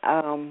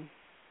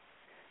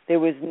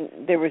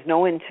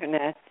no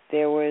internet.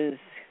 There was,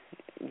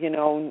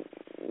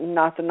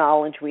 not the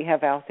knowledge we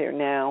have out there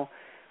now,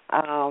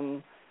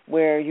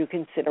 where you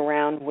can sit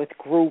around with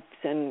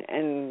groups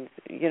and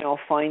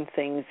find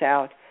things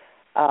out.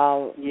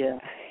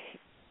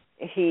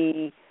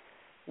 He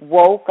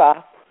woke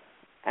up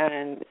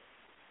and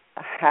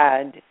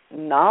had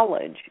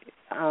knowledge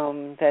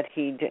that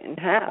he didn't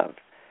have,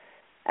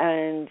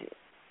 and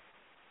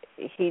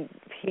he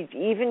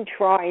even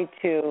tried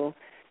to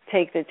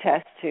take the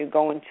test to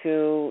go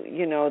into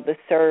the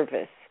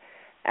service,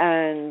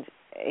 and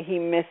he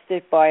missed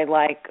it by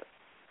like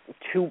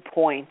 2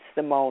 points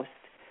the most.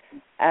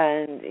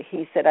 And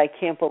he said, I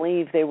can't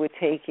believe they were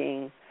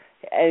taking,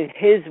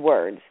 his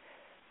words,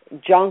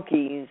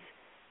 junkies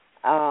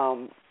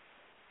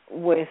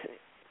with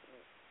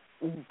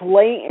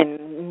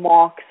blatant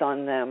marks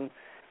on them,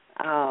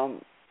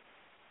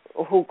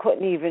 who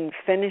couldn't even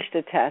finish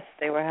the test.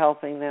 They were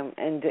helping them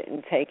and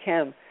didn't take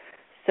him.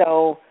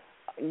 So,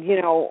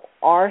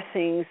 are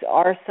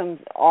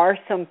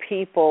some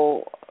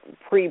people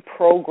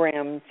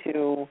pre-programmed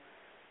to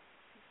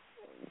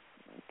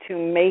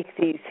make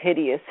these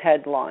hideous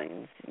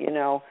headlines?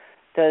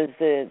 Does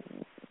the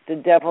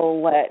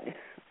devil let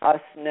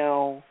us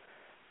know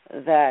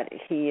that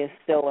he is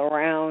still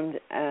around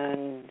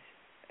and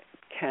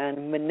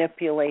can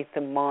manipulate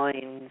the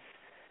minds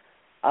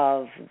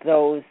of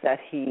those that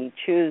he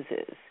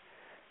chooses?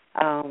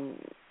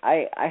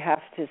 I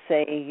have to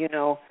say,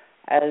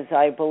 as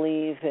I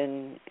believe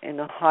in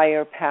a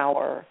higher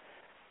power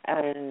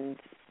and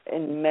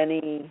in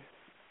many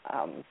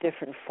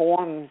different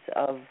forms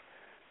of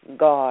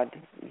God,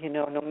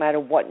 no matter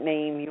what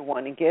name you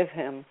want to give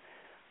him,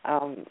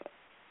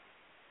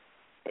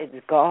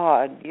 it's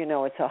God.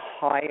 It's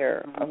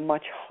a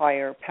much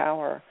higher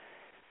power.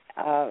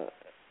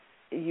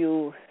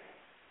 You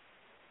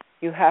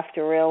have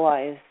to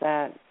realize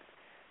that,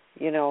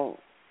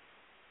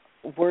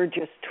 we're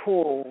just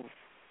tools,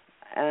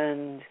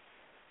 and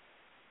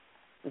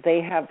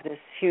they have this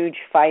huge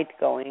fight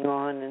going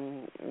on,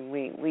 and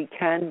we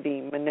can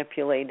be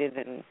manipulated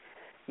and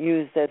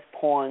used as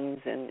pawns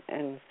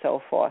and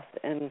so forth,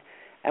 and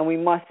we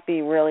must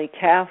be really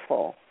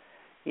careful,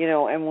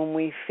 and when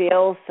we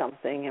feel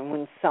something and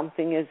when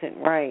something isn't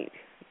right,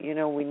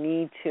 we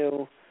need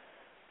to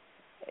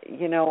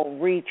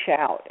reach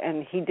out.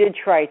 And he did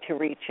try to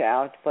reach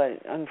out,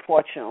 but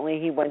unfortunately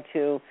he went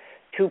to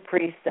 2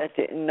 priests that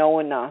didn't know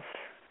enough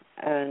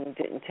and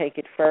didn't take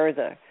it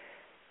further.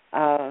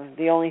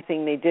 The only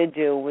thing they did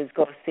do was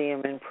go see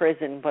him in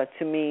prison, but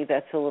to me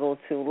that's a little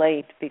too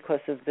late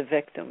because of the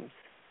victims.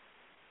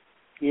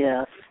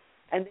 Yes.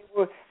 And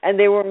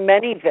there were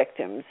many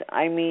victims.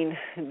 I mean,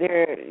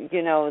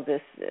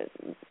 this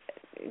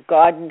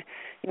God,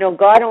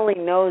 God only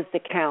knows the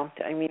count.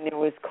 I mean, there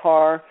was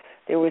car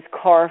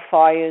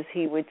fires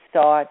he would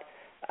start.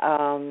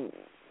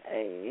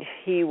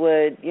 He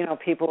would,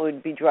 people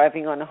would be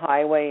driving on a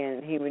highway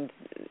and he would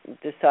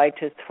decide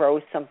to throw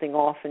something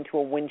off into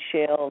a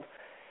windshield.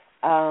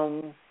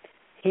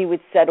 He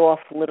would set off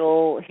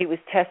he was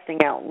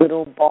testing out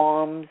little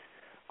bombs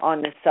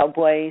on the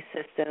subway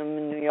system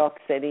in New York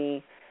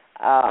City.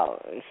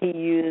 He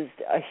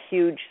used a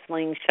huge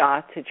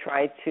slingshot to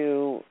try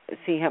to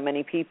see how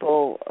many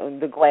people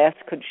the glass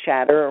could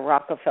shatter at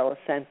Rockefeller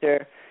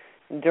Center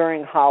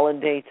during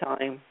holiday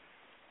time,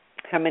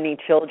 how many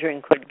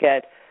children could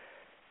get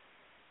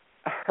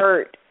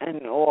hurt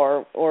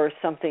or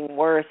something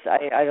worse.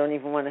 I don't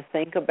even want to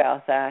think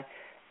about that.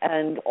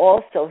 And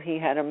also he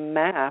had a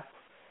map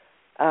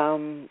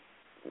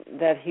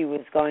that he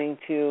was going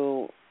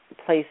to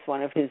place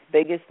one of his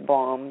biggest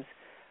bombs,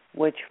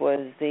 which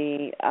was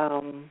the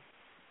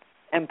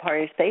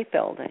Empire State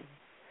Building.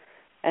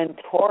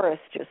 And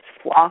tourists just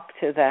flocked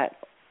to that,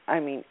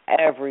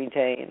 every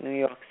day in New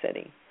York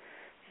City.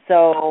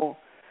 So,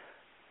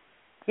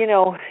 he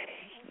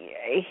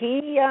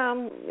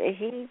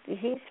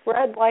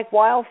spread like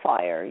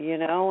wildfire,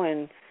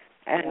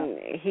 and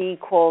he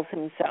calls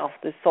himself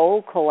the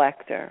soul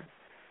collector.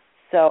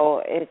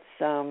 So it's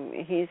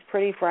he's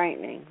pretty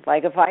frightening.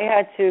 Like if I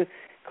had to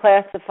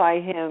classify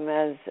him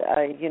as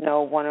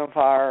one of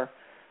our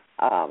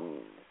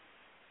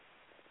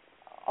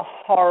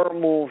horror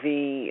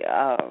movie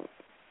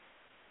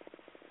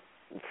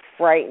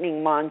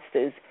frightening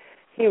monsters,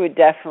 he would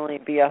definitely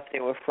be up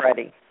there with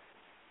Freddy.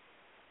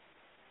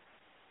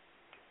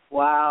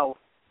 Wow.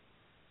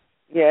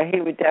 Yeah, he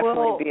would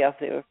definitely be up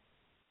there.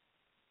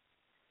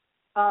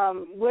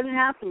 What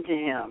happened to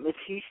him? Is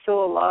he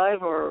still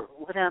alive, or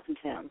what happened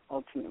to him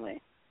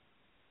ultimately?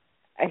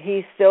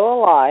 He's still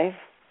alive.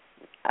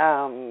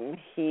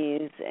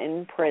 He's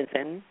in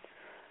prison.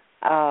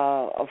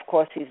 Of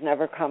course, he's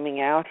never coming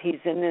out.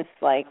 He's in this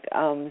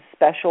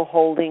special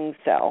holding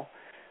cell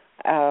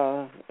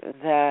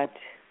that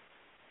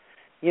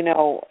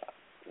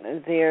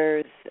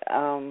there's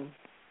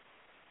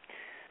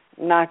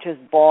not just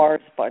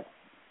bars, but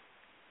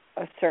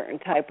a certain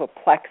type of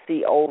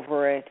plexi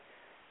over it,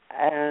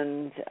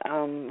 and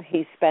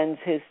he spends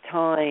his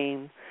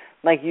time,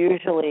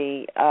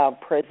 usually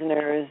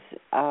prisoners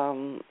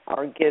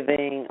are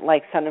giving,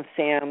 Son of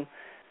Sam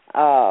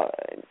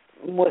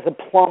was a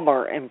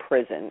plumber in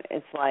prison.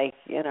 It's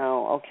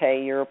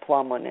okay, you're a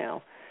plumber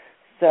now.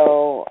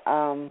 So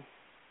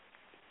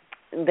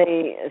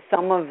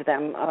some of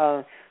them,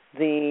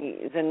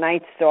 the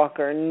Night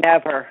Stalker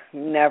never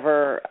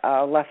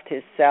left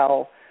his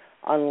cell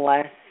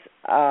unless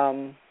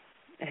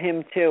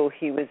him too,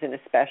 he was in a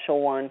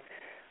special one,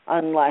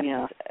 unless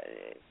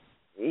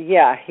he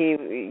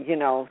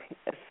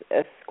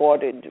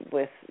escorted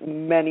with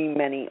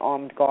many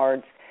armed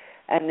guards.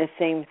 And the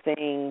same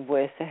thing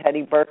with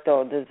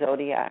Heriberto, the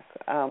Zodiac.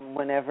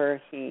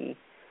 Whenever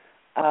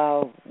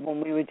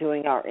when we were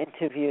doing our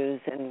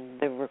interviews and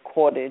the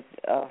recorded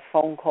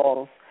phone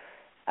calls,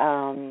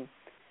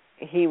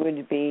 he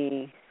would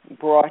be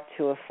brought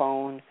to a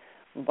phone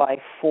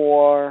by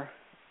 4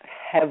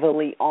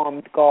 heavily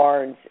armed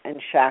guards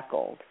and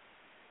shackled.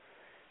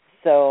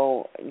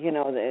 So,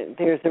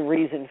 there's a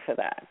reason for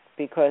that,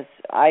 because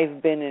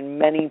I've been in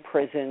many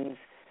prisons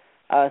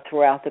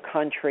throughout the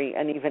country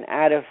and even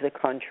out of the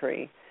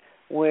country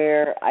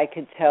where I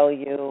could tell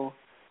you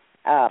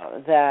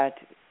that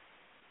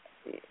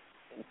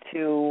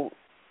to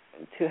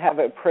have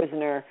a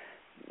prisoner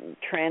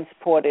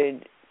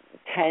transported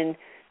 10,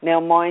 now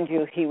mind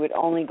you, he would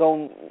only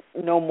go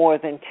no more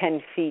than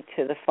 10 feet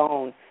to the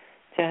phone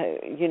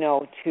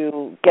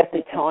to get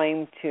the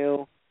time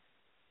to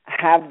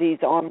have these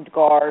armed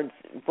guards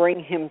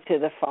bring him to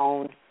the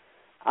phone,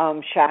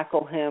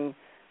 shackle him.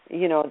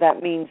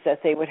 That means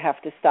that they would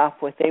have to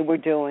stop what they were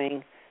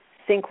doing,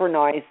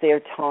 synchronize their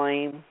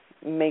time,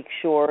 make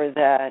sure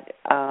that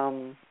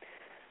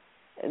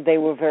they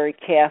were very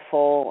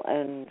careful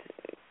and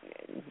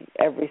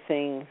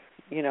everything,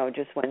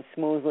 just went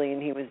smoothly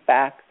and he was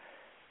back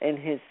in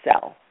his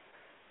cell.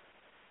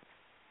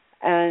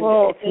 And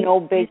it's no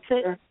big...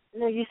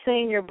 You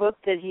say in your book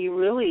that he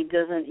really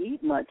doesn't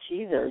eat much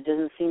either.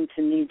 Doesn't seem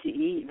to need to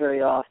eat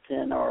very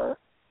often, or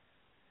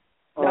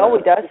no,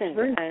 he doesn't.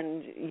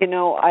 And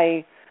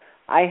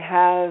I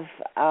have.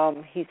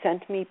 He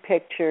sent me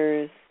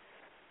pictures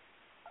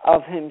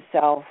of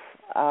himself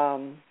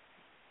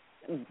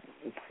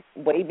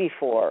way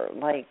before,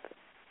 like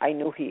I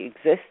knew he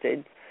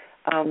existed,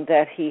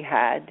 that he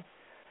had,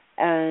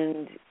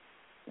 and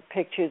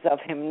pictures of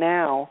him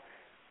now,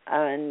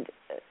 and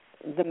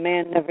the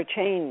man never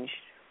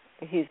changed.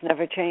 He's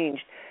never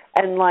changed.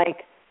 And,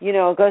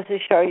 it goes to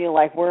show you,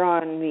 we're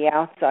on the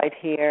outside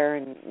here,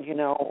 and,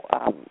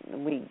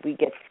 we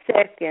get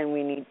sick, and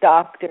we need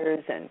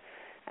doctors and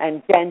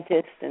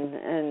dentists,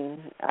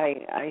 and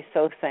I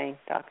so thank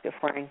Dr.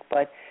 Frank,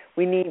 but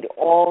we need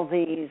all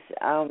these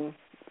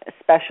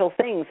special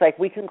things.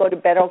 We can go to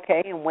bed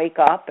okay and wake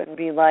up and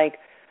be like,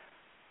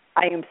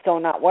 I am still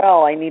not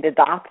well, I need a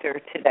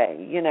doctor today,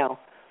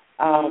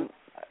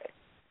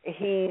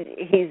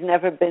 He's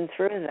never been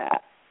through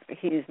that.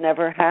 He's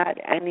never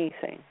had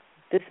anything.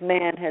 This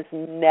man has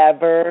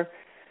never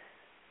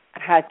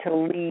had to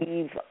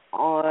leave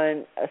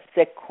on a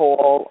sick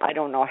call. I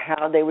don't know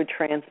how they would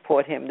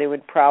transport him. They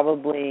would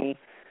probably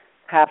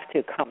have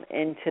to come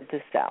into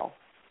the cell.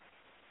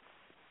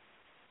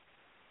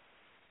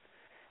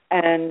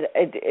 And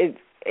it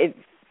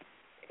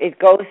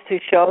goes to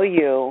show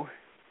you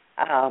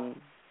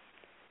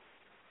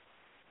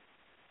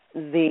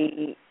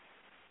the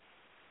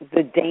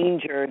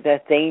danger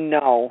that they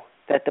know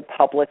that the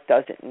public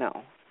doesn't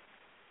know.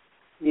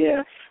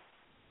 Yes.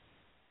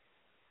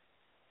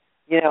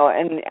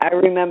 And I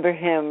remember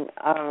him,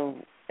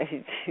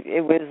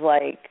 it was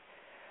like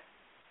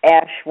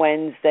Ash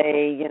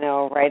Wednesday,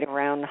 right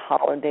around the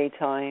holiday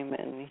time,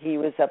 and he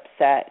was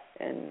upset,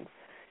 and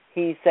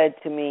he said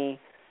to me,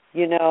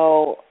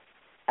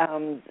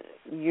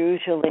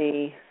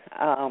 usually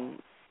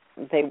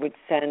they would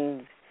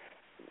send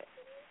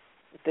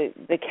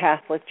the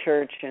Catholic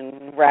Church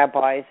and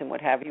rabbis and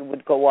what have you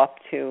would go up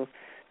to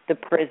the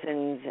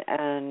prisons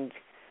and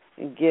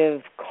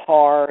give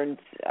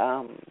cards,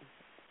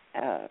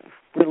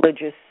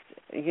 religious,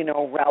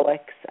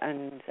 relics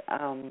and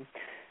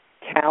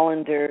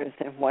calendars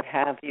and what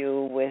have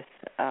you with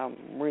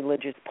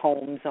religious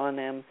poems on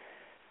them.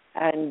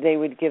 And they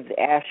would give the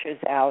ashes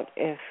out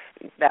if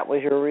that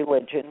was your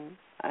religion.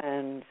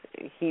 And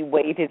he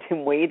waited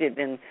and waited,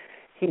 and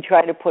he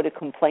tried to put a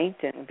complaint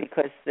in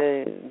because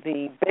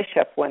the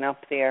bishop went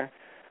up there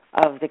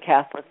of the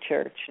Catholic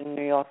Church in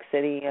New York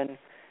City and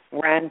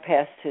ran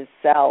past his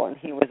cell, and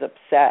he was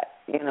upset.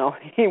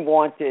 He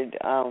wanted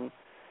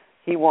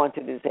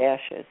his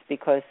ashes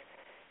because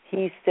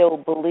he still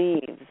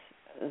believes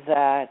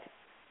that,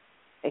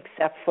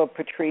 except for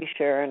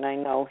Patricia, and I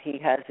know he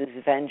has his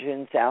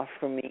vengeance out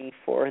for me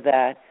for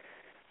that,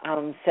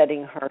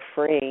 setting her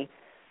free,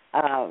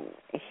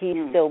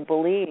 he still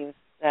believes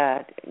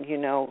that,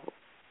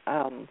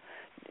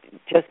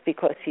 just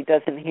because he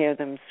doesn't hear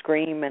them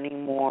scream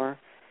anymore,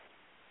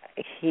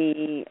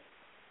 he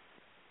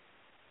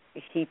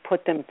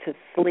put them to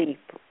sleep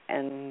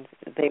and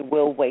they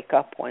will wake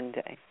up one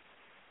day.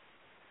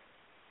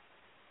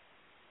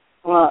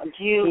 Well,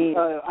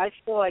 I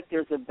feel like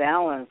there's a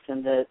balance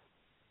in that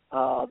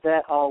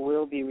that all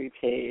will be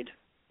repaid.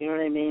 You know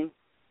what I mean?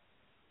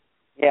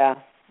 Yeah.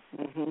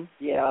 Mhm.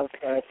 Yeah,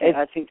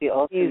 I think the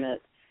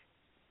ultimate.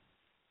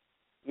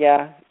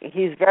 Yeah,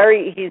 he's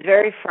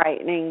very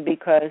frightening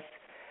because,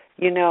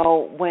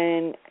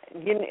 when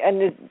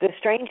and the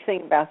strange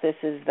thing about this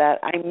is that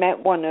I met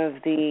one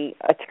of the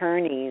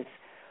attorneys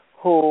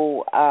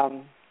who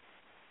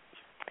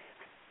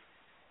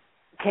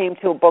came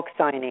to a book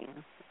signing,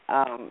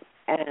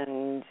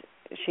 and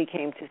she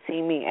came to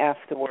see me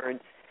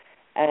afterwards,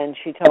 and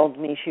she told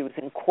me she was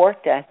in court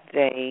that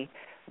day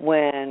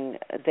when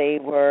they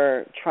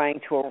were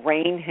trying to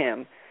arraign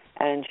him.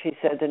 And she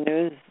said the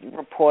news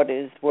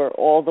reporters were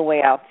all the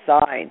way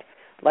outside,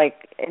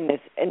 like in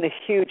the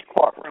huge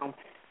courtroom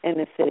in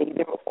the city.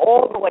 They were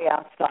all the way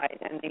outside,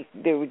 and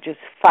they were just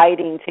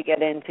fighting to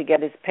get in, to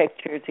get his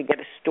picture, to get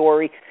a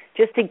story,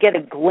 just to get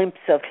a glimpse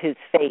of his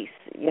face,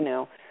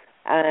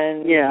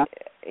 And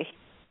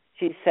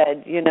she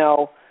said,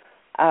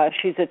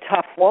 she's a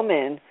tough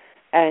woman,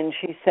 and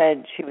she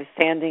said she was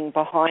standing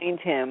behind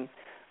him,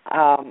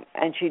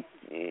 and he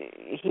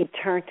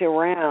turned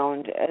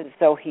around as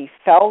though he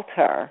felt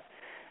her,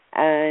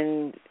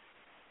 and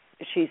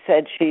she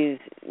said she's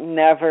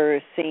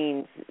never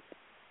seen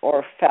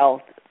or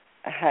felt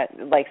had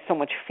like so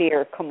much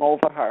fear come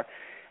over her,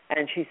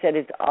 and she said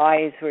his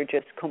eyes were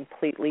just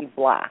completely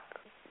black,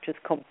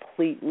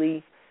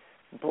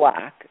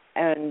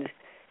 and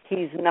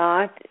he's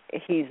not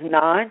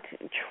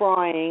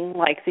trying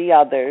like the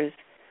others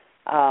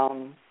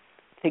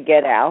to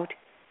get out.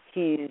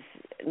 He's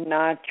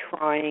not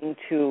trying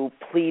to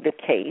plead a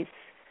case.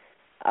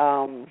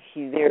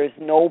 There's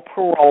no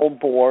parole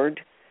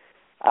board.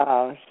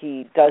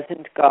 He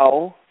doesn't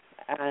go,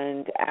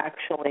 and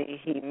actually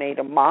he made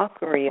a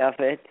mockery of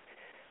it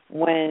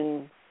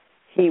when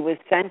he was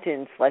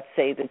sentenced, let's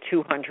say, the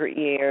 200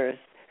 years,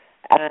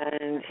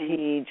 and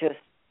he just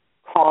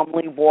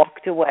calmly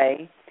walked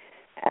away,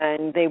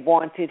 and they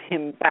wanted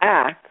him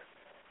back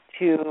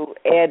to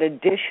add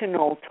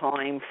additional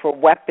time for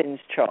weapons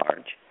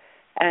charge.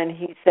 And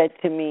he said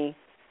to me,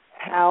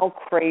 how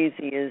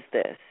crazy is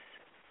this?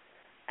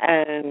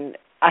 And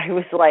I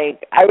was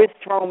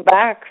thrown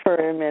back for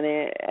a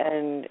minute,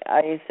 and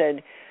I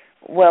said,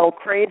 well,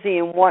 crazy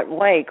in what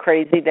way?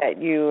 Crazy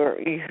that you're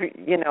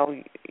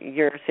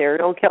a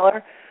serial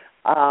killer?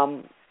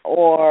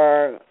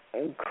 Or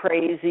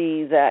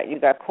crazy that you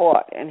got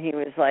caught? And he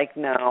was like,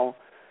 no.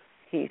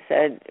 He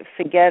said,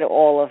 forget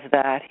all of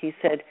that. He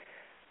said,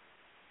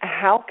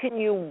 how can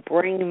you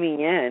bring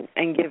me in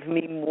and give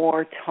me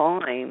more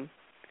time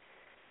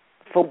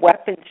for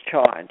weapons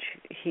charge?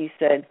 He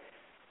said,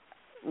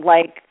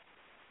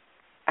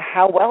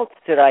 how else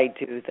did I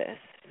do this?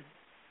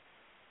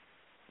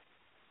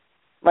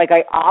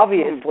 I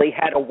obviously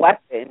had a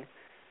weapon.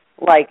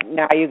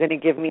 Now you're going to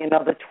give me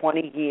another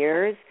 20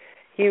 years?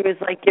 He was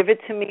like, give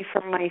it to me for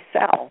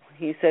myself.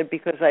 He said,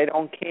 because I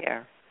don't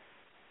care.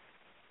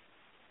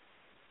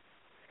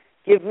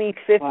 Give me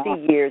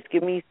 50 years.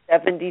 Give me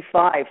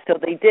 75. So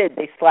they did.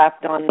 They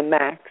slapped on the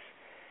max.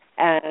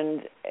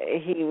 And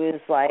he was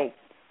like,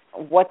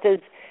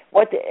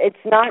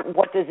 it's not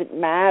what does it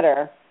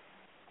matter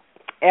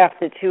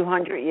after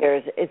 200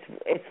 years.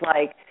 It's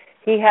like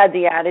he had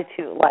the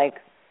attitude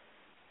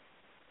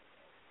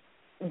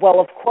well,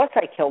 of course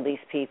I killed these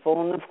people,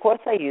 and of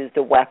course I used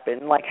a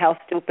weapon. How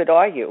stupid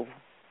are you?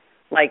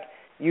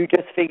 You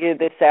just figured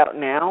this out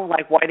now?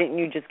 Why didn't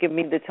you just give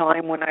me the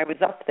time when I was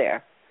up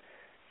there?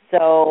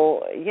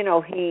 So,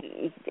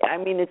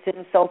 it's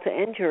insult to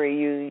injury.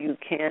 You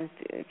can't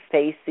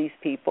face these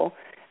people.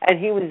 And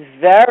he was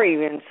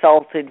very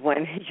insulted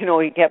when, he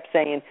kept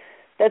saying,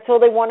 that's all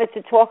they wanted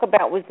to talk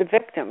about was the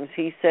victims.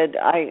 He said,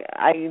 I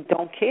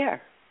don't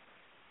care.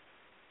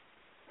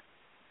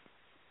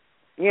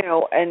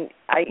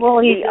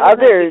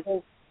 Others...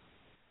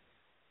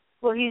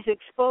 Well, he's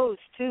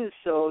exposed, too,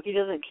 so he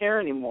doesn't care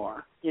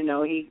anymore. He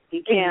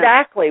can't...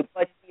 Exactly,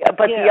 but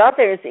the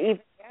others, even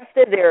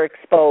after they're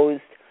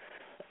exposed,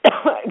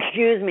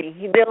 excuse me,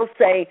 they'll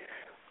say,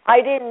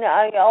 I didn't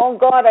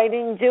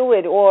do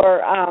it,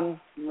 or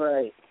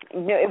right.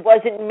 It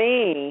wasn't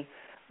me.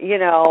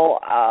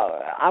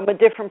 I'm a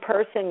different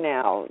person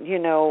now.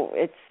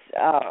 It's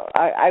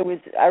I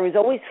was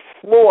always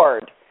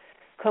floored,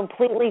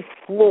 completely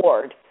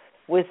floored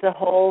with the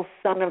whole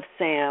Son of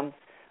Sam.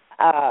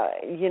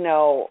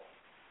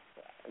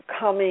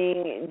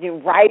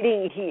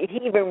 Writing. He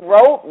even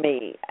wrote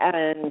me,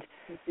 and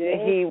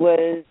he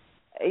was.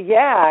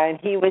 Yeah, and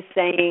he was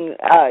saying,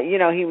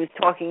 he was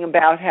talking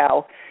about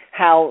how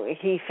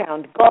he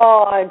found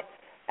God,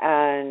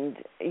 and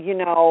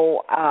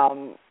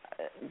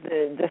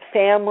the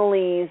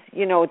families.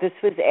 This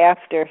was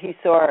after he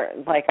saw,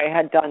 I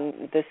had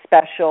done the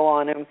special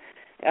on him.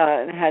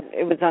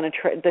 It was on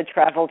the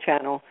Travel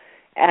Channel,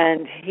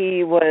 and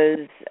he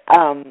was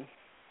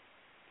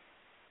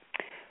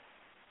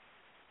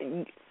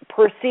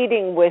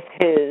proceeding with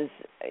his,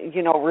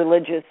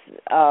 religious.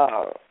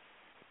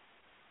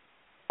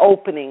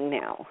 Opening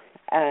now,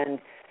 and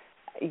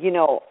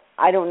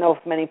I don't know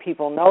if many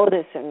people know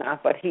this or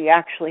not, but he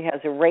actually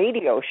has a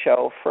radio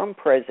show from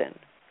prison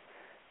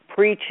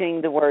preaching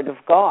the word of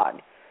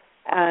God.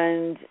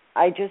 And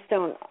I just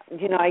don't,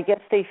 I guess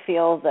they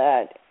feel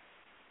that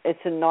it's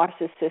a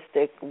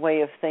narcissistic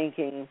way of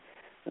thinking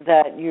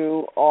that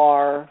you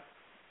are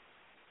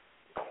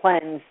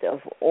cleansed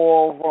of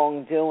all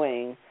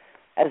wrongdoing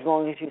as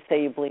long as you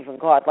say you believe in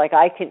God.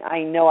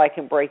 I know I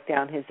can break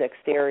down his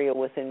exterior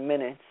within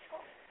minutes.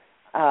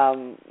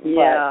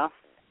 Yeah.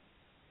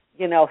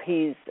 But,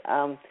 he's,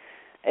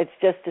 it's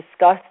just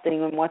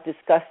disgusting. And what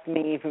disgusted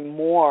me even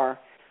more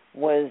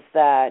was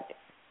that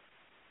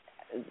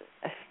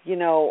you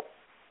know,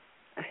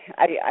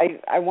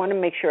 I want to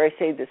make sure I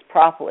say this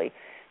properly.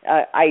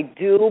 I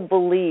do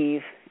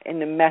believe in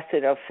the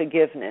method of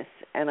forgiveness,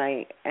 and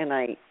I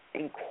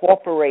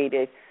incorporate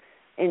it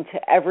into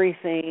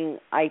everything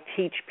I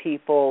teach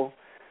people,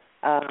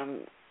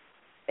 and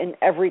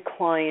every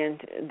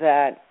client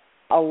that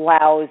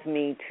allows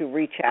me to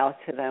reach out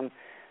to them.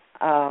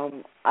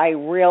 I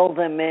reel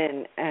them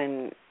in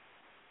and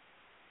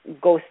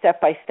go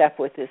step by step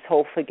with this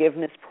whole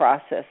forgiveness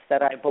process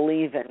that I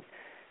believe in,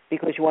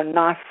 because you are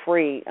not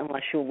free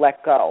unless you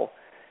let go.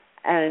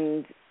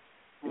 And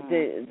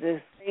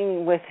the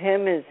thing with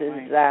him is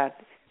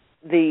that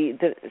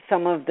the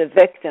some of the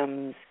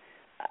victims,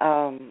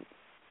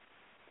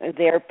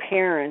 their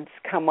parents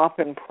come up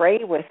and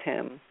pray with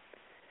him,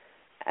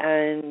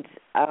 and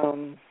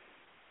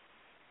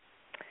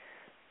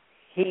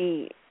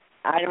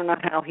I don't know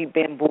how he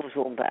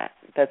bamboozled that.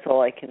 That's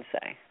all I can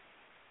say.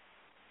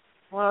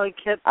 Well, he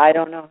kept. I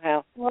don't know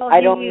how. Well,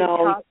 I don't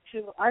know.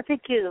 I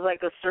think he was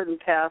like a certain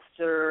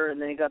pastor,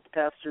 and then he got the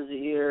pastor's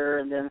ear,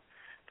 and then.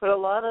 But a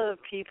lot of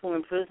people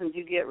in prison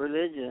do get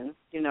religion,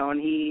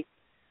 and he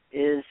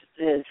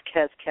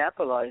has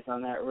capitalized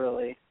on that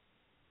really.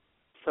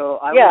 So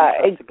I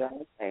wouldn't trust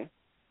the guy.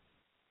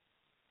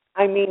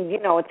 I mean,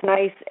 it's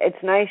nice.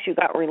 It's nice you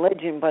got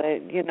religion, but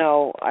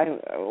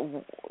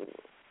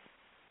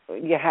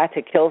you had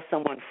to kill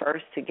someone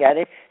first to get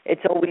it.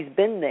 It's always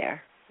been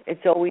there.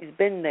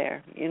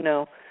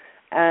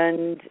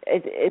 And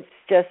it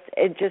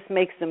just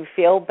makes them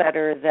feel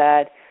better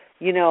that,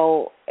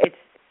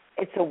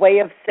 it's a way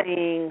of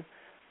saying,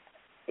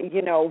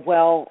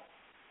 well,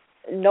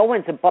 no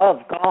one's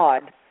above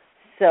God,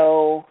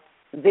 so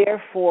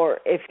therefore,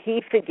 if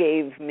he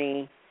forgave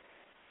me,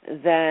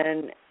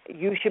 then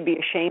you should be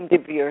ashamed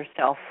of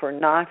yourself for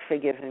not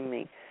forgiving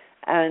me.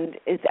 And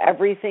is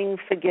everything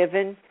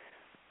forgiven?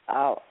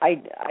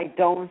 I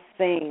don't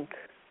think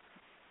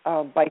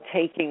by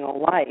taking a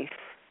life,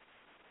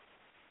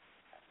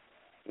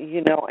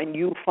 and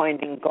you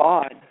finding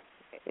God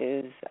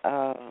is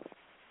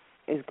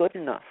good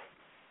enough.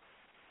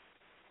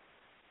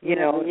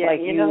 Yeah.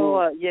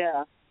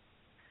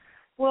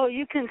 Well,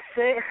 you can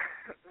say,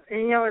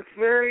 it's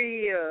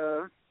very.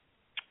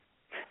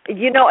 And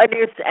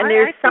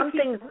there's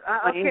something.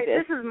 Okay,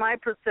 this is my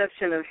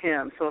perception of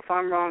him. So if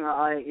I'm wrong,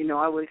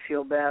 I would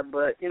feel bad.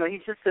 But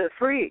he's just a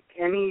freak,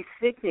 and he's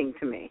sickening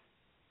to me.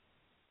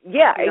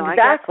 Yeah,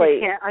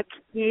 exactly.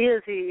 He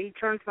is. He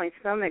turns my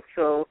stomach.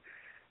 So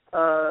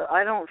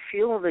I don't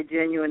feel the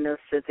genuineness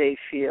that they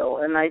feel,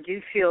 and I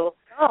do feel.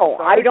 No,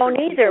 I don't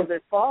either.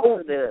 That fall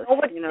for this,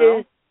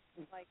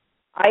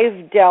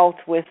 I've dealt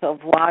with a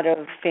lot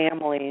of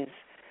families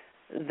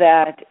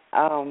that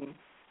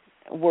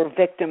were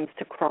victims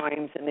to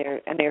crimes, and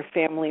their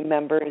family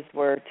members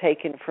were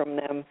taken from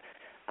them,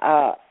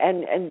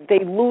 and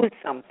they lose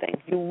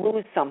something. You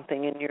lose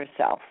something in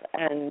yourself,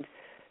 and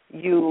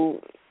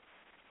you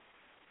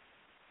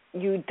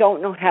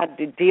don't know how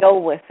to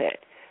deal with it.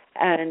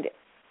 And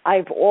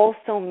I've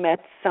also met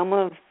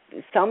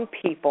some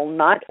people,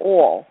 not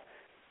all,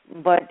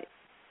 but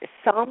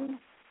some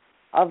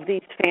of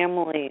these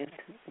families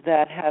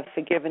that have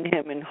forgiven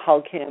him and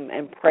hug him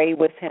and pray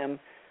with him.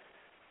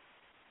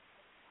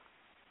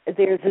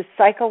 There's a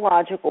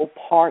psychological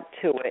part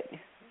to it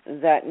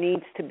that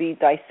needs to be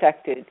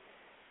dissected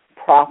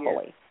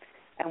properly. Yes.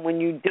 And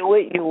when you do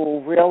it, you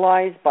will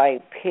realize by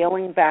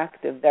peeling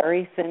back the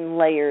very thin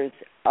layers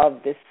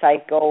of the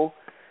psycho,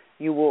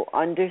 you will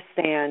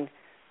understand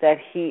that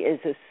he is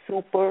a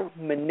super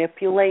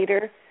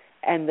manipulator,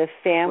 and the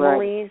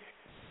families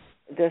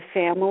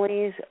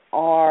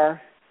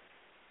are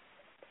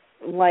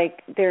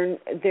like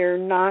they're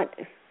not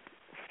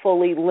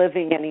fully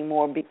living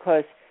anymore,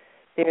 because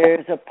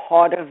there's a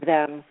part of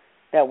them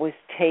that was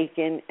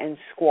taken and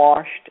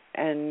squashed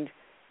and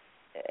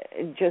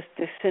just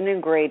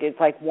disintegrated.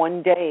 Like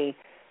one day,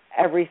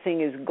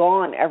 everything is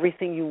gone,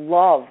 everything you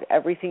loved,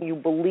 everything you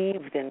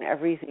believed in,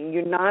 everything.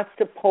 You're not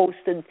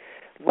supposed to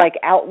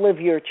outlive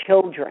your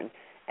children.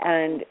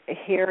 And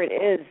here it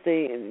is,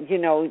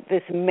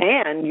 this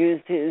man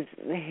used his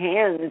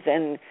hands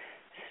and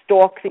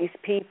stalked these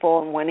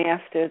people and went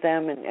after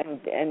them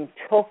and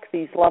took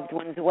these loved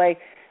ones away.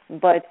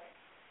 But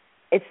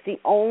it's the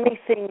only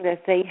thing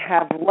that they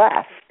have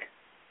left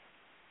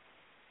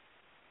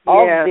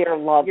of their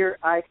love.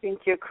 I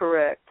think you're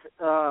correct.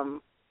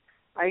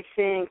 I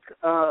think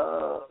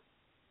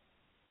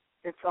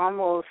it's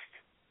almost,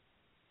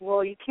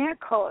 well, you can't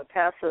call it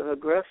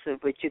passive-aggressive,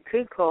 but you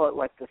could call it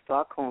like the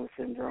Stockholm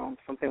Syndrome,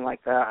 something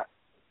like that.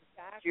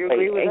 Exactly. Do you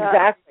agree with that?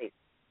 Exactly.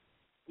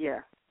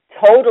 Yeah.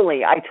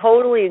 Totally. I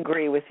totally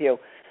agree with you.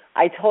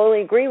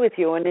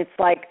 And it's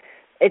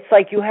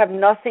like you have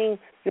nothing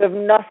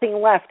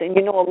left. And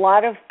a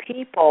lot of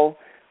people,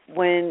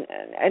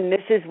 and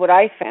this is what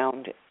I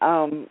found,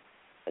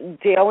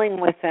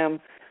 dealing with them,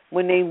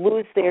 when they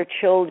lose their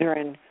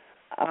children,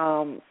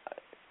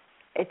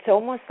 it's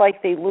almost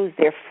like they lose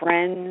their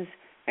friends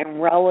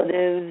and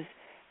relatives,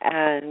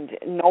 and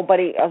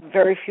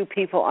very few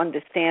people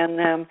understand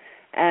them,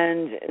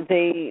 and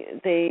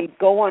they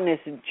go on this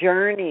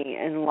journey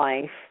in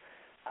life,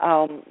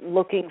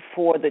 looking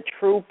for the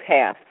true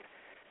path,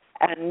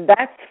 and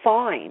that's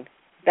fine.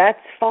 That's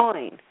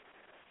fine.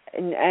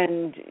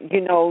 And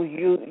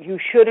you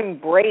should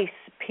embrace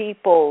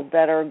people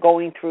that are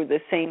going through the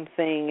same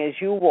thing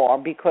as you are,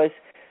 because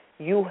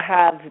you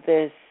have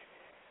this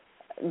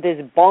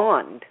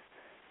bond.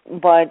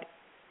 But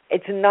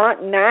it's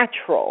not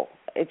natural.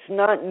 It's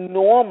not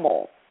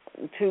normal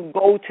to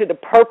go to the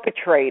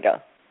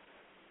perpetrator,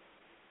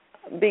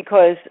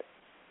 because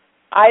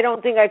I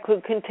don't think I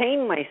could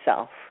contain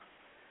myself.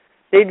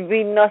 There'd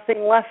be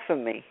nothing left for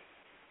me.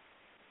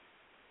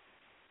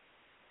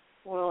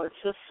 Well, it's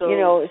just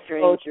so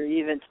strange you're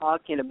even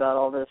talking about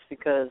all this,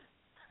 because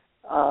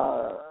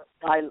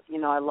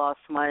I lost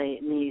my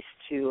niece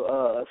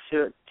to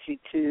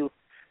two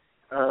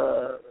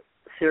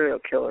serial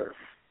killers,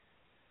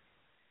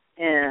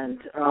 and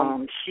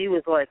she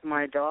was like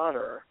my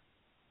daughter,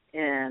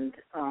 and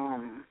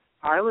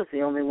I was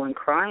the only one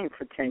crying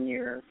for 10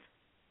 years.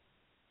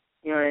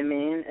 You know what I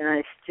mean? And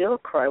I still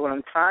cry when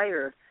I'm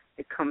tired.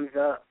 It comes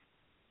up.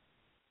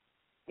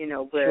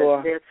 But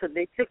sure.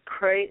 they took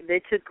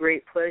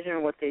great pleasure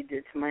in what they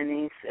did to my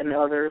niece and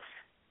others.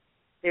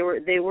 They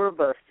were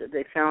busted.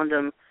 They found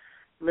them.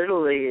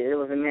 Literally, it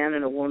was a man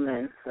and a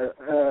woman,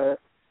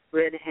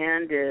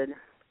 red-handed,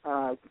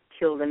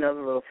 killed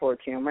another little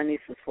 14. My niece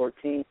was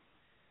 14.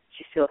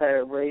 She still had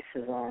her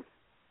braces on,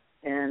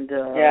 and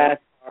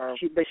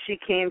she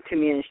came to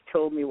me and she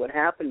told me what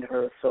happened to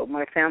her. So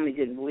my family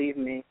didn't believe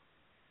me.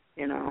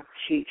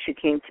 She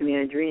came to me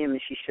in a dream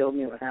and she showed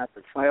me what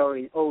happened. So I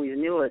always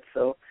knew it.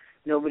 So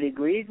nobody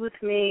agreed with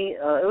me.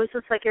 It was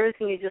just like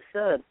everything you just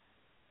said.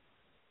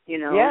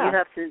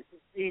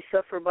 You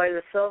suffer by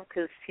yourself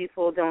because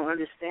people don't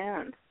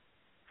understand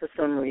for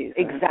some reason.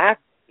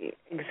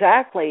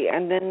 Exactly.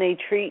 And then they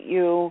treat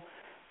you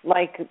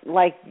like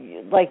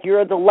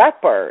you're the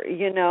leper,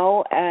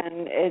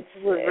 and it's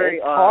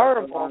very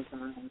horrible. For a long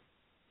time.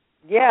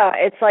 Yeah,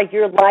 it's like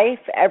your life,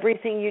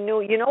 everything you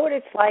knew. You know what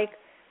it's like?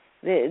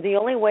 The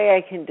only way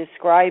I can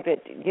describe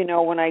it,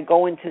 when I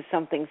go into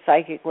something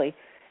psychically,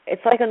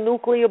 it's like a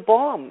nuclear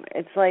bomb.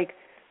 It's like,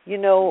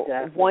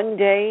 exactly. one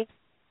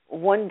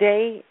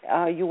day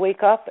you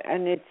wake up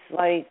and it's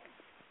like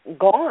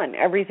gone.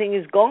 Everything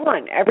is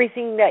gone.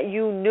 Everything that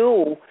you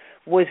knew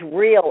was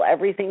real,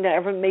 everything that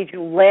ever made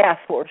you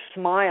laugh or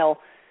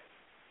smile,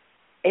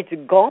 it's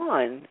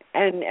gone.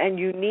 And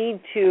you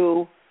need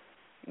to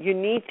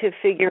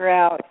figure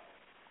out,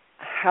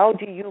 how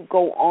do you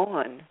go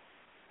on?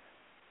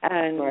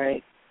 And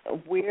right.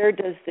 Where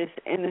does this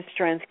inner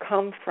strength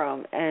come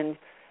from? And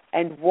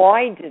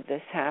why did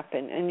this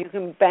happen? And you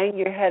can bang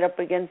your head up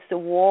against the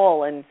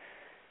wall, and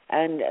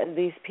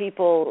these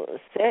people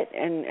sit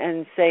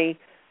and say,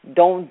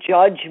 don't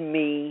judge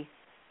me.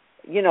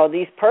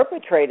 These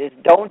perpetrators,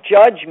 don't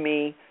judge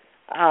me.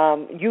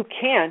 You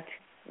can't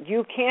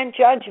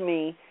judge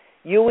me.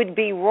 You would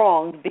be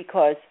wrong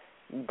because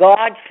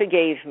God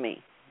forgave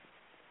me.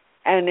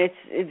 And it's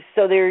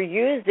so they're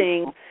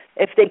using,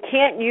 if they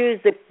can't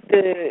use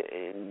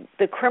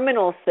the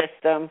criminal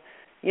system,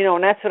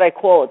 and that's what I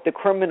call it, the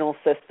criminal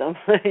system.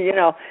 Right,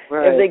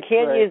 if they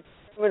can't use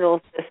the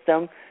criminal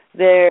system,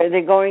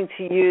 they're going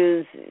to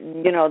use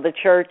the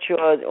church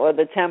or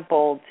the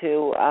temple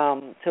to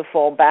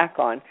fall back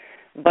on.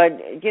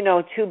 But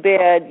too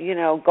bad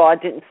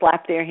God didn't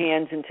slap their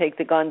hands and take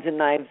the guns and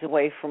knives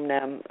away from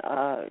them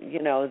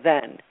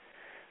then.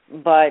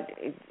 But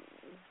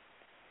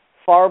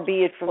far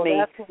be it from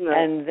me.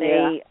 And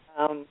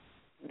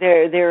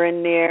they're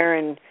in there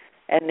and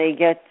they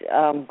get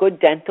good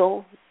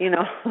dental.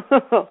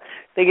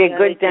 They get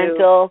good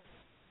dental.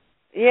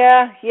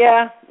 Yeah.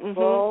 Mm-hmm.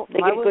 Well,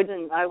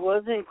 I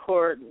was in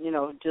court,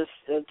 just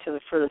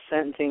for the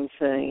sentencing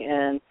thing,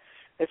 and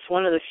it's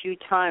one of the few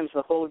times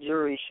the whole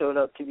jury showed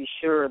up to be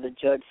sure the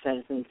judge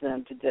sentenced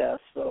them to death.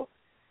 So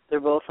they're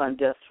both on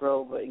death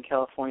row, but in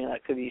California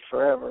that could be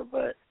forever.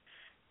 But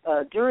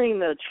during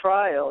the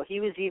trial, he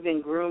was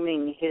even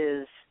grooming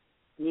his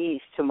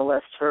niece to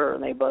molest her,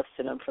 and they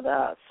busted him for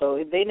that.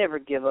 So they never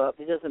give up.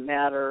 It doesn't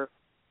matter.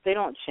 They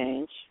don't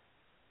change.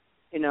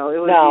 It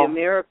would be a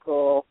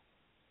miracle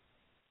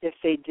if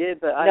they did,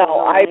 but I don't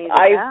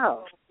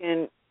know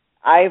anything.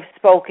 I've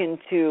spoken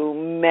to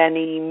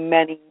many,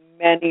 many,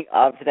 many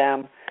of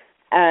them,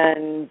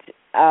 and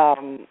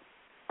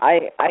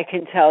I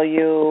can tell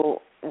you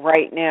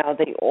right now,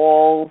 the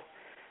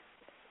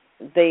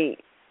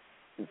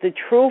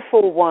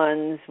truthful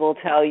ones will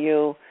tell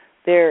you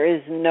there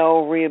is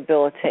no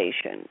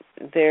rehabilitation.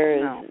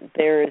 There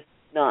is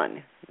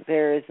none.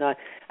 There is none.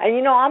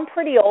 And I'm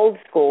pretty old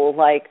school.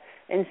 Like,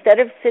 instead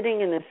of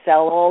sitting in a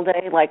cell all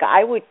day, like,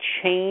 I would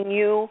chain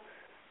you.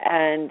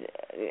 And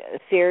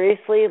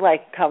seriously,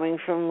 like, coming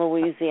from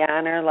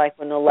Louisiana, like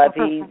when the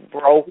levee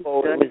broke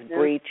or it was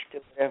breached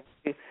or whatever,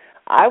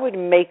 I would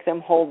make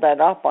them hold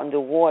that up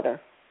underwater.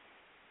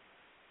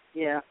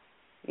 Yeah.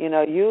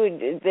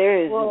 There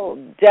is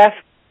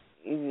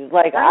definitely,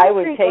 like, I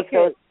would take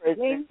those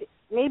prisoners.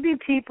 Maybe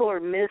people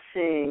are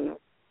missing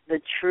the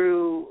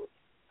true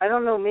I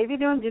don't know, maybe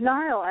they're in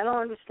denial. I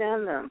don't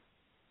understand them.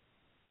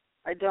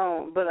 I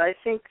don't, but I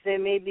think they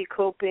may be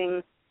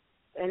coping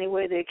any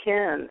way they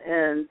can,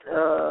 and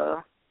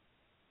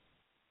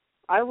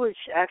I would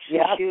actually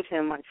shoot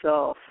him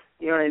myself.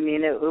 You know what I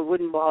mean? It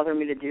wouldn't bother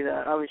me to do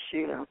that. I would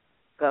shoot him.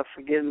 God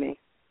forgive me.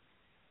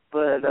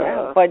 But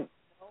but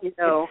you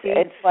know,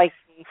 it's like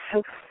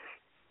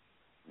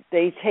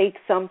they take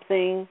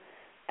something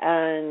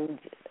and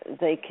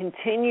they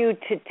continue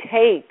to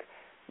take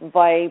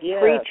by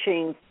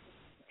preaching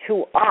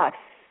to us.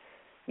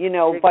 You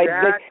know,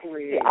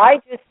 exactly.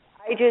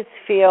 I just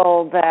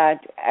feel that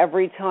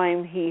every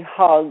time he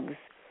hugs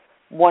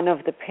one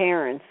of the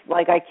parents,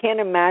 like I can't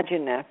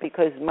imagine that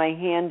because my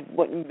hand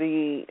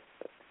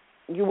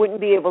you wouldn't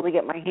be able to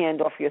get my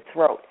hand off your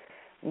throat.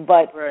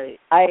 But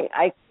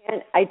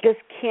I just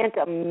can't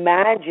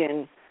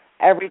imagine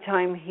every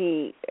time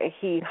he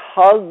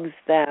hugs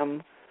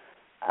them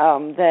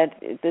that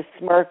the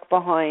smirk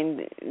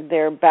behind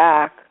their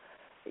back,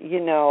 you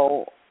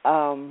know,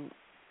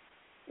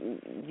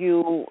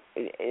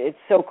 it's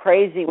so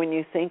crazy when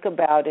you think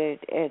about it.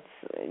 It's,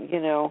 you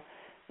know,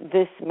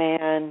 this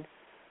man,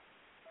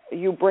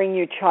 you bring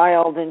your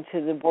child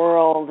into the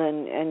world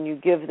and you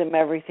give them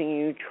everything,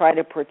 you try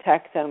to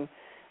protect them,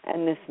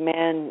 and this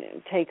man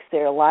takes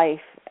their life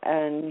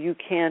and you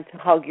can't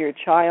hug your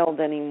child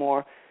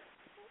anymore,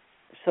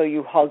 so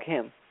you hug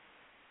him.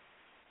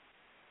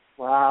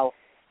 Wow.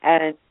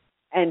 And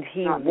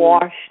he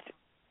washed.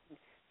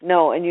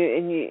 No,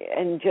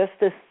 and just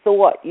the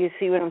thought, you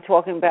see what I'm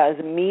talking about as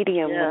a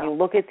medium, when you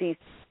look at these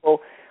people,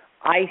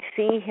 I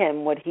see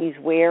him, what he's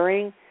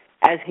wearing,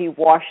 as he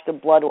washed the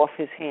blood off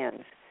his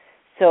hands.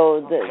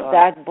 So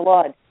that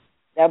blood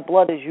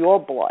is your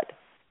blood.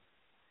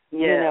 Yeah.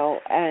 You know,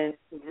 and,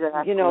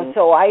 exactly. you know,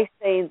 so I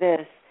say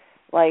this,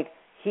 like,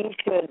 he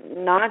should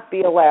not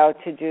be allowed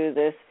to do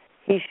this.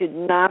 He should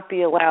not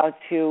be allowed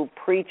to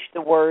preach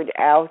the word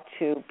out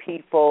to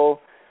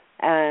people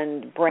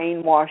and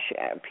brainwash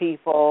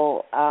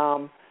people.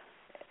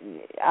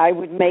 I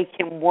would make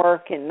him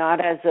work, and not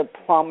as a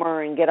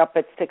plumber and get up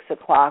at 6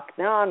 o'clock.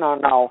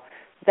 No.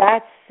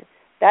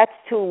 That's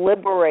too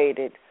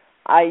liberated.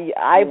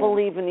 I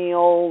believe in the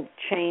old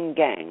chain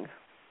gang.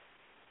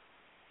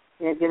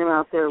 Yeah, get him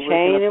out there.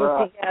 Chain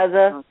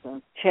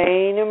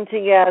them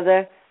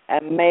together,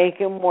 and make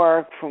them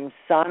work from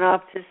sun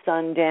up to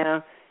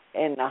sundown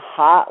in the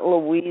hot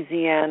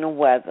Louisiana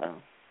weather.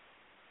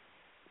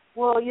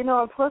 Well, you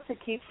know, and plus it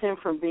keeps him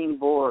from being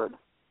bored.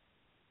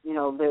 You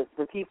know,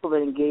 the people that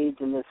engage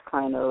in this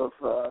kind of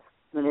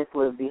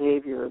manipulative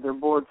behavior, they're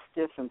bored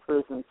stiff in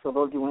prison, so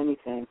they'll do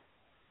anything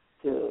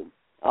to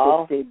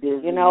stay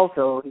busy. You know,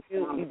 so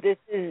this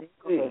is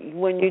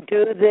when you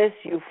do this,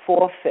 you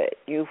forfeit.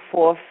 You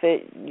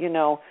forfeit, you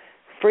know,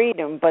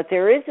 freedom. But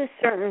there is a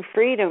certain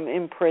freedom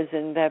in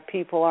prison that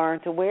people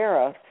aren't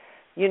aware of.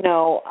 You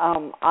know,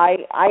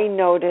 I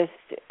noticed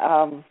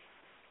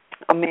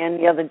a man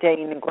the other day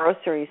in the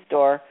grocery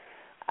store.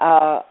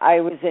 I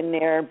was in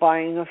there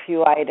buying a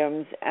few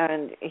items,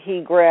 and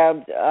he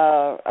grabbed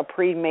a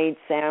pre-made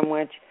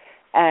sandwich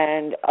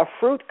and a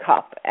fruit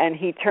cup, and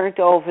he turned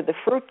over the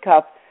fruit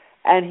cup,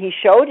 and he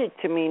showed it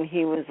to me, and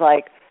he was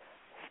like,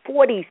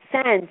 40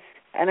 cents.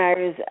 And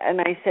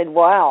I said,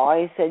 wow.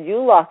 I said,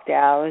 you lucked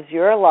out. It was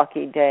your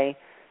lucky day.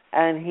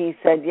 And he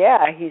said,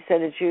 yeah. He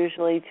said, it's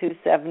usually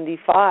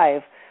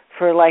 $2.75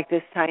 for like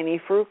this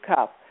tiny fruit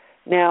cup.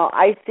 Now,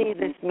 I see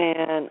this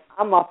man,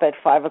 I'm up at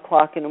 5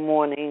 o'clock in the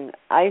morning.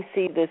 I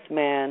see this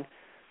man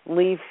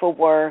leave for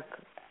work,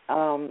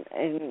 and,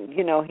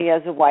 you know, he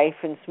has a wife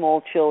and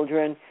small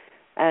children,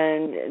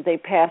 and they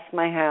pass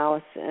my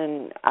house,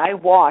 and I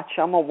watch.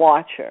 I'm a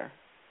watcher.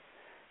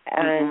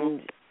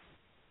 And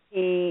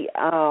he,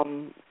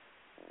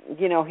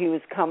 you know, he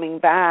was coming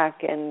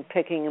back and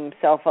picking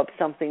himself up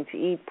something to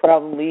eat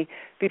probably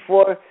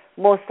before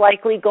most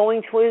likely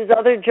going to his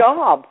other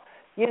job,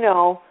 you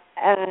know.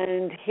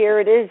 And here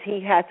it is.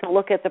 He had to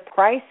look at the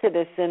price of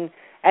this, and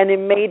it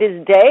made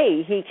his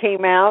day. He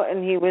came out,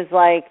 and he was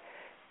like,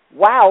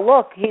 wow,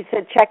 look. He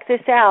said, check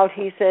this out.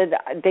 He said,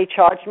 they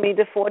charged me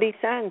the 40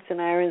 cents.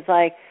 And I was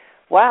like,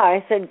 wow.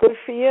 I said, good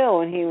for you.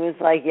 And he was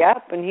like,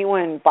 yep. And he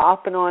went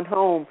bopping on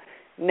home.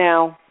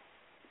 Now,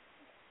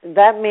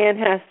 that man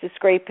has to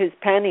scrape his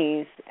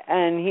pennies,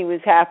 and he was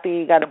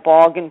happy he got a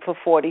bargain for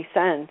 40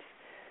 cents.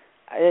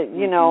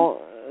 You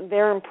know,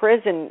 they're in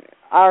prison.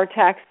 Our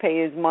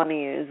taxpayers'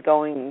 money is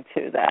going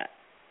to that.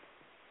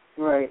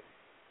 Right.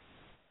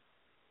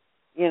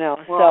 You know,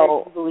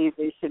 well, I believe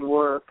they should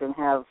work and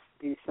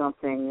do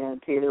something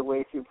and pay their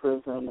way through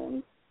prison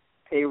and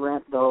pay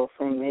rent, the whole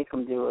thing, make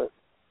them do it.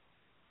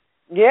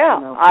 Yeah,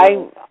 you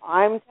know,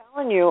 I'm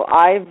telling you,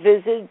 I've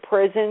visited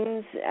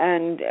prisons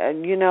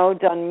and you know,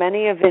 done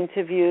many of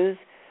interviews.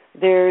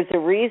 There's a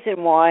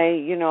reason why,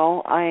 you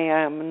know, I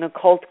am an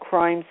occult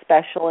crime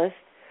specialist,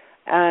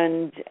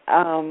 and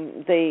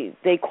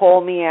they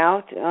call me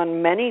out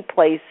on many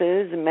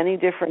places, in many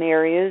different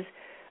areas,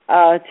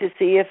 to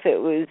see if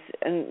it was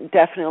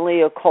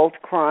definitely occult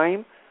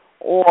crime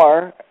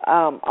or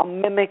a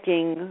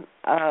mimicking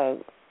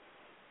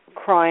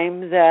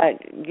crime that,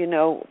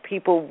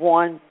 people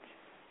want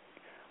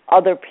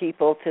other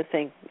people to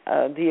think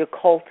the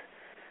occult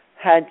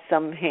had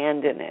some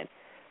hand in it.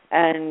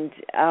 And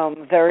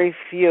very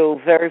few,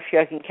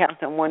 I can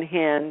count on one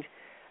hand,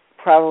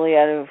 probably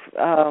out of,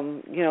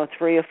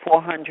 300 or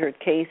 400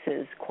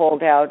 cases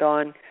called out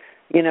on,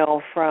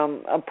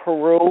 from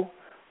Peru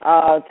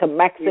to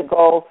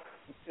Mexico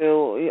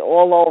to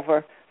all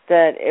over,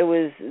 that it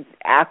was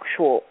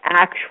actual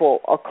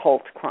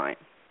occult crime.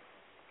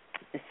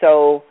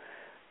 So,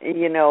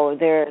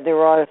 there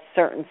are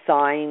certain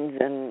signs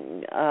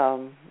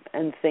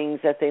and things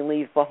that they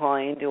leave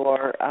behind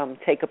or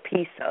take a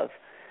piece of.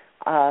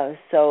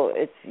 So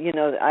it's,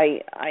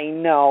 I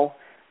know,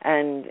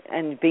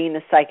 and being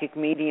a psychic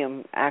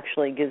medium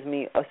actually gives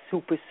me a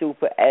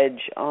super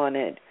edge on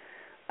it,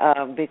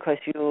 because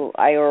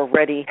I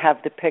already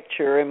have the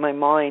picture in my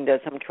mind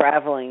as I'm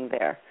traveling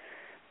there.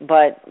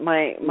 But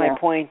my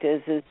point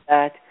is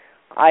that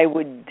I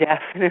would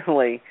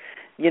definitely,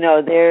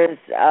 there's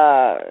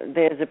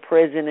a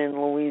prison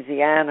in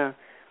Louisiana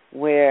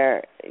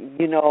where,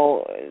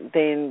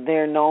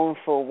 they're known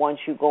for once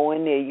you go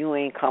in there, you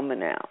ain't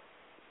coming out.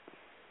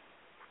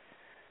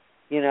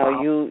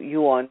 Wow.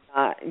 you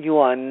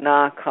are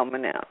not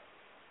coming out.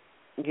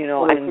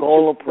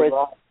 Angola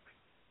prison.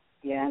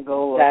 Yeah,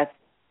 Angola.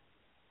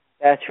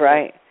 That's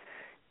right.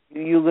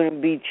 You're going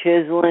to be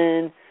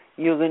chiseling.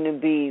 You're going to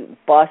be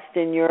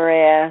busting your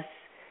ass.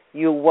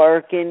 You're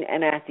working,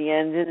 and at the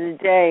end of the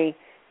day,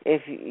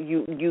 if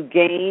you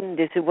gain,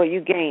 this is what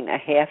you gain: a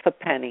half a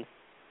penny.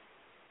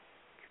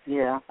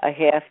 Yeah. A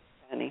half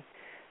a penny.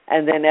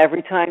 And then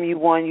every time you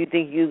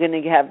think you're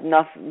going to have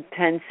enough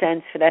 10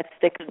 cents for that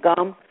stick of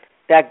gum,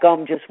 that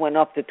gum just went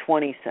up to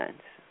 20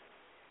 cents.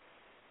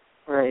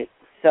 Right.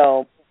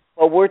 So,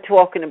 but we're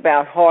talking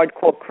about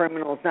hardcore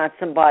criminals, not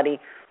somebody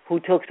who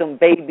took some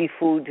baby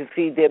food to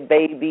feed their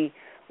baby,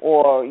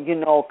 or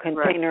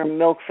container of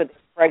milk for the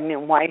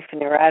pregnant wife,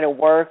 and they're out of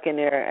work, and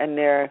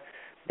they're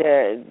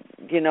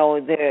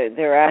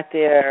at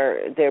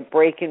their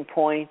breaking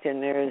point,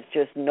 and there's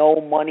just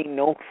no money,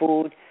 no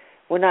food.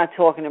 We're not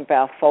talking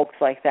about folks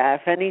like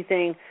that. If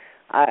anything,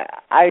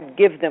 I'd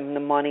give them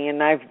the money,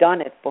 and I've done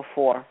it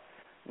before.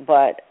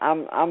 But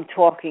I'm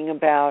talking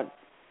about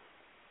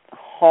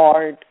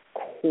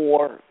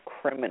hardcore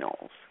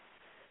criminals.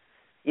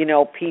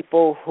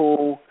 People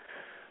who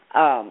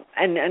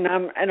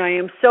and I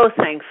am so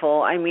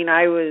thankful. I mean,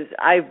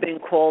 I've been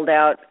called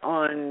out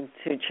on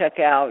to check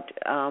out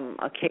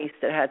a case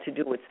that had to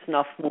do with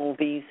snuff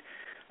movies,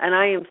 and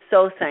I am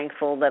so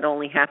thankful that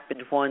only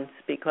happened once,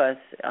 because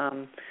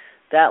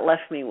that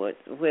left me with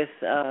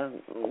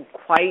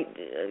quite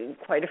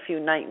a few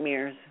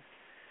nightmares.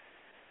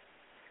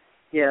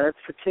 Yeah, that's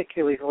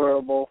particularly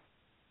horrible.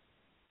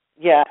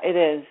 Yeah, it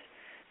is,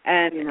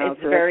 and it's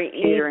very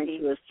easy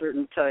to a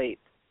certain type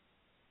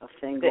of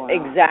thing going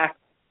on.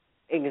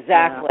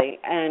 Exactly.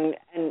 Yeah.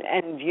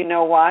 And you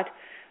know what?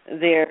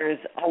 There's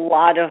a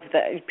lot of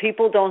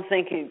people don't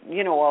think,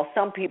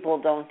 some people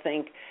don't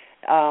think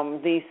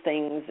these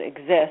things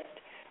exist.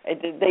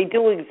 They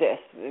do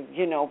exist.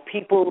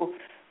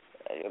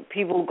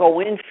 People go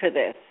in for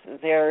this.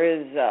 There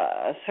is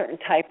a certain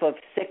type of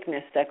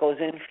sickness that goes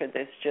in for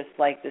this, just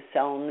like the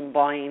selling and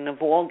buying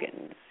of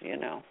organs,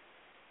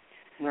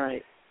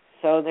 Right.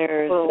 So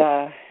there's,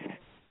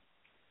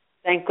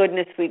 thank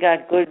goodness we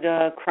got good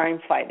crime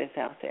fighters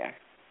out there.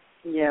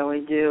 Yeah, we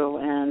do.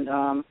 And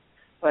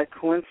by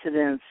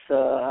coincidence,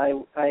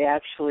 I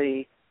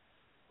actually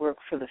work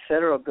for the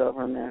federal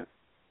government,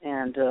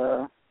 and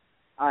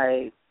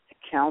I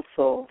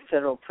counsel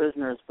federal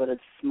prisoners, but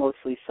it's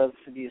mostly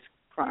substance abuse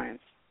crimes.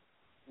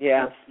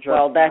 Yeah,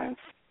 crimes.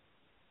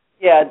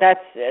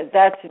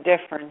 that's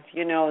different.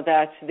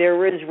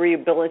 There is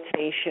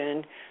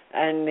rehabilitation,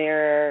 and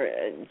there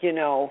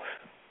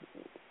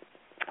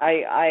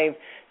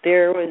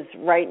was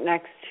right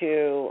next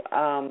to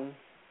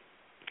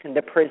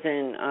the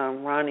prison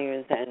Ronnie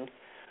was in,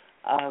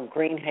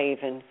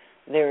 Greenhaven.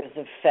 There's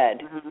a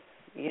Fed,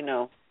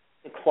 the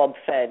Club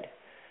Fed.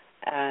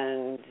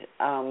 And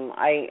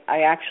I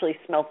actually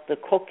smelt the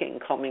cooking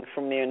coming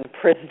from there, and the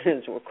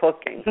prisoners were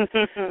cooking,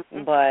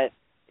 but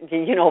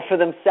for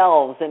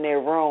themselves in their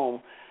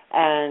room.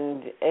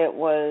 And it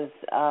was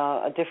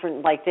a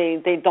different, like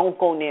they don't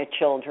go near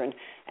children,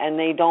 and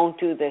they don't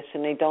do this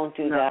and they don't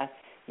do that,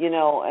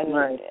 and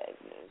right.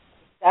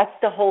 That's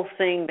the whole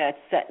thing that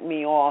set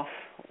me off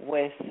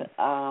with.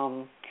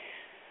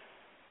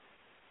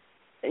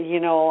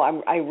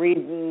 I read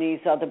in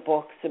these other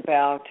books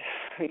about,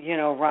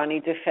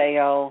 Ronnie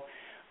DeFeo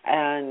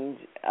and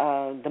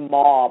the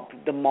mob.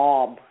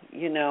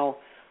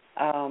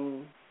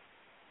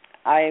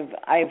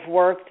 I've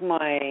worked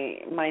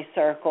my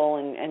circle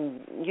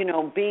and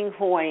being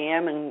who I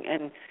am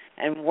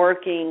and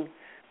working,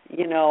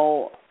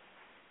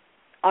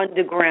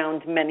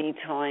 underground many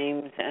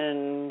times,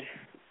 and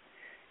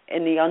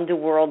in the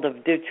underworld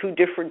of two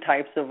different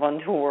types of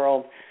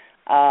underworld.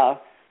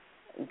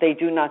 They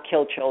do not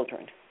kill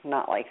children.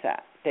 Not like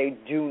that. They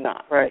do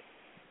not. Right.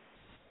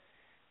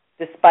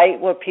 despite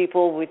what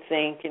people would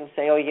think and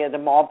say, oh, yeah, the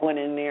mob went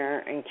in there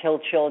and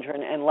killed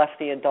children and left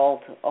the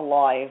adult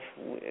alive,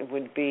 it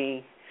would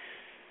be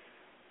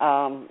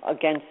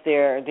against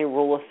their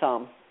rule of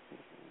thumb.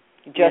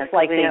 Just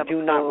like they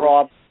do not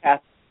rob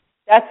Catholic.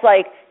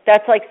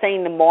 That's like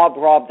saying the mob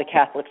robbed the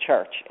Catholic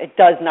Church. It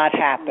does not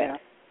happen. Yeah.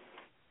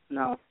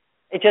 No.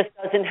 It just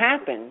doesn't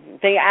happen.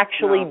 They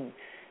actually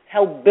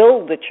helped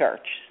build the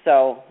church.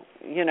 So,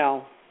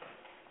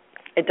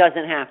 it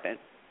doesn't happen.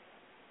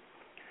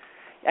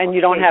 And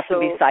you don't have to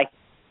be psychic.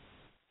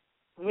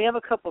 We have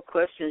a couple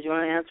questions. You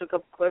want to answer a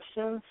couple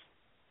questions?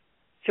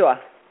 Sure.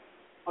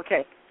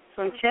 Okay.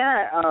 So in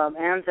chat,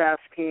 Anne's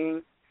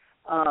asking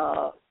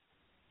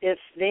if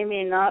they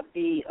may not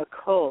be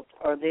occult,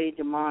 are they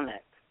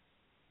demonic?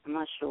 I'm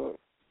not sure.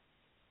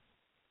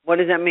 What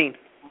does that mean?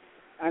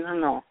 I don't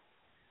know.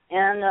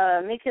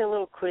 And make it a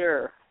little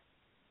clearer.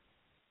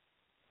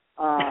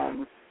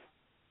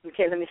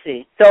 Okay, let me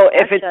see. So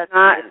if it's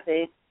not... If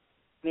they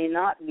may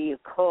not be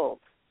occult,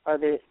 are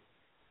they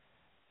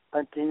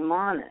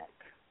demonic?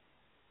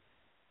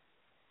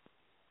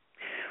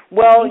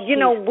 Well,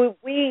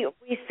 we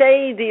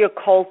say the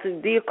occult.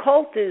 The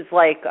occult is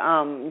like,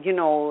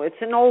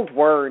 it's an old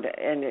word,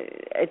 and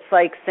it's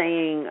like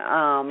saying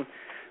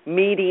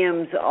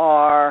mediums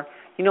are,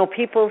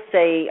 people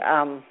say,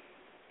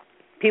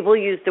 people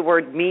use the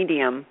word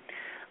medium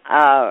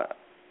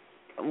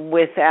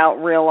without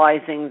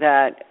realizing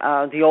that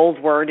the old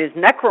word is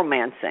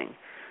necromancing,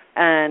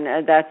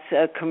 and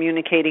that's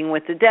communicating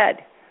with the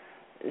dead.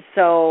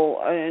 So,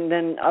 and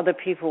then other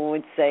people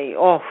would say,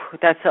 "Oh,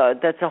 that's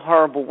a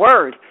horrible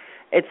word."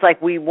 It's like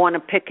we want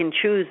to pick and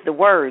choose the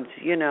words,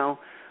 Yeah.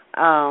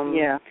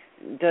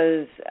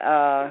 Does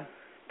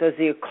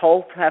the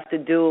occult have to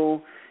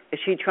do? Is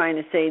she trying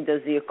to say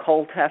does the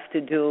occult have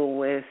to do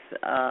with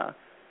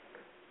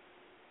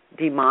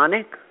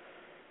demonic?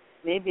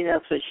 Maybe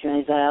that's what she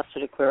means. I asked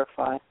her to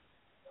clarify.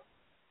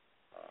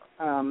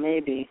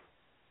 Maybe.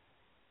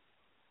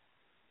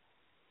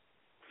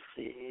 Let's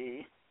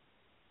see.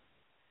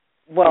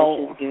 Well,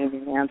 she's giving me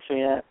the answer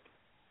yet.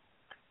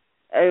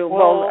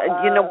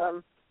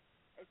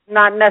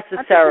 not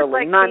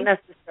necessarily. Not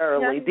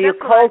necessarily. Yeah, the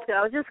occult.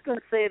 I was just going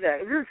to say that.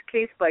 This is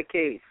case by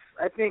case.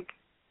 I think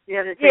you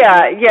have to take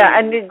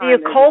and the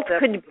occult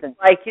could be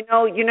like, you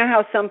know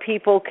how some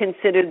people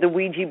consider the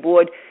Ouija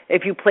board.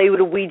 If you play with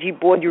a Ouija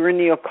board, you're in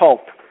the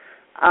occult.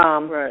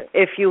 Right.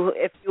 If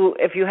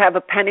you have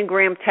a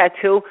pentagram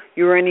tattoo,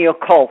 you're in the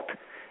occult.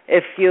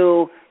 If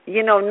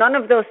none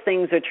of those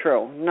things are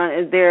true.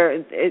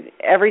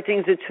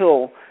 Everything's a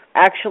tool.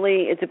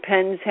 Actually, it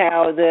depends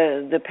how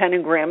the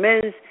pentagram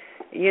is.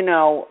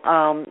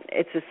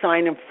 It's a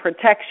sign of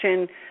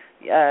protection.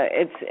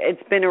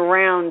 It's been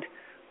around.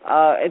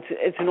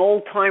 It's an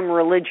old time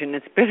religion.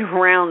 It's been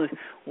around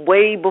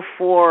way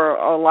before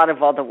a lot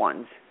of other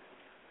ones.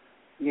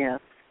 Yeah.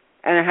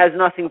 And it has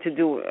nothing to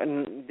do with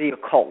the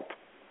occult.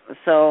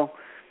 So.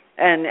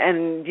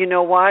 And you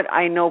know what?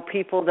 I know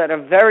people that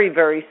are very,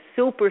 very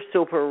super,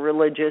 super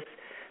religious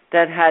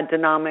that had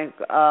demonic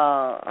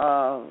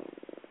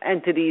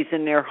entities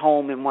in their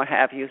home and what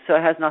have you. So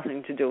it has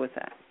nothing to do with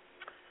that.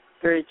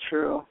 Very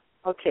true.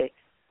 Okay,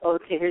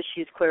 here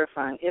she's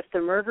clarifying. If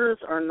the murders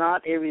are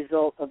not a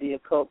result of the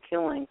occult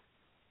killing,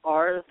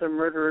 are the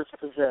murderers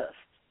possessed?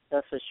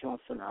 That's what she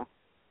wants to know.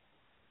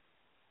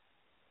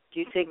 Do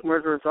you think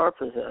murderers are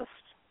possessed?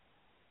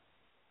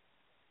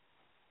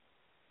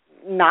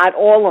 Not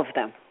all of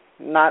them.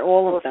 Not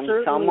all of them.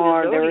 Some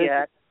are.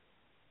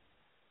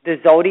 The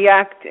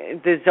Zodiac.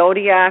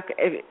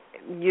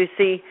 You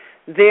see,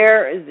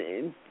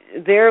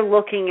 they're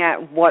looking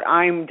at what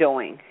I'm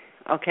doing.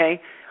 Okay,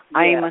 yeah.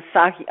 I am a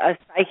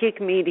psychic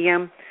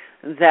medium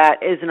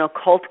that is an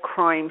occult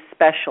crime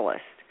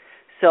specialist.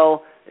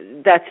 So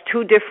that's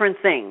two different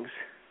things.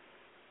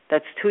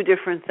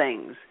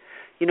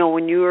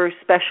 When you are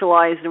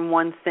specialized in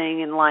one thing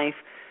in life,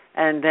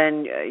 and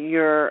then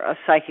you're a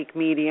psychic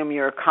medium,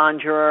 you're a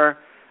conjurer,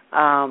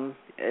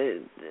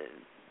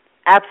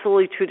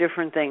 absolutely two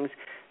different things.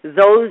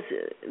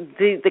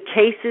 The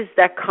cases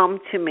that come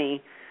to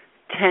me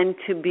tend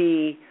to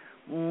be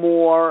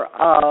more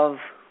of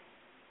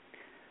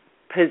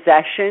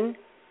possession,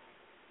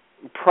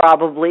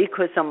 probably,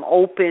 because I'm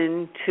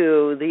open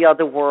to the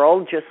other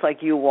world, just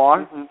like you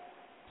are.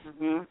 Mm-hmm.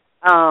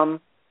 Mm-hmm.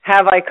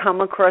 Have I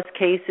come across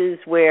cases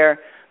where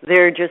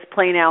they're just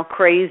plain out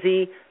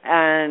crazy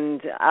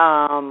and,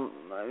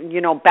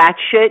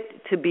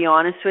 batshit, to be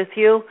honest with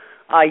you?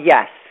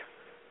 Yes.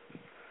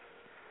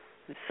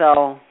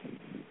 So,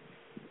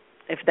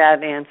 if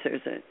that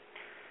answers it.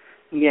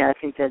 Yeah, I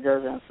think that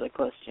does answer the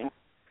question.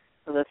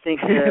 Well, I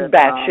think that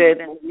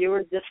batshit. You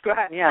were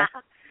describing. Yeah.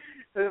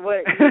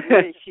 what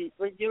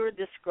you were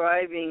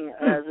describing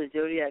as a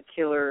Zodiac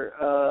killer,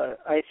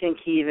 I think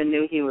he even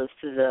knew he was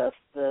possessed.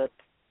 That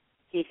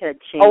he had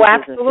changes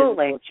and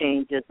physical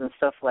changes and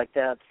stuff like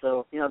that.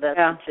 So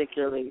that's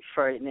particularly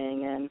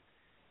frightening, and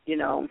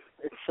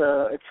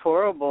it's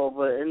horrible.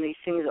 And these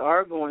things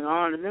are going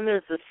on, and then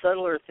there's the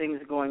subtler things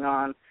going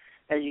on,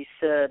 as you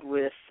said,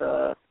 with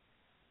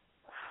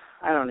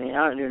I don't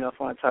even know if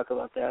I want to talk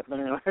about that, but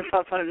anyway, I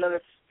talk about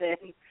another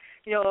thing,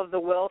 of the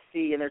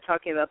wealthy, and they're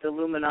talking about the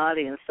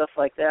Illuminati and stuff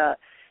like that,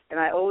 and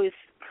I always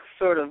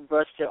sort of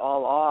brushed it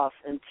all off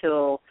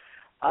until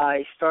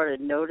I started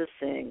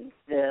noticing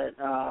that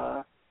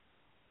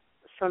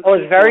some people...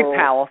 it's very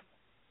powerful.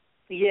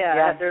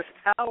 Yeah, there's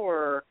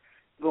power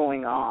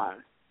going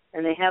on,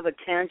 and they have a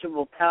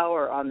tangible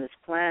power on this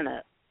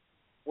planet,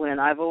 when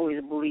I've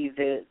always believed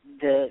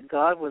that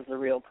God was the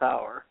real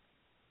power.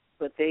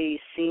 But they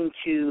seem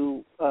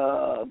to,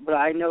 but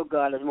I know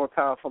God is more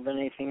powerful than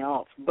anything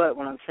else. But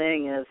what I'm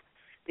saying is,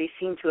 they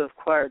seem to have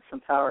acquired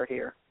some power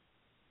here.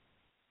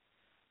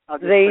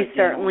 They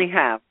certainly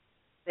have.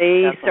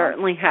 They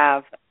certainly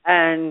have.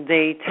 And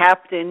they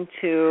tapped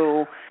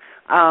into,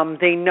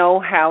 they know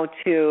how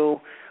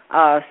to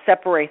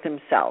separate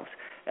themselves.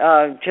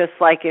 Just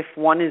like if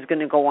one is going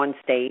to go on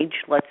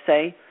stage, let's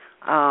say,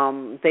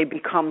 they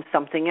become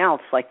something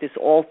else, like this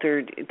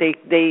altered, they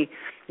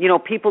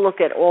people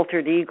look at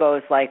altered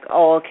egos like,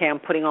 oh, okay, I'm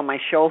putting on my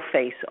show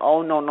face.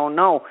 Oh,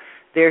 no.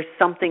 There's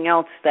something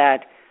else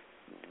that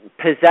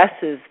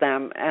possesses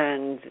them,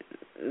 and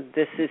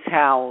this is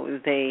how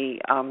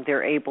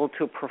they're able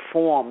to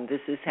perform.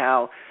 This is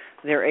how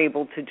they're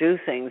able to do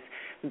things.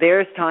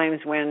 There's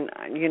times when,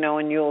 and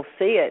you'll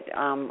see it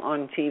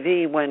on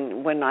TV,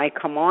 when I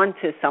come on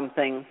to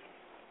something,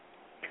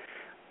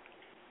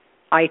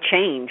 I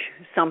change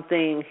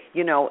something,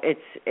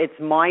 it's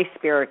my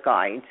spirit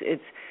guides.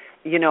 It's,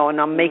 and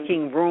I'm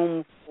making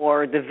room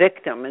for the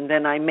victim, and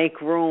then I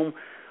make room,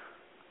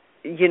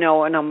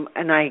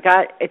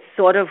 it's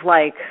sort of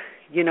like,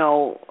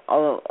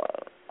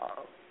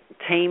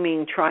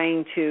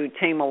 trying to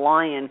tame a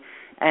lion,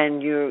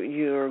 and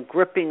you're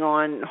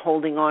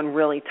holding on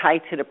really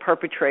tight to the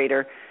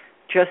perpetrator,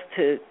 just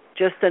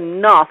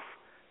enough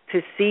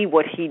to see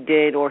what he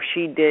did or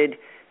she did,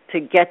 to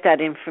get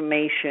that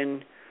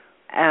information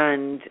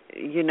and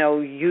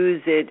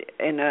use it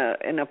in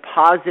a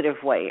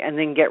positive way, and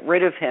then get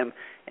rid of him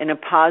in a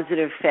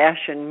positive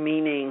fashion,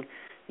 meaning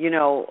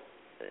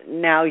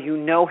now you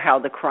know how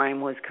the crime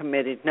was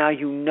committed, now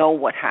you know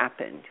what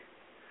happened.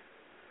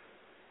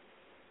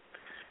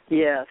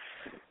 Yes,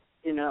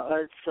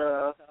 it's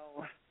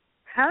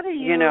how do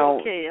you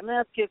okay, I'm going to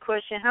ask you a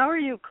question. How are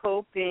you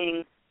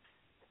coping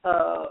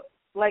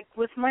like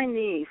with my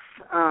niece?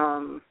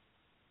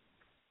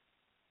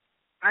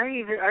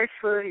 I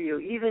swear to you,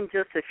 even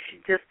just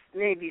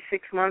maybe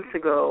 6 months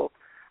ago,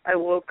 I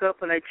woke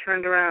up and I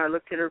turned around, I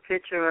looked at her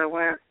picture, and I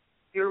went,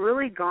 "You're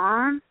really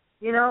gone?"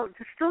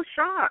 Just still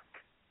shocked.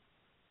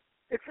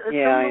 It's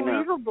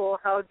unbelievable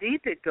how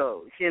deep it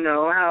goes.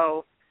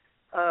 How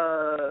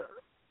the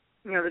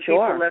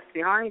people left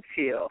behind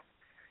feel.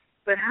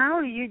 But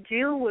how do you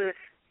deal with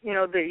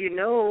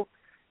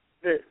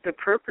that the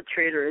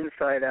perpetrator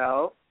inside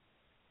out?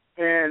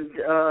 And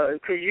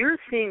because you're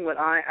seeing what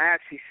I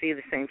actually see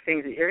the same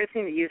things.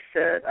 Everything that you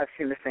said, I've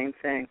seen the same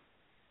thing.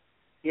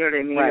 You know what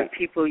I mean? Right. Of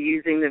people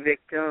using the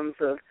victims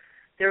of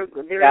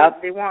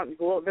they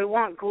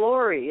want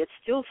glory. It's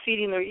still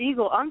feeding their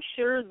ego. I'm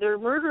sure their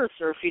murderers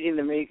are feeding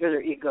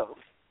their egos.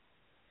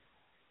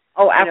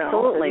 Oh,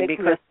 absolutely,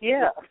 because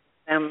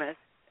them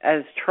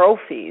as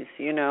trophies.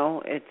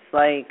 It's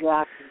like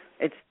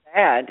it's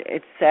sad.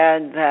 It's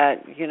sad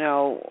that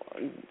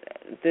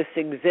this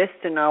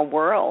exists in our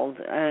world,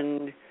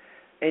 and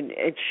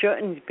it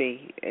shouldn't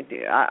be. It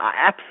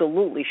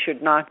absolutely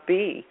should not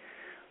be.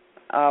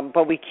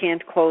 But we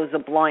can't close a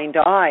blind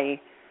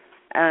eye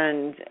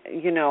and,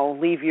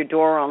 leave your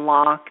door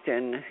unlocked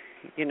and,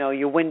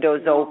 your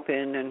windows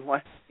open and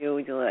what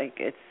you like.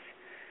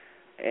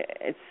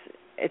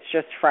 It's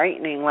just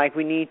frightening. Like,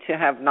 we need to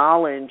have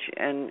knowledge,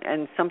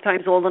 and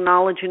sometimes all the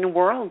knowledge in the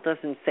world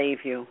doesn't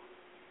save you.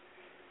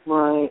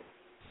 Right.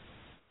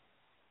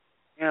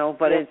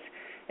 But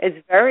it's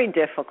very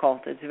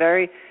difficult.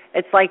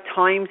 It's like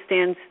time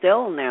stands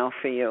still now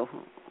for you.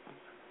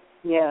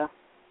 Yeah.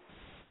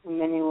 In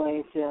many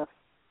ways, yeah.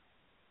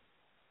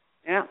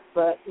 Yeah.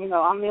 But, I'm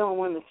the only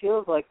one that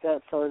feels like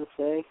that, so to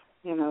say.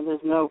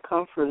 There's no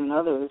comfort in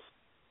others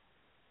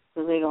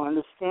because they don't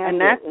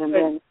understand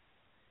it.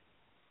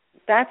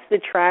 That's the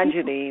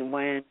tragedy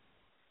when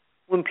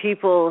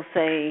people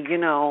say,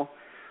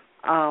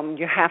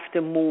 you have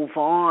to move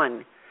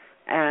on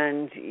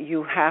and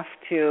you have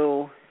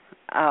to,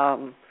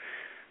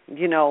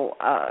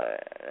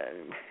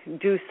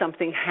 do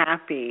something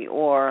happy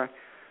or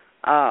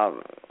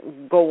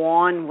go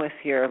on with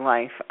your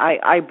life.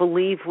 I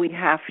believe we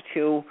have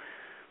to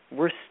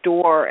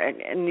restore,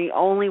 and the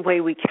only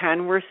way we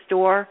can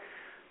restore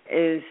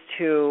is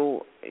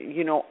to,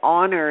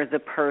 honor the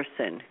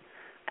person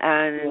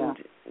and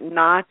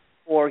not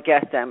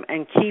forget them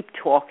and keep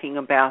talking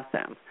about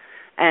them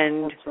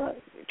and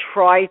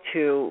try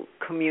to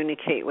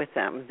communicate with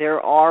them.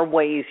 There are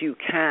ways you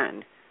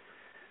can.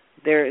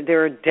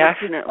 There are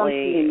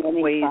definitely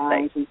ways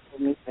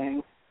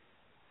that...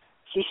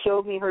 She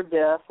showed me her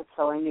death. That's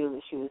how I knew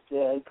that she was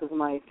dead, because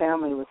my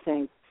family was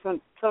saying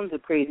tons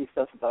of crazy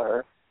stuff about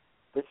her.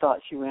 They thought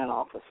she ran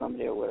off with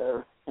somebody or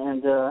whatever.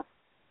 And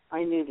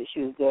I knew that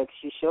she was dead 'cause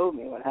she showed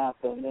me what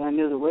happened, and I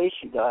knew the way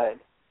she died,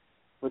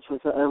 which was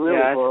really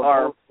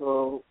horrible.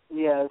 So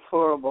yeah, it's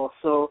horrible.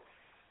 So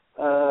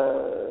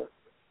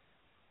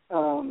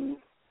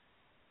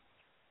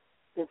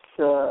it's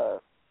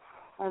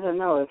I don't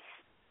know.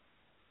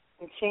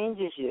 It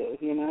changes you.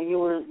 You know,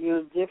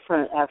 you're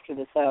different after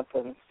this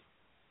happens.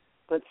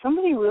 But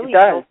somebody really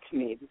helped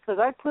me because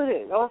I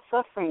was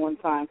suffering one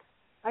time.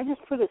 I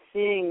just put a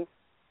thing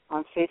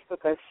on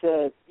Facebook. I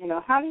said, you know,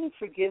 how do you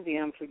forgive the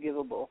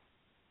unforgivable?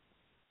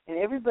 And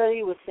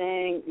everybody was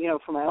saying, you know,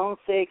 for my own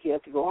sake, you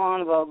have to go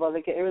on, blah, blah,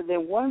 blah.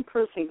 Then one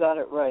person got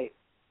it right.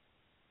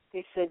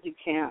 They said you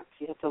can't.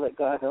 You have to let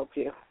God help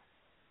you.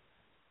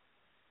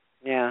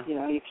 Yeah. You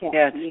know, you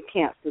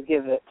can't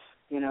forgive it.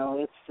 You know,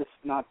 it's just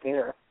not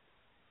there.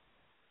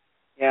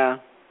 Yeah.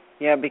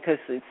 Yeah, because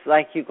it's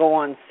like you go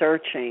on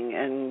searching,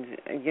 and,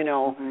 you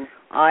know,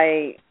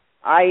 I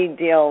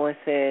deal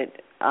with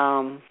it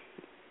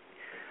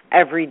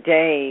every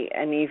day,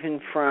 and even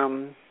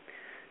from,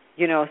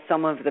 you know,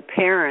 some of the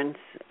parents,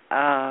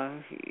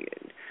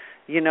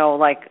 you know,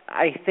 like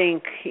I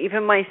think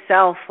even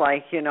myself,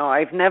 like, you know,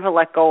 I've never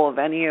let go of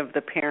any of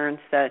the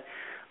parents that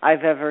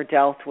I've ever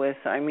dealt with.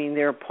 I mean,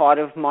 they're part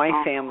of my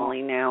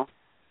family now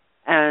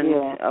and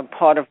a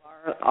part of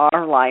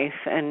our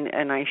life,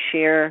 and I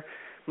share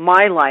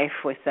my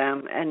life with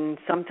them. And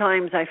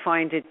sometimes I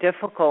find it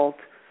difficult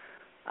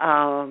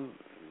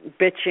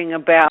bitching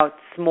about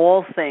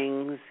small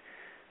things,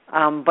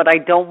 but I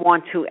don't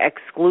want to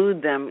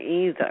exclude them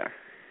either,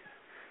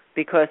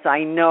 because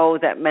I know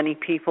that many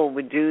people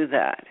would do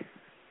that.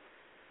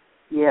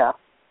 Yeah.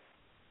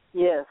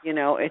 Yes. You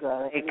know, it's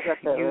like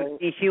you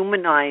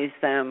dehumanize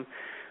them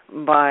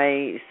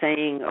by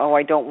saying, oh,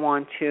 I don't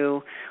want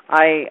to.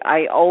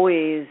 I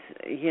always,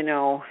 you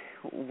know,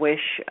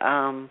 wish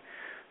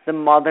the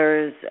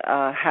mothers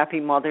happy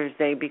Mother's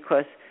Day,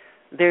 because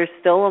there's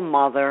still a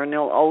mother and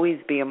there'll always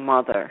be a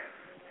mother,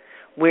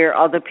 where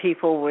other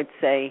people would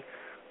say,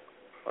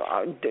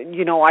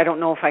 you know, I don't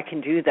know if I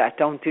can do that.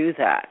 Don't do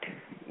that.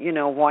 You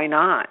know, why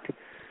not?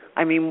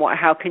 I mean,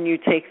 how can you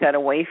take that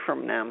away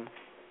from them?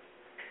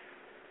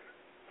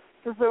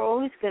 Because they're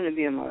always going to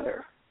be a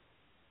mother.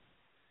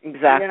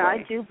 Exactly. And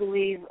I do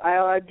believe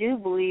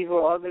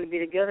we're all going to be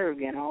together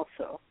again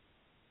also.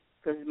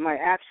 Because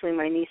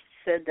my niece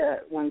said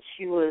that when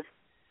she was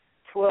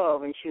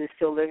 12 and she was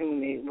still living with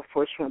me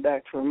before she went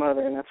back to her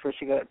mother, and that's where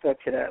she got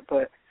affected at.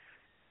 But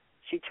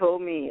she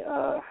told me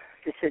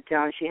to sit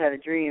down. She had a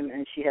dream,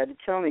 and she had to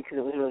tell me because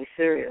it was really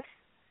serious.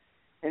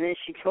 And then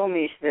she told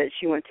me that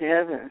she went to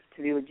heaven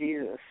to be with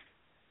Jesus.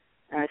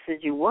 And I said,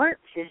 you what?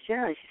 She said,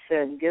 yeah. She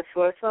said, guess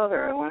who I saw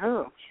there? I went,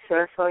 who? She said,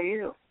 I saw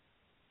you.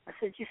 I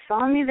said, you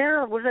saw me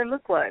there? What did I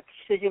look like?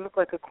 She said, you look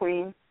like a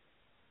queen.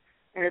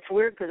 And it's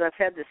weird because I've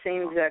had the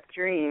same exact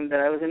dream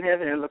that I was in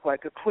heaven and looked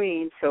like a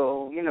queen,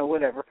 so, you know,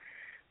 whatever.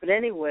 But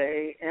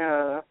anyway,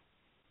 and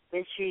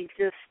she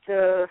just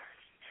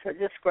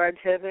described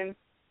heaven,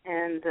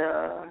 and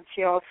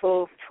she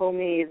also told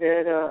me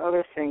that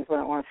other things, but I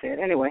don't want to say it.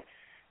 Anyway,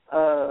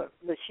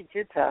 but she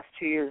did pass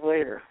 2 years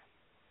later,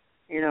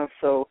 you know,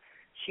 so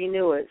she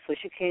knew it. So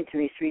she came to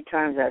me 3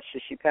 times after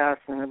she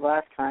passed, and the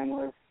last time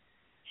was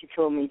she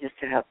told me just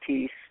to have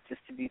peace,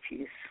 just to be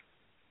peace.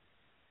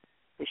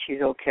 That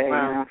she's okay,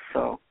 wow. You know,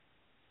 so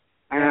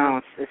I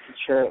know, it's a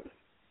trip.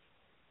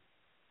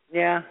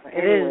 Yeah,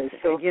 anyway, it is,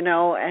 so, you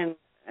know, and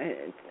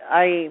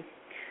I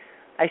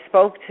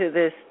spoke to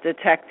this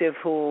detective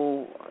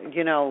who,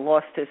 you know,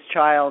 lost his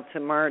child to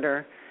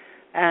murder,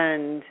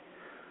 and,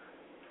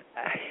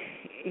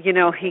 you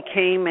know, he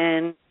came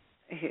in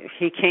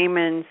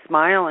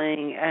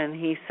smiling, and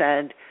he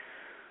said,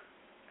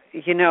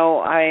 you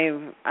know,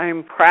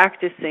 I'm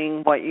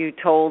practicing what you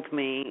told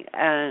me,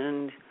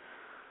 and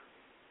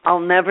I'll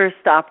never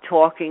stop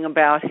talking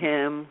about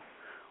him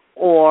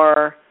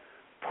or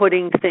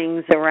putting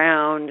things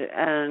around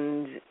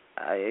and,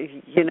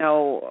 you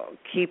know,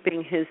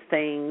 keeping his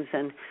things.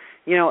 And,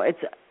 you know,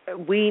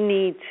 we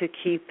need to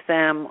keep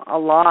them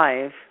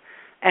alive,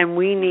 and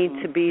we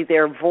need to be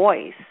their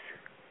voice.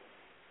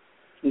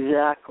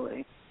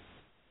 Exactly.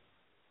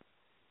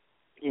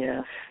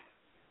 Yes.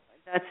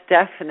 That's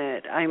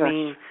definite. I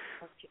mean,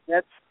 we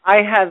got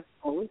seen,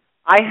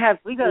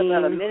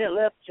 about a minute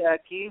left,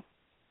 Jackie.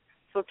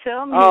 So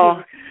tell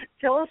us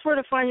where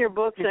to find your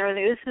books and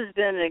everything. This has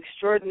been an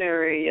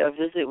extraordinary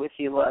visit with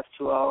you the last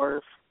 2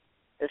 hours.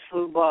 It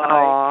flew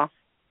by.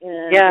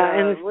 And,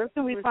 and where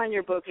can we find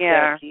your books,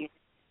 Jackie?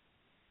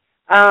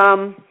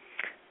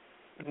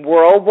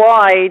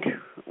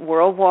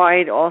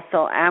 Worldwide,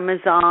 also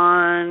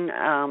Amazon,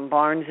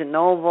 Barnes and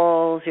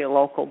Nobles, your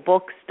local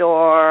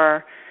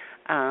bookstore.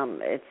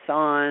 It's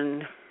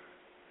on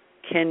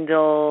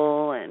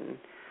Kindle and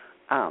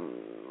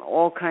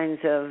all kinds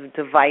of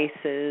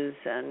devices,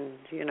 and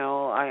you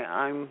know,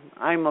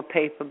 I'm a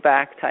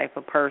paperback type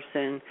of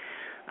person.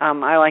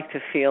 I like to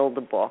feel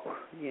the book,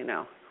 you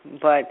know.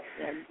 But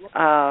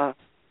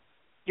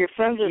your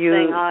friends are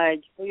saying hi.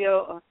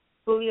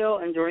 Julio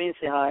and Doreen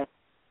say hi.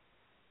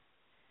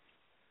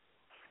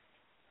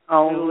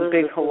 Oh,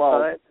 big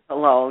hello.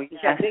 hello. Yes,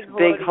 Yeah,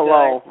 big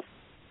hello.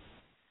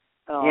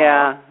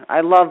 Yeah, I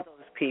love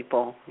those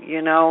people.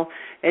 You know,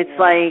 it's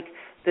like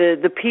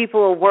the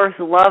people are worth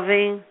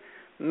loving.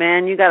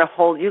 Man, you got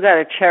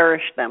to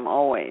cherish them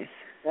always.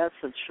 That's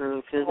the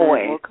truth, isn't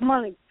always. it? Well,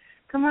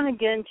 come on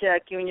again,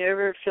 Jackie. When you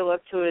ever feel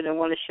up to it and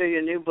want to share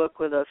your new book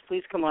with us,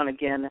 please come on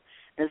again.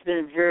 It's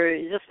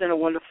just been a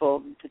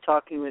wonderful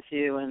talking with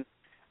you, and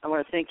I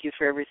want to thank you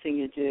for everything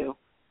you do.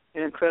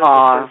 You're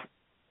incredible.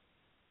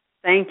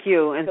 Thank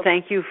you, and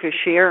thank you for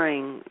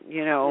sharing.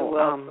 You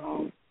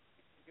know,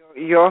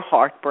 your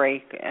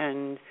heartbreak,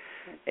 and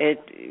it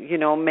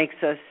makes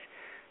us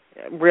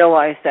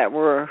realize that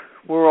we're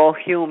all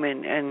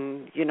human,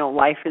 and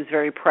life is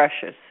very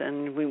precious,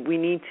 and we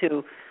need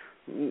to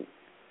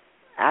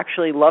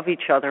actually love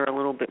each other a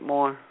little bit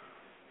more.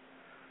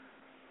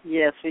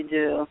 Yes, we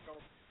do.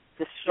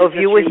 So if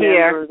you were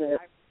here,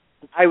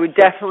 I would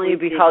definitely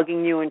be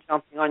hugging you and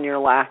jumping on your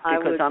lap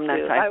because I'm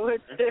that type. I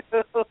would too.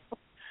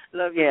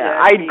 Love you.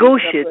 Yeah, I'd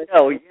goose you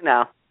too,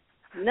 No,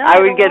 I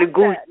would get a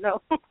goose.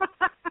 No.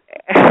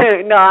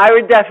 No, I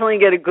would definitely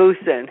get a goose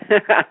in.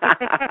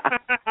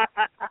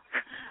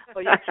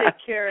 Well, you take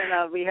care, and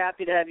I'll be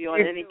happy to have you on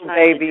any time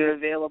that you're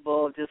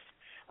available.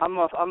 I'm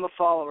a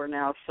follower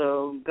now,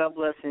 so God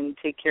bless and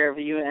take care of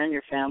you and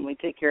your family.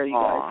 Take care of you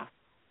guys.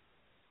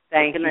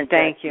 Thank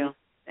you.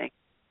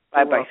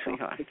 Bye-bye,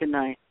 sweetheart. Good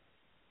night.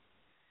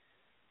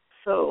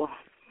 So,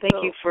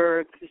 thank you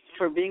for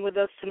being with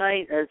us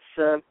tonight.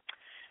 It's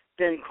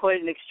been quite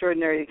an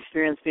extraordinary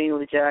experience being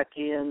with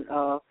Jackie, and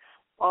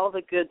all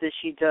the good that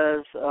she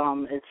does.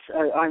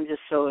 I'm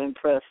just so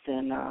impressed,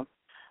 and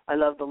I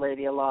love the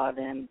lady a lot,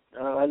 and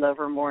I love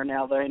her more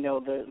now that I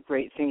know the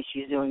great things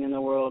she's doing in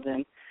the world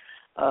and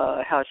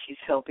how she's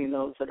helping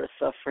those that are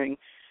suffering.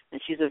 And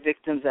she's a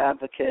victim's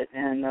advocate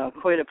and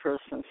quite a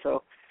person.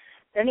 So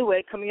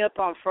anyway, coming up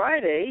on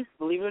Friday,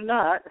 believe it or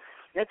not,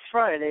 next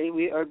Friday,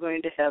 we are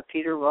going to have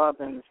Peter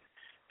Robbins,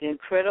 the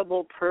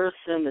incredible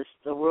person,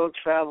 the world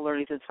traveler.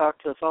 He's to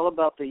talk to us all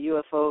about the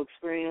UFO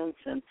experience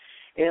and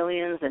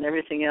aliens and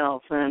everything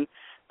else. And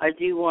I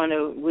do want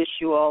to wish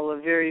you all a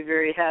very,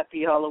 very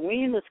happy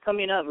Halloween that's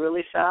coming up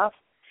really fast.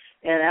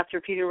 And after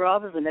Peter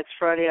Robbins, the next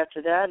Friday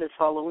after that is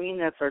Halloween.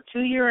 That's our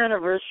 2-year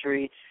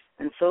anniversary.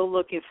 And so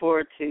looking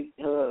forward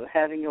to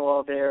having you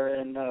all there.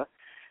 And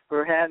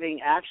we're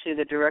having actually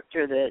the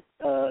director that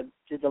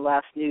did the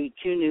last two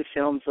new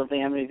films of the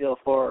Amityville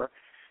Horror.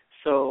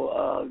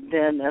 So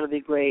then that'll be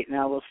great. And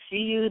I will see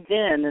you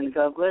then, and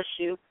God bless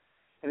you.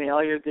 I mean,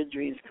 all your good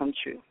dreams come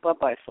true.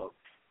 Bye-bye, folks.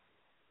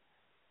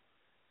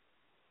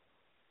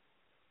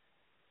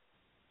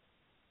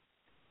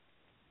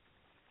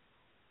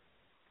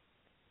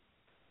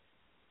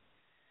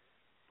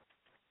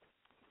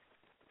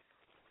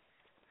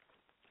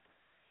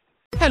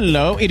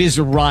 Hello, it is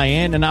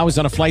Ryan, and I was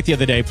on a flight the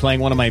other day playing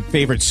one of my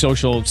favorite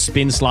social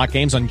spin slot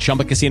games on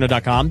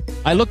ChumbaCasino.com.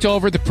 I looked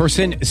over at the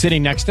person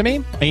sitting next to me,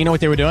 and you know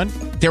what they were doing?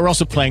 They were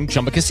also playing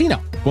Chumba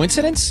Casino.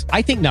 Coincidence?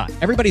 I think not.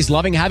 Everybody's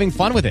loving having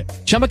fun with it.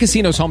 Chumba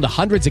Casino is home to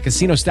hundreds of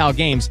casino-style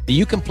games that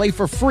you can play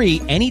for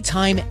free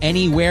anytime,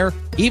 anywhere,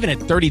 even at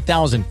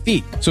 30,000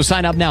 feet. So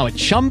sign up now at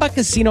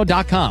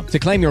ChumbaCasino.com to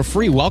claim your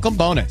free welcome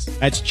bonus.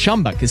 That's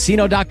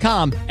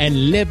ChumbaCasino.com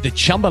and live the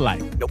Chumba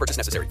life. No purchase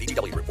necessary.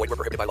 VGW. Void where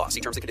prohibited by law.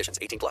 See terms and conditions.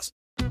 18+.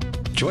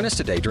 Join us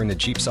today during the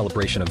Jeep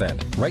Celebration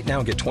event. Right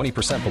now, get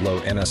 20% below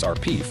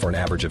MSRP for an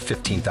average of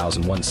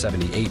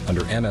 $15,178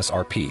 under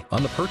MSRP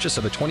on the purchase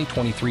of a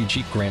 2023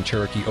 Jeep Grand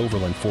Cherokee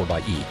Overland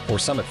 4xE or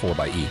Summit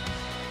 4xE.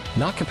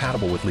 Not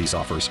compatible with lease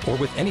offers or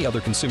with any other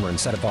consumer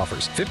incentive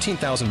offers.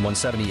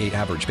 $15,178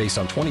 average based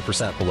on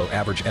 20% below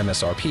average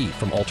MSRP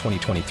from all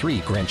 2023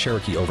 Grand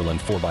Cherokee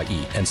Overland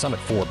 4xE and Summit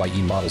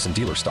 4xE models in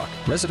dealer stock.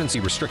 Residency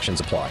restrictions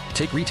apply.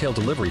 Take retail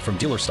delivery from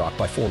dealer stock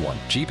by 4/1.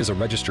 Jeep is a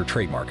registered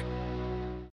trademark.